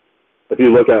 If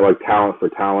you look at like talent for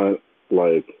talent,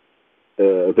 like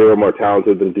they were more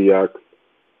talented than DX.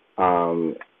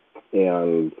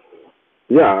 And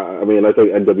yeah, I mean, I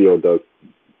think NWO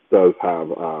does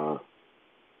have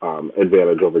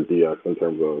advantage over DX in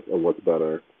terms of what's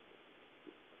better.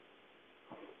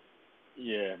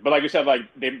 Yeah, but like you said, like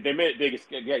they made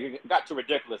it got too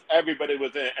ridiculous. Everybody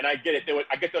was in, and I get it.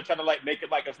 I get they're trying to like make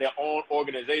it like it's their own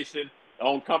organization, their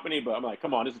own company. But I'm like,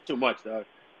 come on, this is too much, dog.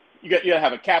 You gotta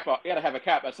have a cap. You gotta have a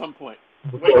cap at some point.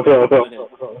 Way too many people in here.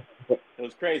 It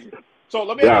was crazy. So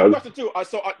let me ask you a Yeah, question too.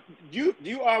 Do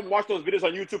you watch those videos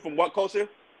on YouTube from What Culture?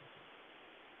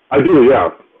 I do.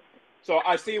 Yeah, So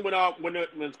I seen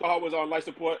when Scott was on life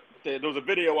support, there was a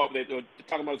video of they were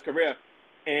talking about his career,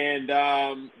 and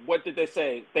what did they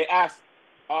say? They asked,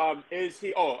 "Is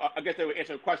he?" Oh, I guess they were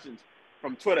answering questions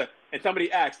from Twitter, and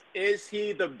somebody asked, "Is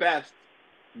he the best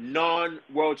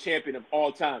non-world champion of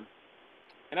all time?"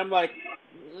 And I'm like,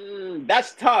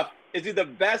 "That's tough. Is he the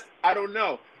best? I don't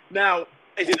know." Now,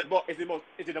 is he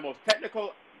the most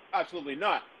technical? Absolutely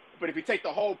not. But if you take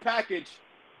the whole package,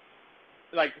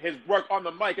 like his work on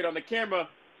the mic and on the camera,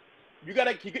 you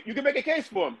can make a case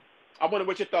for him. I wonder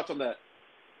what your thoughts on that.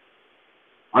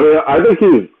 I mean, I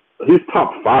think he's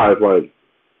top five. Like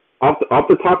off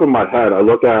the top of my head, I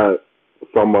look at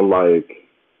someone like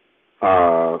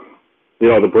uh,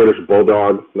 the British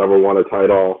Bulldog, never won a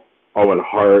title. Owen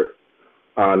Hart,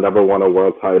 never won a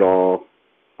world title.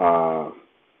 Uh,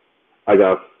 I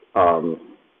guess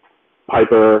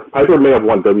Piper may have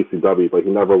won WCW, but he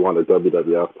never won a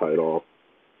WWF title.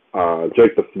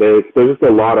 Jake the Snake. There's just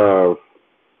a lot of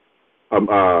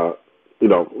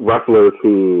wrestlers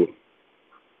who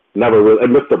never really,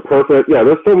 and Mr. Perfect. Yeah,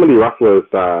 there's so many wrestlers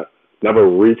that never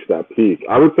reached that peak.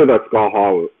 I would say that Scott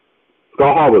Hall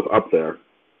was up there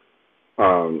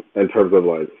in terms of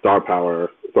like star power.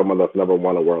 Someone that's never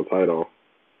won a world title,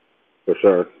 for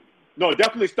sure. No,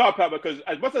 definitely star power because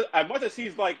as much as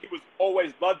he's like he was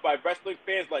always loved by wrestling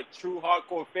fans, like true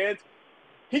hardcore fans,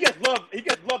 he gets love. He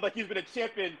gets love like he's been a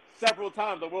champion several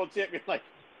times, a world champion, like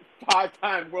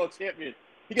 5-time world champion.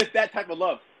 He gets that type of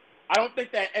love. I don't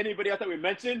think that anybody else that we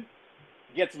mentioned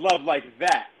gets love like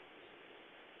that,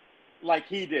 like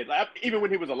he did, like, even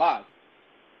when he was alive.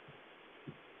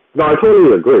 No, I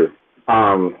totally agree.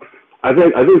 I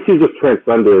think he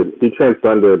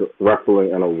transcended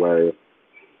wrestling in a way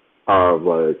of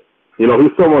like, he's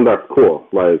someone that's cool.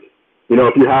 Like,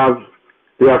 if you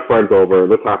have friends over,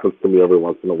 this happens to me every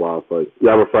once in a while. It's like you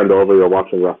have a friend over, you're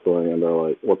watching wrestling, and they're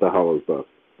like, "What the hell is this?"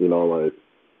 Like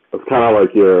it's kind of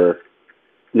like you're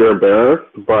embarrassed,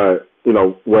 but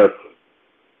with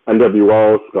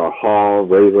NWO, Scott Hall,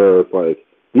 Razor, it's like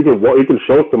you can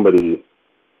show somebody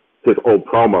his old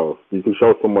promos, you can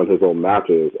show someone his old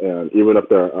matches, and even if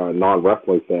they're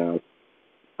non-wrestling fans,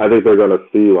 I think they're gonna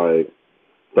see like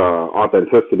the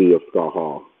authenticity of Scott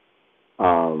Hall,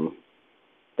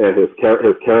 and his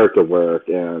character work,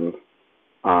 and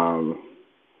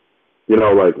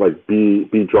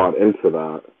be drawn into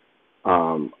that.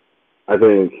 I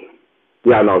think,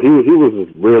 yeah, no, he was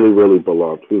just really, really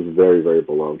beloved. He was very, very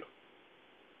beloved.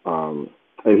 And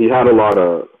he had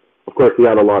of course, he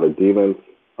had a lot of demons,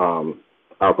 Like,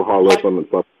 alcoholism and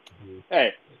stuff.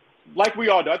 hey, like we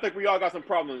all do. I think we all got some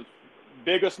problems,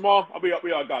 big or small.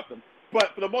 We all got them.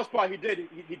 But for the most part, he did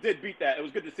beat that. It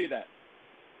was good to see that.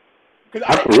 Because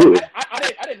Absolutely.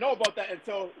 I didn't know about that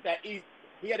until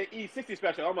he had an E60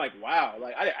 special. I'm like, wow,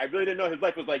 like I really didn't know his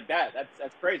life was like that.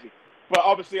 That's crazy. but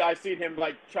obviously I seen him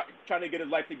like trying to get his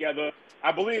life together.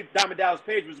 I believe Diamond Dallas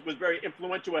Page was very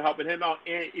influential in helping him out,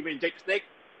 and even Jake the Snake.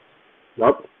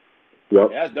 Yep. Yeah,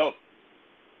 that's dope.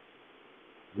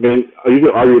 I mean, you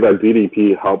could argue that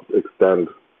DDP helped extend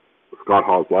Scott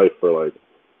Hall's life for like,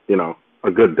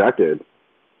 a good decade.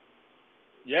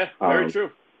 Yeah, very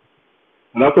true.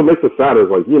 And that's what makes it sad is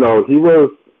like, he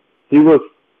was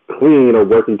clean or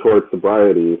working towards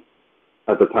sobriety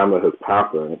at the time of his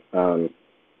passing. And,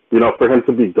 for him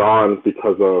to be gone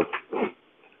because of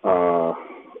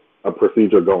a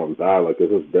procedure going bad, like it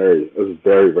was very,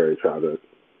 very tragic.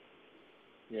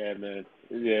 Yeah, man.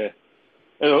 Yeah.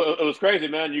 It was crazy,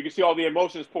 man. You can see all the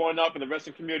emotions pouring up in the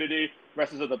wrestling community,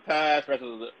 wrestlers of the past,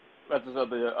 wrestlers of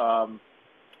the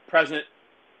present.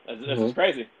 It's just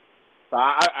crazy. So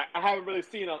I haven't really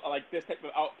seen like this type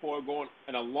of outpour going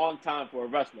in a long time for a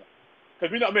wrestler.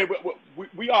 Because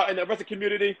we are in the wrestling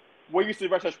community, we're used to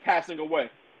wrestlers passing away.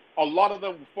 A lot of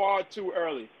them far too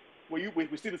early. We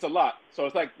see this a lot. So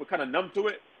it's like we're kind of numb to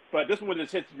it. But this one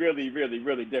just hits really, really,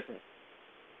 really different.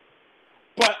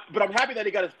 But I'm happy that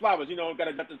he got his flowers. Got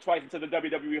inducted twice into the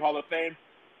WWE Hall of Fame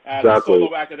as a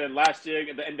solo actor then last year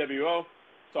in the NWO.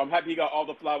 So I'm happy he got all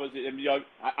the flowers. And,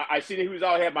 I seen he was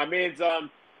out here. My man's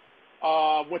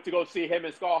went to go see him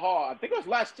in Scott Hall. I think it was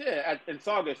last year in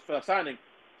August for signing.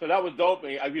 So that was dope.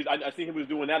 I see he was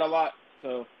doing that a lot.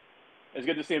 So it's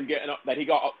good to see him that he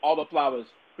got all the flowers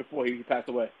before he passed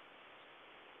away.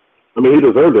 I mean, he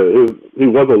deserved it. He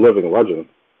was a living legend.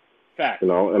 Fact.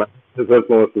 And his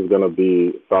influence is going to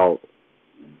be felt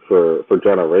for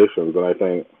generations. And I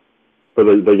think for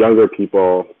the younger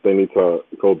people, they need to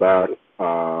go back,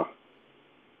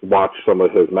 watch some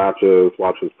of his matches,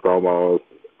 watch his promos,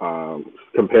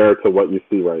 compare it to what you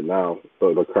see right now,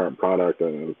 the current product,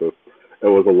 and it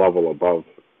was a level above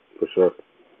for sure.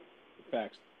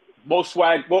 Facts. Most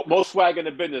swag in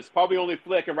the business. Probably only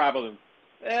Flair can rival him.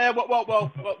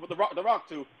 Well, the Rock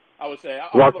too. I would say.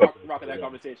 I'll put the Rock in that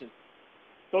conversation.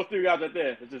 Those three guys right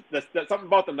there. It's just there's something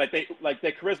about them. Like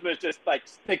their charisma is just like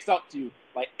sticks up to you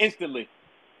like instantly,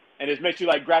 and it makes you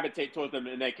like gravitate towards them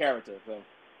and their character. So.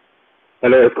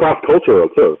 And it's cross cultural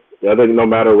too. I think no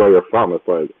matter where you're from, it's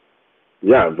like,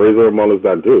 yeah, Razor Ramon is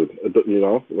that dude.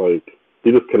 Like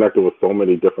he just connected with so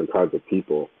many different kinds of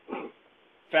people.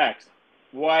 Facts.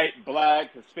 White,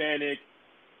 black, Hispanic,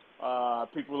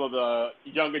 people of the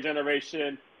younger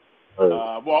generation.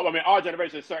 Right. Well, I mean, our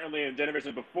generation certainly, and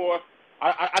generations before.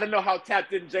 I don't know how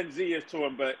tapped in Gen Z is to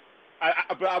him, but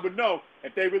I would know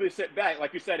if they really sit back,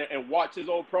 like you said, and watch his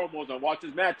old promos and watch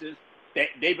his matches, they'd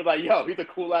be like, yo, he's a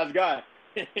cool-ass guy.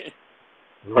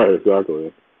 Right,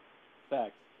 exactly.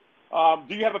 Facts.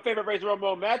 Do you have a favorite Razor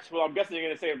Ramon match? Well, I'm guessing you're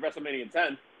going to say WrestleMania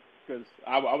 10, because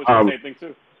I was going to say the same thing,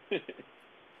 too.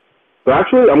 So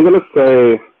actually, I'm going to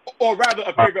say... Or rather,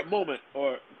 a favorite moment,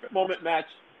 or moment match.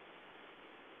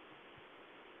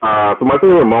 So my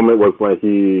favorite moment was when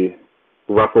he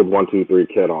wrestled 1-2-3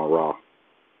 Kid on Raw,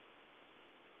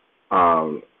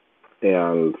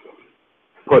 and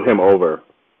put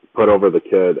over the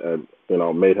Kid, and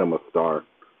made him a star.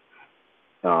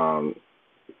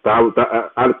 That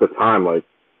at the time, like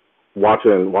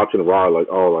watching Raw,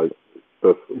 like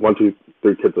this 1-2-3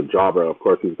 Kid's a jobber. Of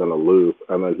course he's gonna lose,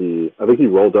 and then I think he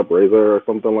rolled up Razor or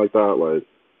something like that. Like,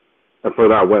 and for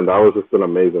that win, that was just an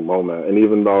amazing moment. And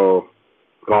even though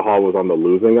Scott Hall was on the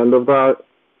losing end of that,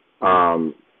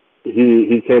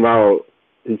 he came out.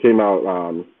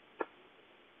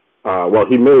 Well,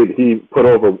 he put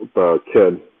over the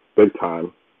Kid big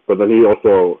time, but then he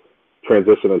also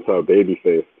transitioned into a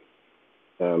babyface,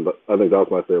 and I think that was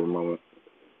my favorite moment.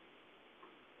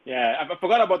 Yeah, I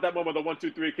forgot about that moment, the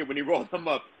 1-2-3 Kid when he rolled him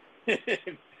up, and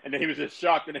then he was just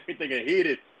shocked and everything and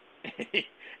heated,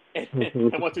 and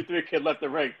 1-2-3 Kid left the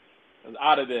ring, was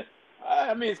out of there.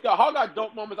 I mean, Scott Hall got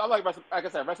dope moments. I like I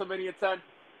said, WrestleMania 10.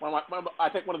 I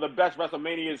think one of the best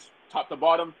WrestleManias, top to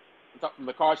bottom, from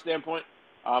the card standpoint.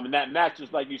 And that match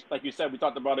was like you said, we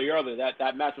talked about it earlier.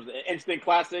 That match was an instant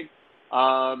classic.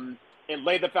 It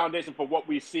laid the foundation for what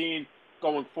we've seen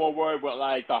going forward with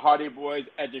like the Hardy Boys,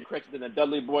 Edge and Christian, and the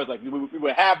Dudley Boys. Like we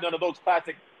would have none of those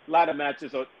classic ladder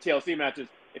matches or TLC matches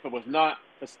if it was not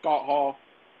for Scott Hall,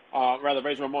 rather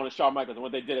Razor Ramon and Shawn Michaels and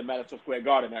what they did at Madison Square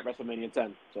Garden at WrestleMania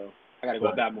 10. So I got to go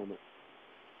with that moment.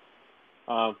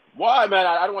 Well, man,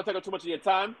 I don't want to take up too much of your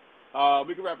time.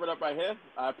 We can wrap it up right here.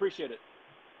 I appreciate it.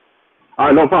 All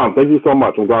right, no problem. Thank you so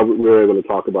much. I'm glad we were able to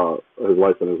talk about his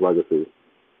life and his legacy.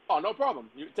 Oh, no problem.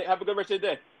 Have a good rest of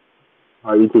your day.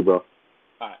 All right, you too, bro.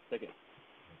 All right, take care.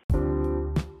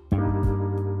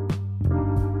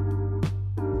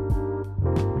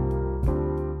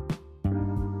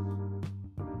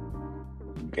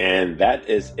 And that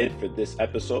is it for this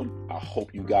episode. I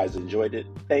hope you guys enjoyed it.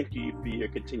 Thank you for your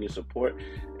continued support.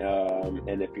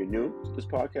 And if you're new to this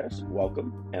podcast,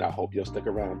 welcome. And I hope you'll stick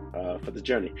around for the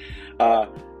journey.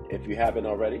 If you haven't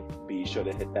already, be sure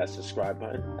to hit that subscribe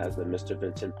button, as the Mr.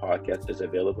 Vincent podcast is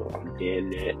available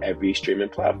on every streaming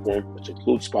platform, which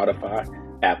includes Spotify,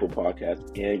 Apple Podcasts,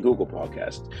 and Google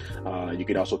Podcasts. You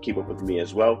can also keep up with me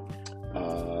as well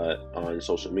on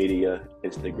social media,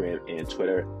 Instagram and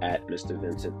Twitter at Mr.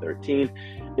 Vincent 13.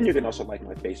 And you can also like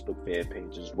my Facebook fan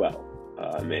page as well,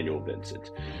 Emmanuel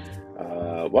Vincent.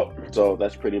 So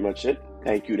that's pretty much it.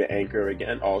 Thank you to Anchor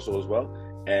again also as well.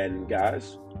 And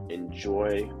guys,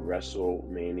 enjoy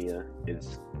WrestleMania. It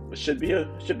should be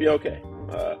okay.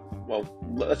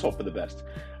 Let's hope for the best.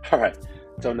 All right,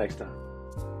 until next time,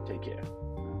 take care.